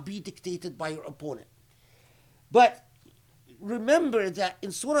cannot be dictated by your opponent. But remember that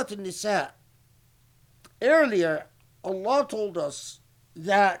in Surah Nisa, earlier, Allah told us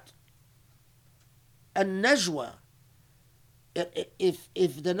that a najwa, if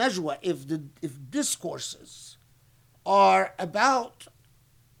discourses are about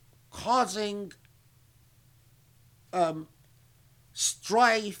causing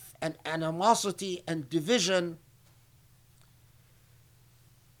strife and animosity and division,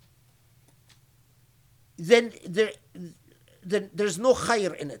 then there's no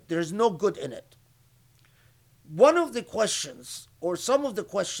khair in it. There's no good in it. One of the questions, or some of the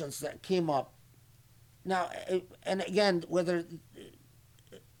questions that came up, now, and again, whether,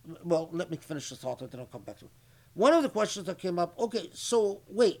 well, let me finish the thought and then I'll come back to it. One of the questions that came up, okay, so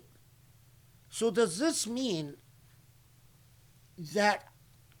wait, so does this mean that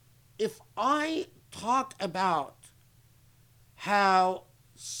if I talk about how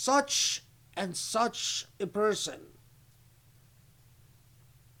such and such a person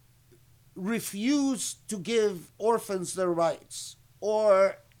refused to give orphans their rights,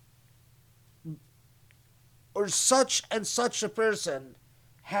 or such and such a person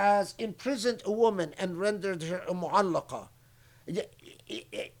has imprisoned a woman and rendered her a mu'allaqa,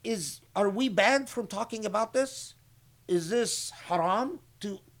 are we banned from talking about this? Is this haram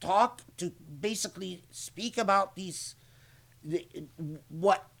to talk, to basically speak about the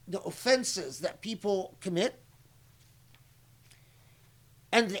offenses that people commit?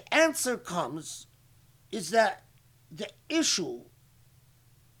 And the answer comes is that the issue,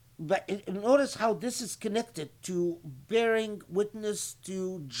 but notice how this is connected to bearing witness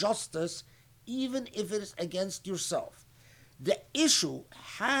to justice, even if it is against yourself. The issue,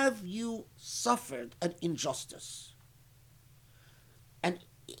 have you suffered an injustice? And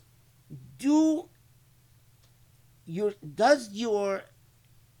does your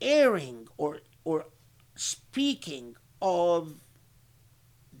airing or speaking of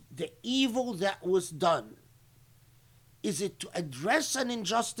the evil that was done, is it to address an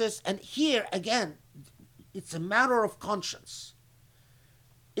injustice? And here again, it's a matter of conscience.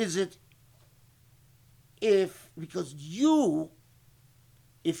 Is it because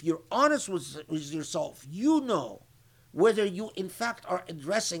if you're honest with yourself, you know whether you in fact are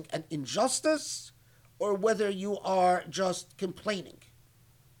addressing an injustice or whether you are just complaining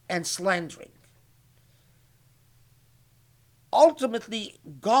and slandering. Ultimately,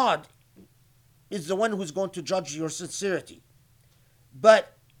 God is the one who's going to judge your sincerity.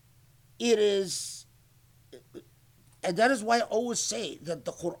 But it is, and that is why I always say that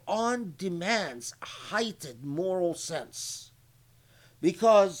the Quran demands a heightened moral sense.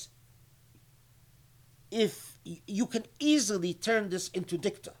 Because if you can easily turn this into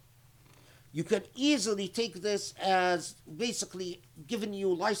dicta, you can easily take this as basically giving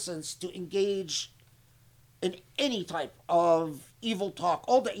you license to engage in any type of evil talk,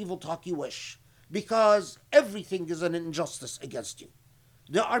 all the evil talk you wish, because everything is an injustice against you.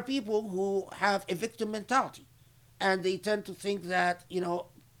 There are people who have a victim mentality, and they tend to think that,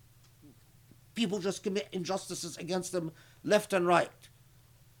 people just commit injustices against them left and right.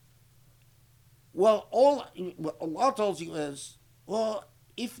 Well, all what Allah tells you is, well,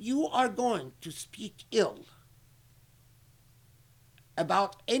 if you are going to speak ill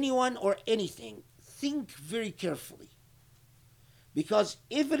about anyone or anything, think very carefully. Because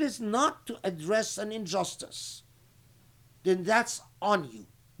if it is not to address an injustice, then that's on you,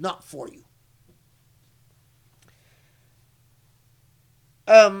 not for you.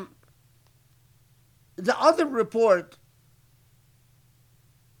 The other report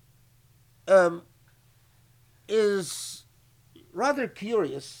is rather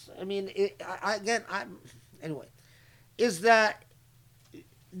curious. I mean, anyway, is that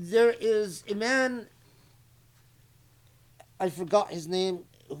there is a man, I forgot his name,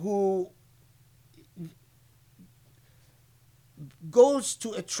 who goes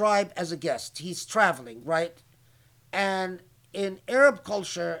to a tribe as a guest. He's traveling, right? And in Arab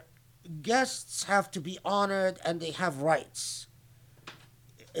culture, guests have to be honored and they have rights.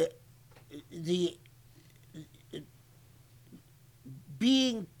 Uh, The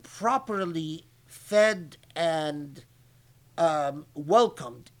being properly fed and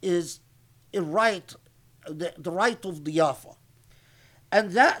welcomed is a right, the right of diyafa.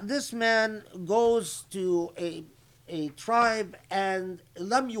 And that this man goes to a tribe and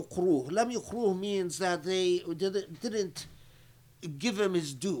lam yukruh. Lam yukruh means that they didn't give him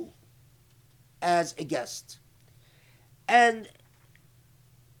his due as a guest. And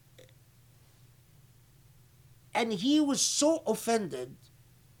he was so offended,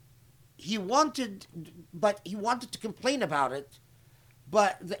 he wanted to complain about it,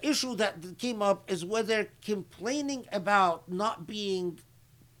 but the issue that came up is whether complaining about not being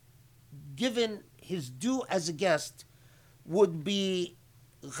given his due as a guest would be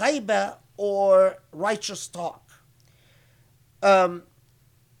ghaiba or righteous talk. And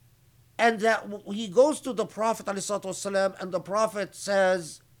that he goes to the Prophet ﷺ, and the Prophet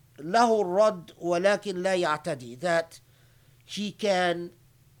says, له الرد ولكن لا يعتدي, that he can,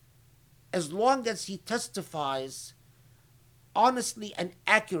 as long as he testifies honestly and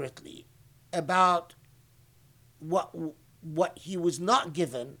accurately about what he was not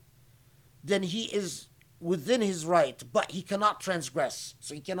given, then he is within his right, but he cannot transgress,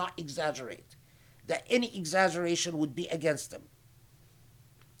 so he cannot exaggerate. That any exaggeration would be against him.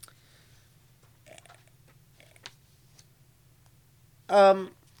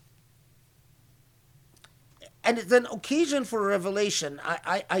 And it's an occasion for revelation.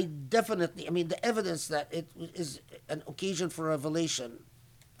 I definitely, I mean, the evidence that it is an occasion for revelation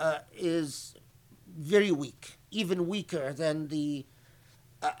is very weak, even weaker than the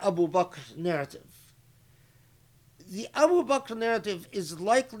Abu Bakr narrative. The Abu Bakr narrative is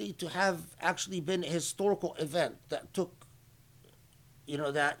likely to have actually been a historical event that took,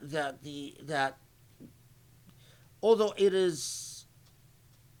 that although it is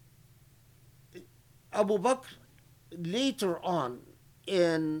Abu Bakr later on,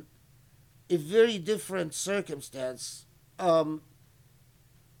 in a very different circumstance,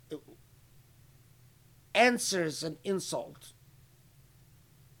 answers an insult.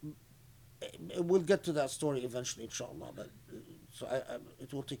 We'll get to that story eventually, inshallah. But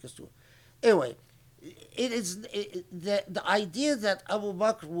it will take us to. Anyway, the idea that Abu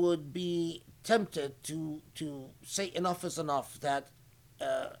Bakr would be tempted to say enough is enough, that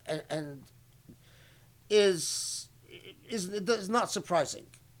and is not surprising.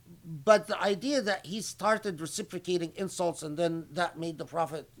 But the idea that he started reciprocating insults and then that made the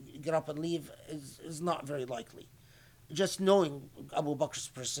Prophet get up and leave is not very likely. Just knowing Abu Bakr's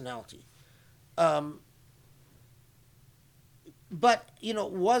personality. But,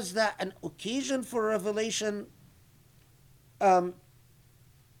 was that an occasion for revelation? Well,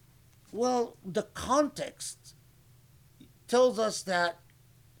 the context tells us that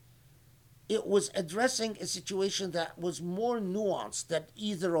it was addressing a situation that was more nuanced than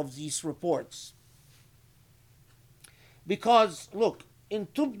either of these reports. Because, look, إن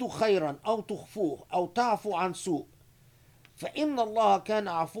تبدوا خيرا أو تخفوه أو تعفو عن سوء فإن الله كان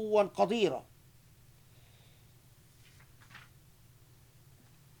عفوا قديرا.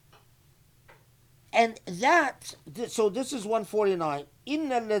 And so this is 149.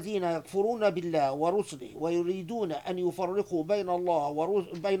 إن الذين يكفرون بالله ورسله ويريدون أن يفرقوا بين الله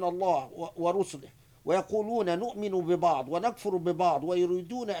ورسله ويقولون نؤمن ببعض ونكفر ببعض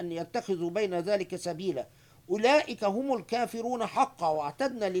ويريدون أن يتخذوا بين ذلك سبيلا أولئك هم الكافرون حقا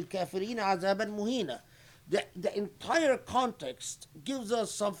واعتدنا للكافرين عذابا مهينا. The entire context gives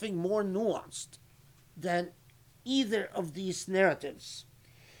us something more nuanced than either of these narratives.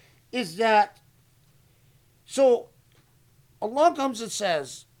 Is that so? Allah comes and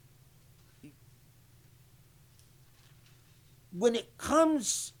says, when it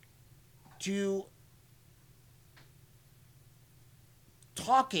comes to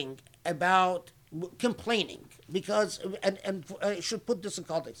talking about complaining, because, and I should put this in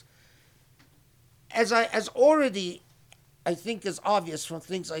context, as already, I think is obvious from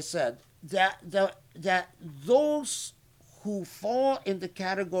things I said, that those who fall in the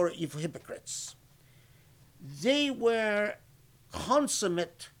category of hypocrites, they were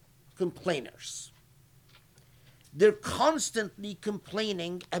consummate complainers. They're constantly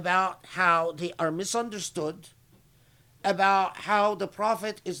complaining about how they are misunderstood, about how the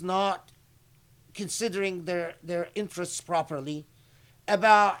Prophet is not considering their interests properly,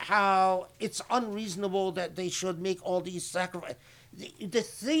 about how it's unreasonable that they should make all these sacrifices. The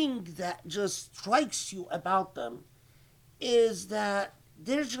thing that just strikes you about them is that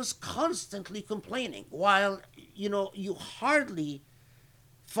they're just constantly complaining, while you hardly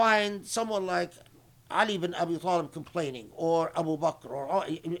find someone like Ali bin Abi Talib complaining, or Abu Bakr, or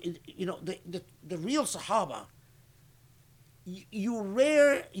the real Sahaba. You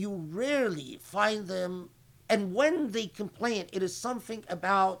rarely find them, and when they complain, it is something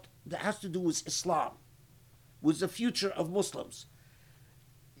about that has to do with Islam, with the future of Muslims.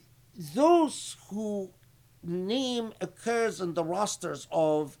 Those who name occurs in the rosters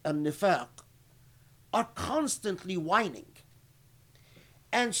of an-nifaq are constantly whining.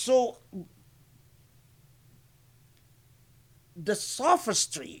 And so the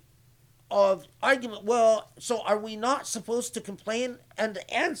sophistry of argument, well, so are we not supposed to complain? And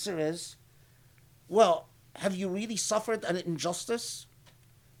the answer is, well, have you really suffered an injustice?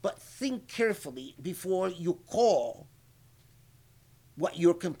 But think carefully before you call what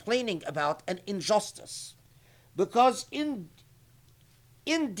you're complaining about an injustice. Because indeed,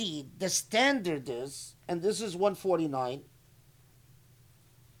 the standard is, and this is 149.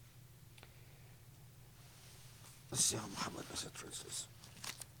 Let's see how Muhammad translates.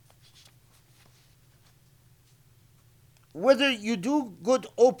 Whether you do good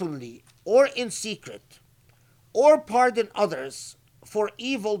openly or in secret, or pardon others for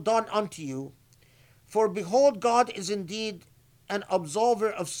evil done unto you, for behold, God is indeed an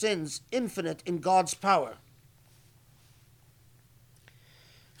absolver of sins, infinite in God's power.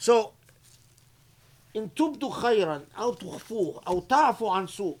 So, إن تبدوا خيرا أو تخفوه أو تعفوا عن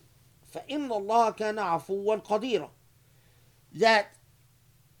سوء فإن الله كان عفوا قديرا. That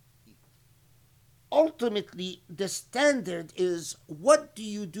ultimately the standard is, what do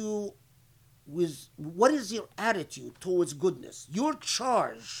you do with, what is your attitude towards goodness? Your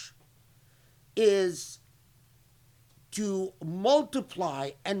charge is to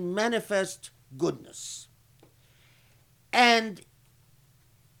multiply and manifest goodness. And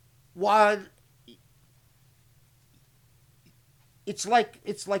while it's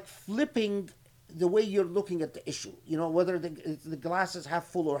like flipping the way you're looking at the issue, whether the glass is half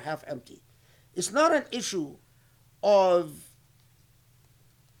full or half empty. It's not an issue of,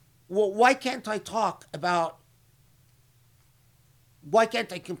 well, why can't I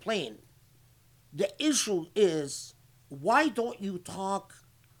complain? The issue is, why don't you talk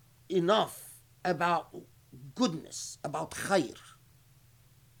enough about goodness, about khair?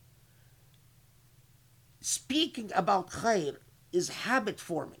 Speaking about khair is habit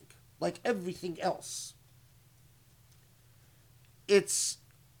forming, like everything else. It's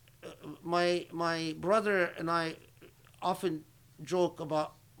my brother and I often joke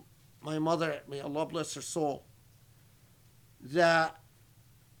about my mother, may Allah bless her soul, that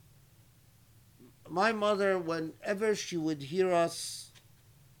my mother, whenever she would hear us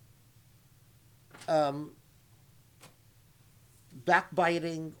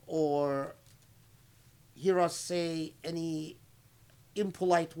backbiting or hear us say any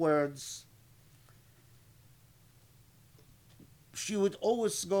impolite words, she would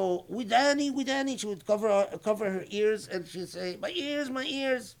always go, Widani, Widani. She would cover her ears and she'd say, my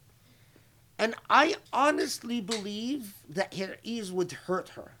ears. And I honestly believe that her ears would hurt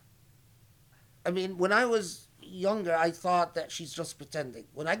her. I mean, when I was younger, I thought that she's just pretending.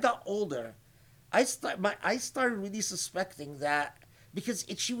 When I got older, I started really suspecting that, because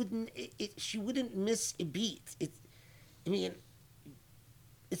she wouldn't miss a beat.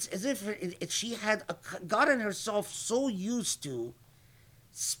 It's as if she had gotten herself so used to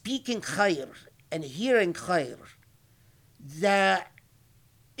speaking khair and hearing khair that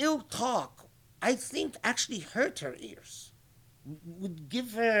ill talk, I think, actually hurt her ears, would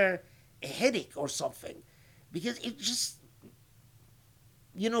give her a headache or something, because it just,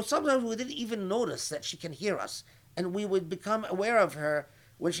 sometimes we didn't even notice that she can hear us, and we would become aware of her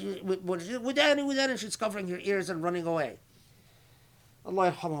when with Danny, and she's covering her ears and running away.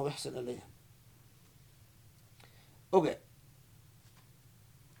 Allah yarhamha wa yahsin alayha. Okay.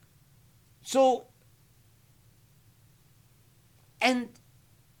 So, and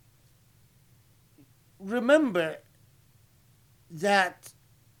remember that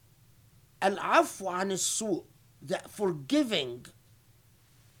al-afwa an as-su', that forgiving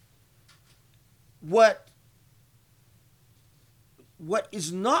what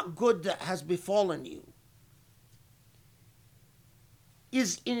is not good that has befallen you,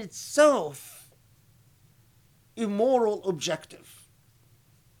 is in itself a moral objective.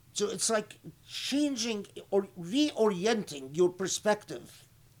 So it's like changing or reorienting your perspective.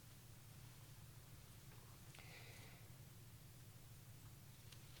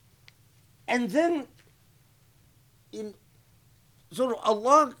 And then in sort of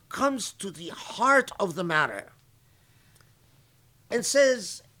Allah comes to the heart of the matter and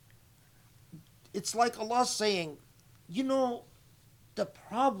says, it's like Allah saying, you know, the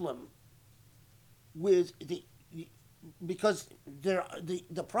problem with because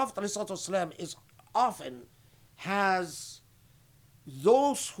the Prophet ﷺ is often has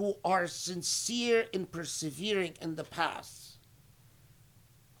those who are sincere in persevering in the path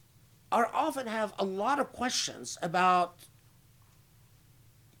are often have a lot of questions about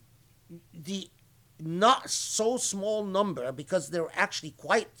the not so small number, because there are actually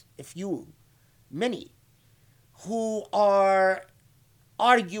quite a few, many, who are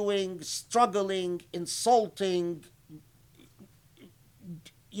arguing, struggling, insulting,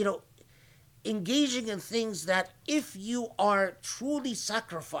 engaging in things that if you are truly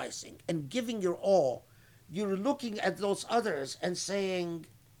sacrificing and giving your all, you're looking at those others and saying,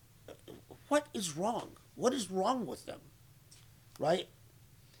 what is wrong? What is wrong with them? Right?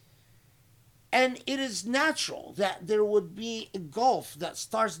 And it is natural that there would be a gulf that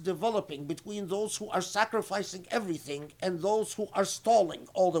starts developing between those who are sacrificing everything and those who are stalling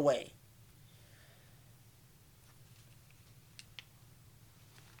all the way.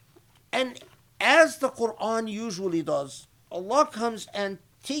 And as the Quran usually does, Allah comes and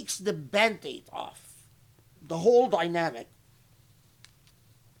takes the band-aid off the whole dynamic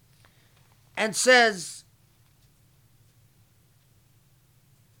and says,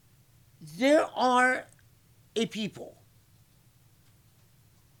 there are a people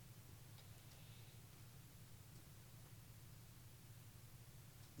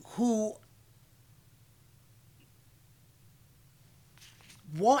who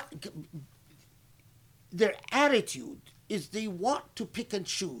want, their attitude is they want to pick and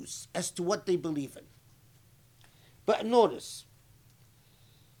choose as to what they believe in. But notice,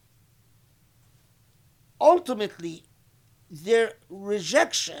 ultimately, their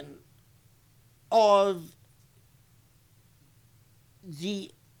rejection of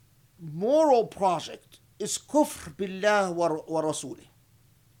the moral project is kufr billah wa rasulih.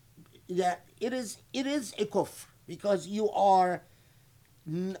 That it is a kufr, because you are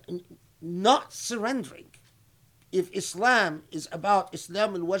not surrendering. If Islam is about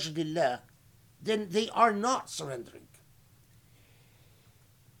Islam al-Wajdillah, then they are not surrendering.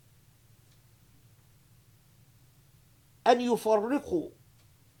 أن يفرقوا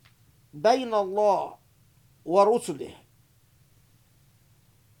بين الله ورسله.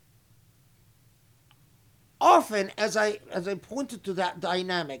 Often, as I pointed to that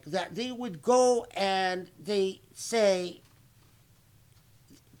dynamic, that they would go and they say,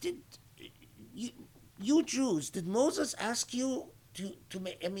 did you Jews, did Moses ask you to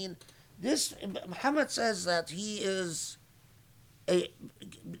make, this, Muhammad says that he is the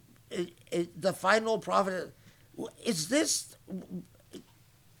final prophet. Is this,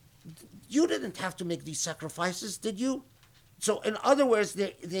 you didn't have to make these sacrifices, did you? So in other words,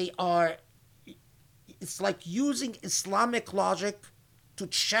 they are, it's like using Islamic logic to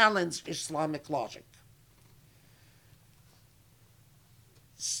challenge Islamic logic.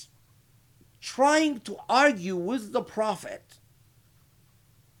 Trying to argue with the Prophet,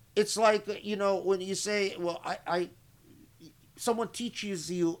 it's like, when you say, well, someone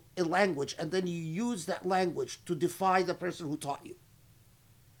teaches you a language and then you use that language to defy the person who taught you.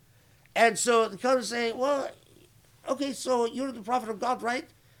 And so they come and say, well, okay, so you're the prophet of God, right?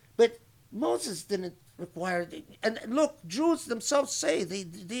 But Moses didn't require, and look, Jews themselves say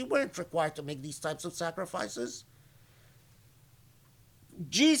they weren't required to make these types of sacrifices.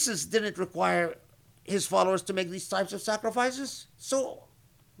 Jesus didn't require his followers to make these types of sacrifices. So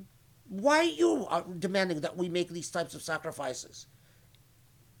why you are demanding that we make these types of sacrifices?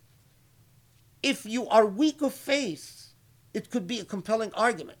 If you are weak of faith, it could be a compelling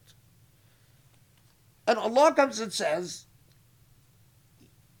argument. And Allah comes and says,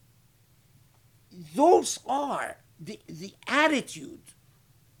 those are the attitude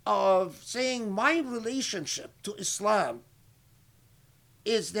of saying my relationship to Islam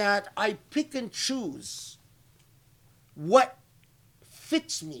is that I pick and choose what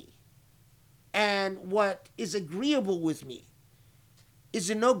fits me and what is agreeable with me is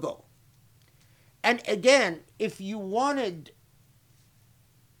a no-go. And again, if it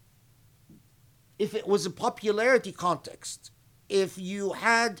was a popularity context, if you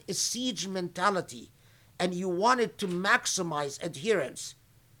had a siege mentality and you wanted to maximize adherence,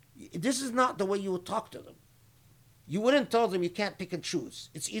 this is not the way you would talk to them. You wouldn't tell them you can't pick and choose.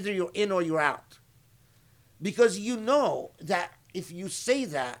 It's either you're in or you're out. Because you know that if you say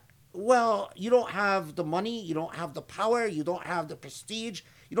that, well, you don't have the money, you don't have the power, you don't have the prestige,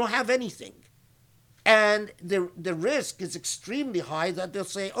 you don't have anything. And the risk is extremely high that they'll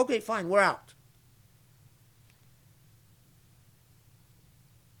say, okay, fine, we're out.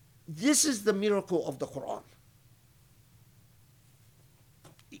 This is the miracle of the Quran.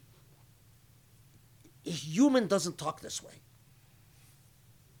 A human doesn't talk this way.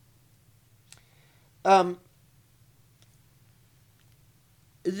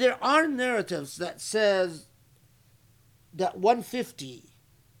 There are narratives that says that 150,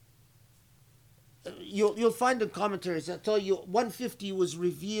 you'll find in commentaries that tell you 150 was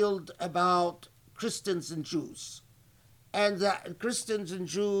revealed about Christians and Jews, and that Christians and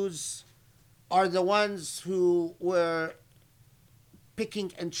Jews are the ones who were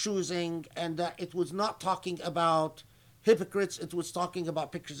picking and choosing, and that it was not talking about hypocrites, it was talking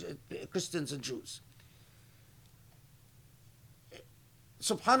about Christians and Jews.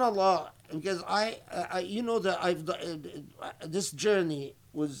 Subhanallah, because you know that this journey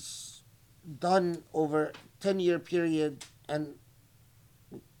was done over 10-year period and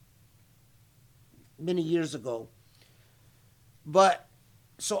many years ago. But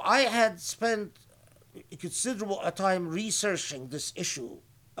so I had spent a considerable time researching this issue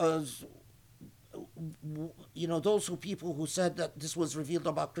as those people who said that this was revealed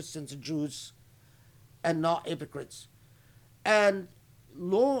about Christians and Jews and not hypocrites. And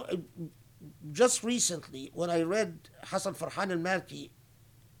just recently, when I read Hassan Farhan al-Malki,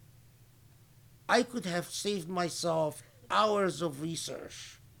 I could have saved myself hours of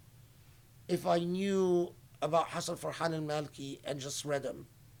research if I knew about Hassan Farhan al-Malki and just read him.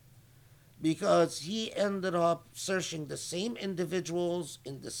 Because he ended up searching the same individuals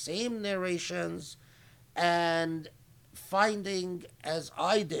in the same narrations and finding, as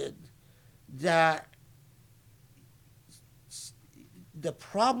I did, that the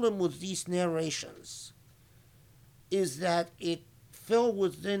problem with these narrations is that it fell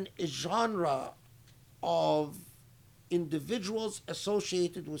within a genre of individuals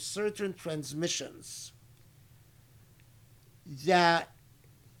associated with certain transmissions that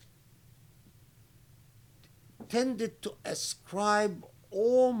tended to ascribe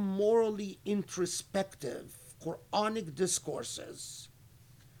all morally introspective Quranic discourses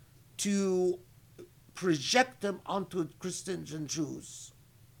to project them onto Christians and Jews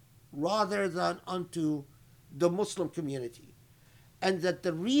rather than onto the Muslim community. And that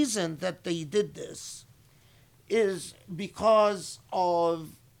the reason that they did this is because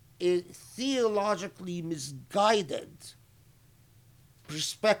of a theologically misguided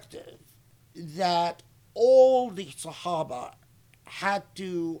perspective that all the Sahaba had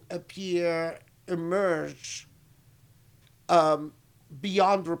to emerge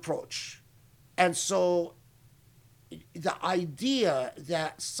beyond reproach. And so the idea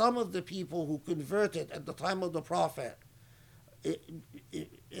that some of the people who converted at the time of the Prophet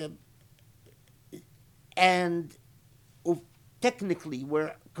and technically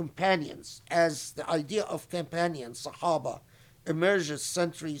were companions, as the idea of companions, Sahaba, emerges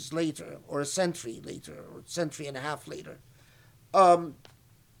centuries later, or a century later, or a century and a half later,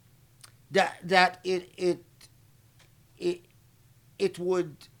 that it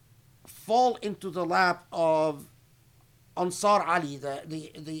would fall into the lap of Ansar Ali,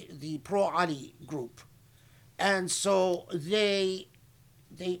 the pro-Ali group. And so they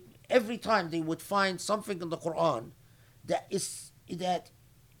every time they would find something in the Quran that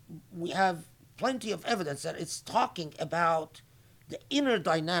we have plenty of evidence that it's talking about the inner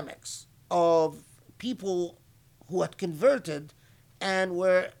dynamics of people who had converted and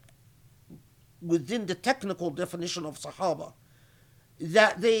were within the technical definition of Sahaba,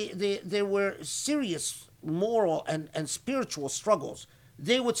 that there were serious moral and spiritual struggles.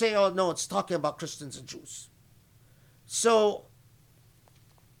 They would say, oh no, it's talking about Christians and Jews. So,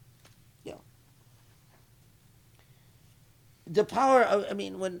 the power of,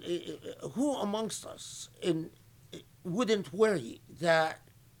 who amongst us wouldn't worry that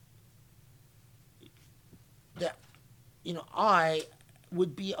I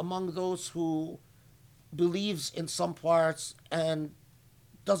would be among those who believes in some parts and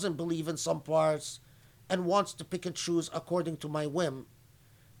doesn't believe in some parts and wants to pick and choose according to my whim.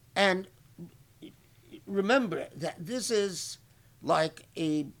 And remember that this is like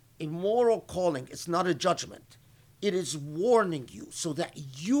a moral calling. It's not a judgment. It is warning you so that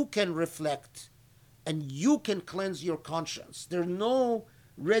you can reflect and you can cleanse your conscience. There are no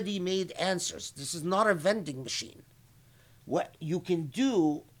ready-made answers. This is not a vending machine. What you can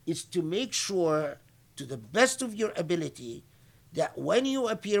do is to make sure, to the best of your ability, that when you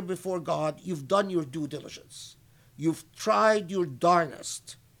appear before God, you've done your due diligence. You've tried your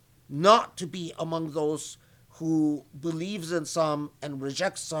darnest not to be among those who believes in some and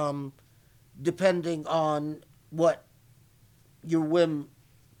rejects some, depending on what your whim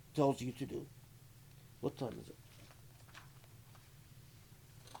tells you to do. What time is it?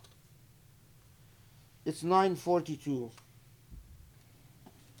 It's 9:42.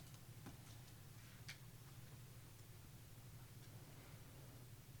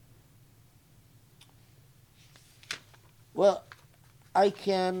 Well, I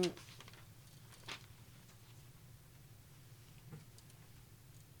can.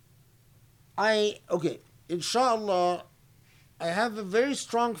 Okay. Inshallah, I have a very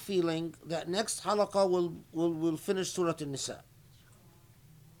strong feeling that next halaqah will finish Surah An-Nisa.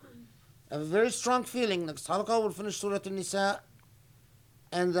 I have a very strong feeling next halaqah will finish Surah An-Nisa,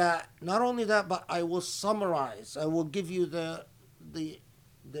 and that not only that, but I will summarize. I will give you the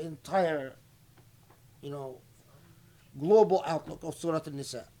entire, global outlook of Surah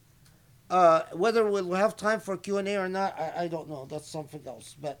An-Nisa. Whether we'll have time for Q&A or not, I don't know. That's something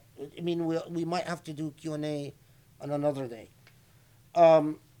else. But I mean, we might have to do Q&A on another day.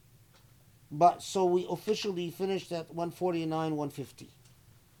 But so we officially finished at 149, 150.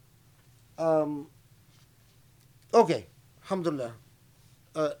 Okay, alhamdulillah.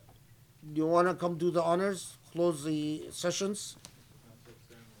 Do you want to come do the honors, close the sessions?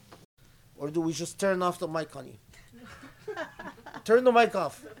 Or do we just turn off the mic, honey? Turn the mic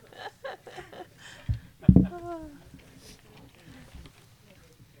off.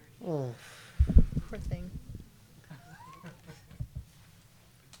 Oh. Poor thing.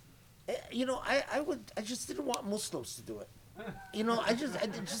 I just didn't want Muslims to do it.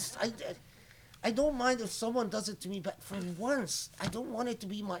 I don't mind if someone does it to me, but for once, I don't want it to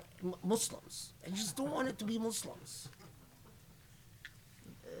be my Muslims. I just don't want it to be Muslims.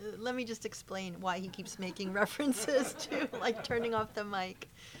 Let me just explain why he keeps making references to like turning off the mic.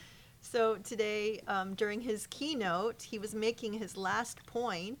 So today, during his keynote, he was making his last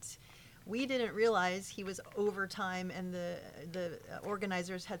point. We didn't realize he was over time, and the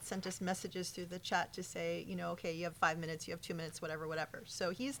organizers had sent us messages through the chat to say, okay, you have 5 minutes, you have 2 minutes, whatever. So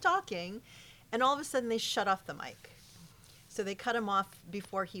he's talking, and all of a sudden they shut off the mic. So they cut him off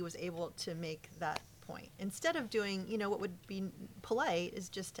before he was able to make that point. Instead of doing, what would be polite is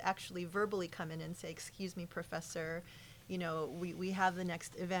just to actually verbally come in and say, excuse me, professor, we have the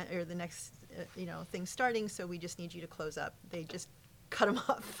next event or the next, thing starting, so we just need you to close up. They just cut him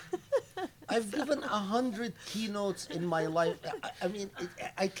off. I've given 100 keynotes in my life.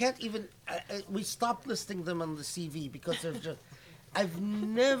 I can't even. We stopped listing them on the CV because there's just. I've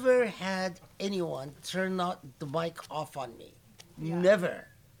never had anyone turn out the mic off on me. Yeah. Never.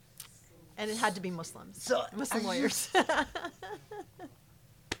 And it had to be Muslims. So Muslim lawyers.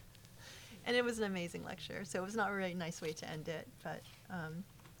 And it was an amazing lecture. So it was not a really nice way to end it, but.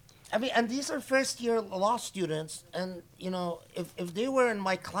 And these are first-year law students, and, if they were in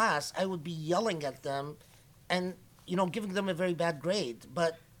my class, I would be yelling at them and, giving them a very bad grade.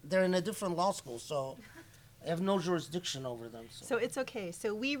 But they're in a different law school, so I have no jurisdiction over them. So it's okay.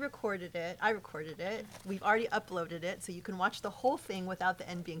 So we recorded it. I recorded it. We've already uploaded it, so you can watch the whole thing without the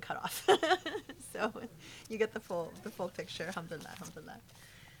end being cut off. So you get the full picture. Alhamdulillah.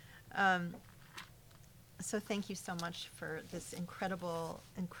 So thank you so much for this incredible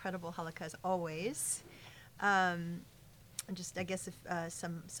halaqah as always. And just, I guess,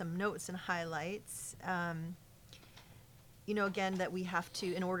 some notes and highlights. Again, that we have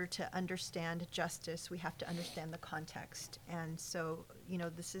to, in order to understand justice, we have to understand the context. And so,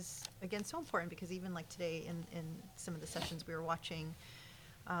 this is, again, so important because even like today in some of the sessions we were watching,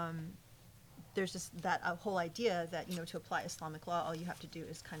 there's just that whole idea that, to apply Islamic law, all you have to do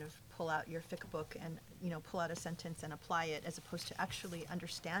is kind of pull out your fiqh book and, pull out a sentence and apply it, as opposed to actually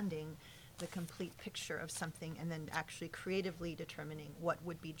understanding the complete picture of something and then actually creatively determining what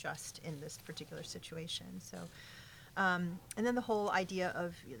would be just in this particular situation. So, and then the whole idea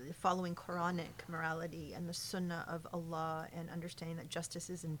of following Quranic morality and the sunnah of Allah and understanding that justice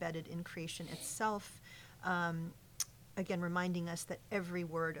is embedded in creation itself. Again, reminding us that every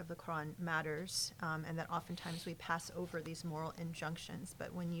word of the Quran matters, and that oftentimes we pass over these moral injunctions.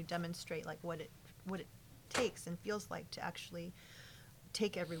 But when you demonstrate like what it takes and feels like to actually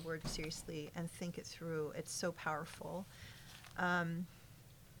take every word seriously and think it through, it's so powerful.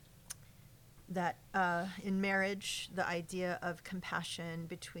 That in marriage, the idea of compassion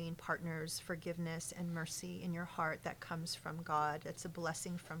between partners, forgiveness and mercy in your heart, that comes from God. It's a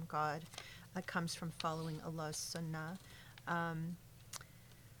blessing from God. That comes from following Allah's sunnah.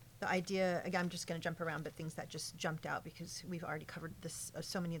 The idea, again, I'm just going to jump around, but things that just jumped out because we've already covered this,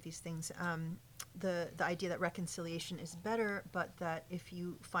 so many of these things. the idea that reconciliation is better, but that if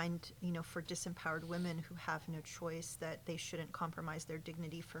you find, for disempowered women who have no choice, that they shouldn't compromise their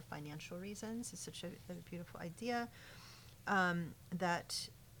dignity for financial reasons is such a beautiful idea. That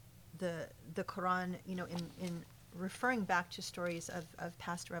the Quran, in referring back to stories of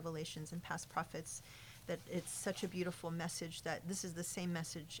past revelations and past prophets, that it's such a beautiful message that this is the same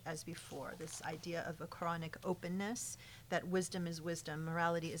message as before, this idea of a Quranic openness, that wisdom is wisdom,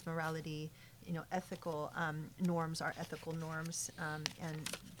 morality is morality, ethical norms are ethical norms, and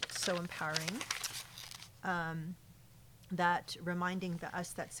so empowering. That reminding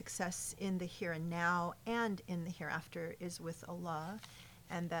us that success in the here and now and in the hereafter is with Allah,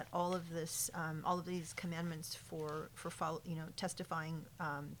 and that all of these commandments for testifying,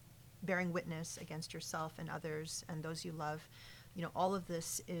 bearing witness against yourself and others and those you love, all of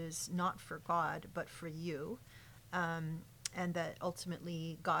this is not for God but for you, and that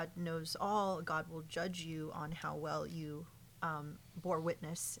ultimately God knows all. God will judge you on how well you bore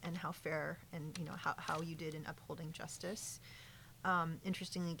witness and how fair and how you did in upholding justice.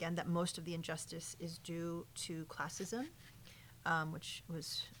 Interestingly, again, that most of the injustice is due to classism, which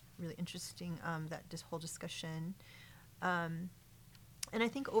was really interesting, that this whole discussion. And I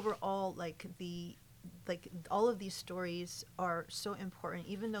think overall, all of these stories are so important,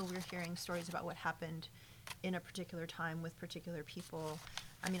 even though we're hearing stories about what happened in a particular time with particular people.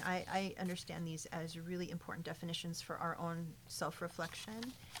 I mean, I understand these as really important definitions for our own self-reflection,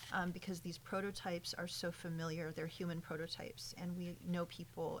 because these prototypes are so familiar. They're human prototypes, and we know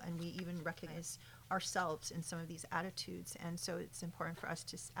people, and we even recognize ourselves in some of these attitudes. And so it's important for us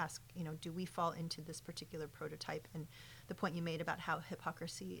to ask, do we fall into this particular prototype? And the point you made about how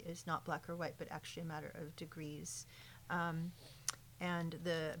hypocrisy is not black or white, but actually a matter of degrees. And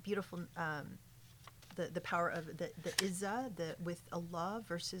the beautiful... the power of the izzah with Allah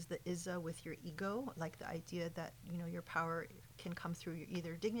versus the izzah with your ego, like the idea that your power can come through your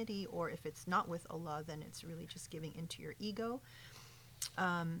either dignity, or if it's not with Allah, then it's really just giving into your ego.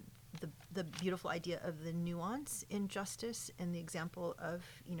 The beautiful idea of the nuance in justice, and the example of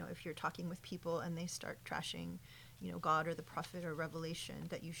if you're talking with people and they start trashing God or the Prophet or Revelation,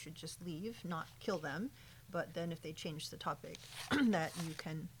 that you should just leave, not kill them, but then if they change the topic, that you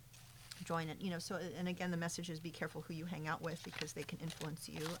can join it, so, and again, the message is be careful who you hang out with, because they can influence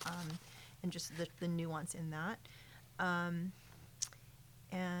you, and just the nuance in that,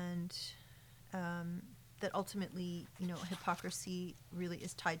 and that ultimately, hypocrisy really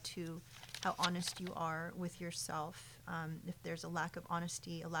is tied to how honest you are with yourself. If there's a lack of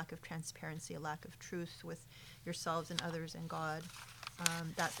honesty, a lack of transparency, a lack of truth with yourselves and others and God,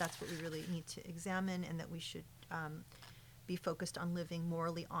 that's what we really need to examine, and that we should be focused on living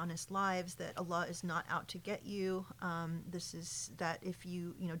morally honest lives, that Allah is not out to get you. This is that if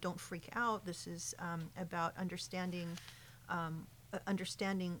you don't freak out. This is about understanding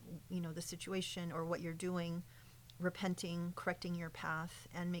the situation or what you're doing, repenting, correcting your path,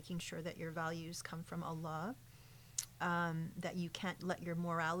 and making sure that your values come from Allah. That you can't let your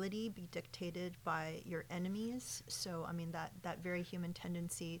morality be dictated by your enemies. So, I mean, that very human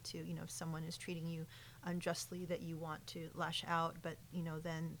tendency to, if someone is treating you unjustly, that you want to lash out, but,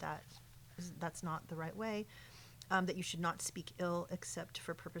 then that's not the right way. That you should not speak ill except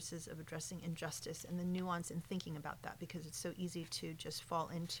for purposes of addressing injustice, and the nuance in thinking about that, because it's so easy to just fall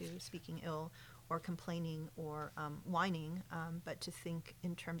into speaking ill or complaining or whining, but to think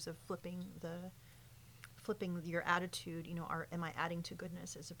in terms of flipping your attitude, am I adding to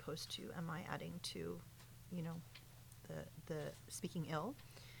goodness as opposed to am I adding to, the speaking ill,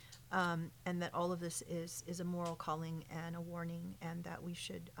 and that all of this is a moral calling and a warning, and that we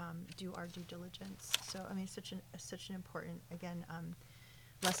should do our due diligence. So, I mean, such an important, again,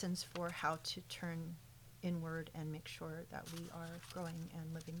 lessons for how to turn inward and make sure that we are growing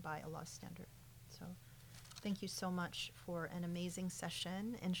and living by Allah's standard. So, thank you so much for an amazing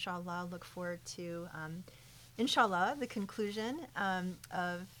session. Inshallah, look forward to, the conclusion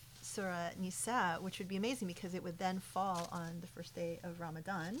of Surah Nisa, which would be amazing because it would then fall on the first day of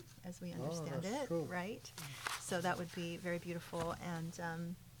Ramadan, as we understand it, true. right? So that would be very beautiful.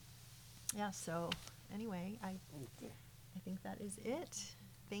 And so anyway, I think that is it.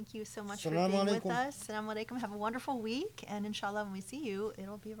 Thank you so much for being with us. Assalamu alaikum. Have a wonderful week. And inshallah, when we see you,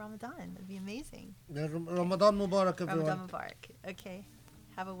 it'll be Ramadan. It'll be amazing. Ramadan Mubarak, everyone. Ramadan Mubarak. Okay.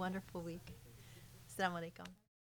 Have a wonderful week. Assalamu alaikum.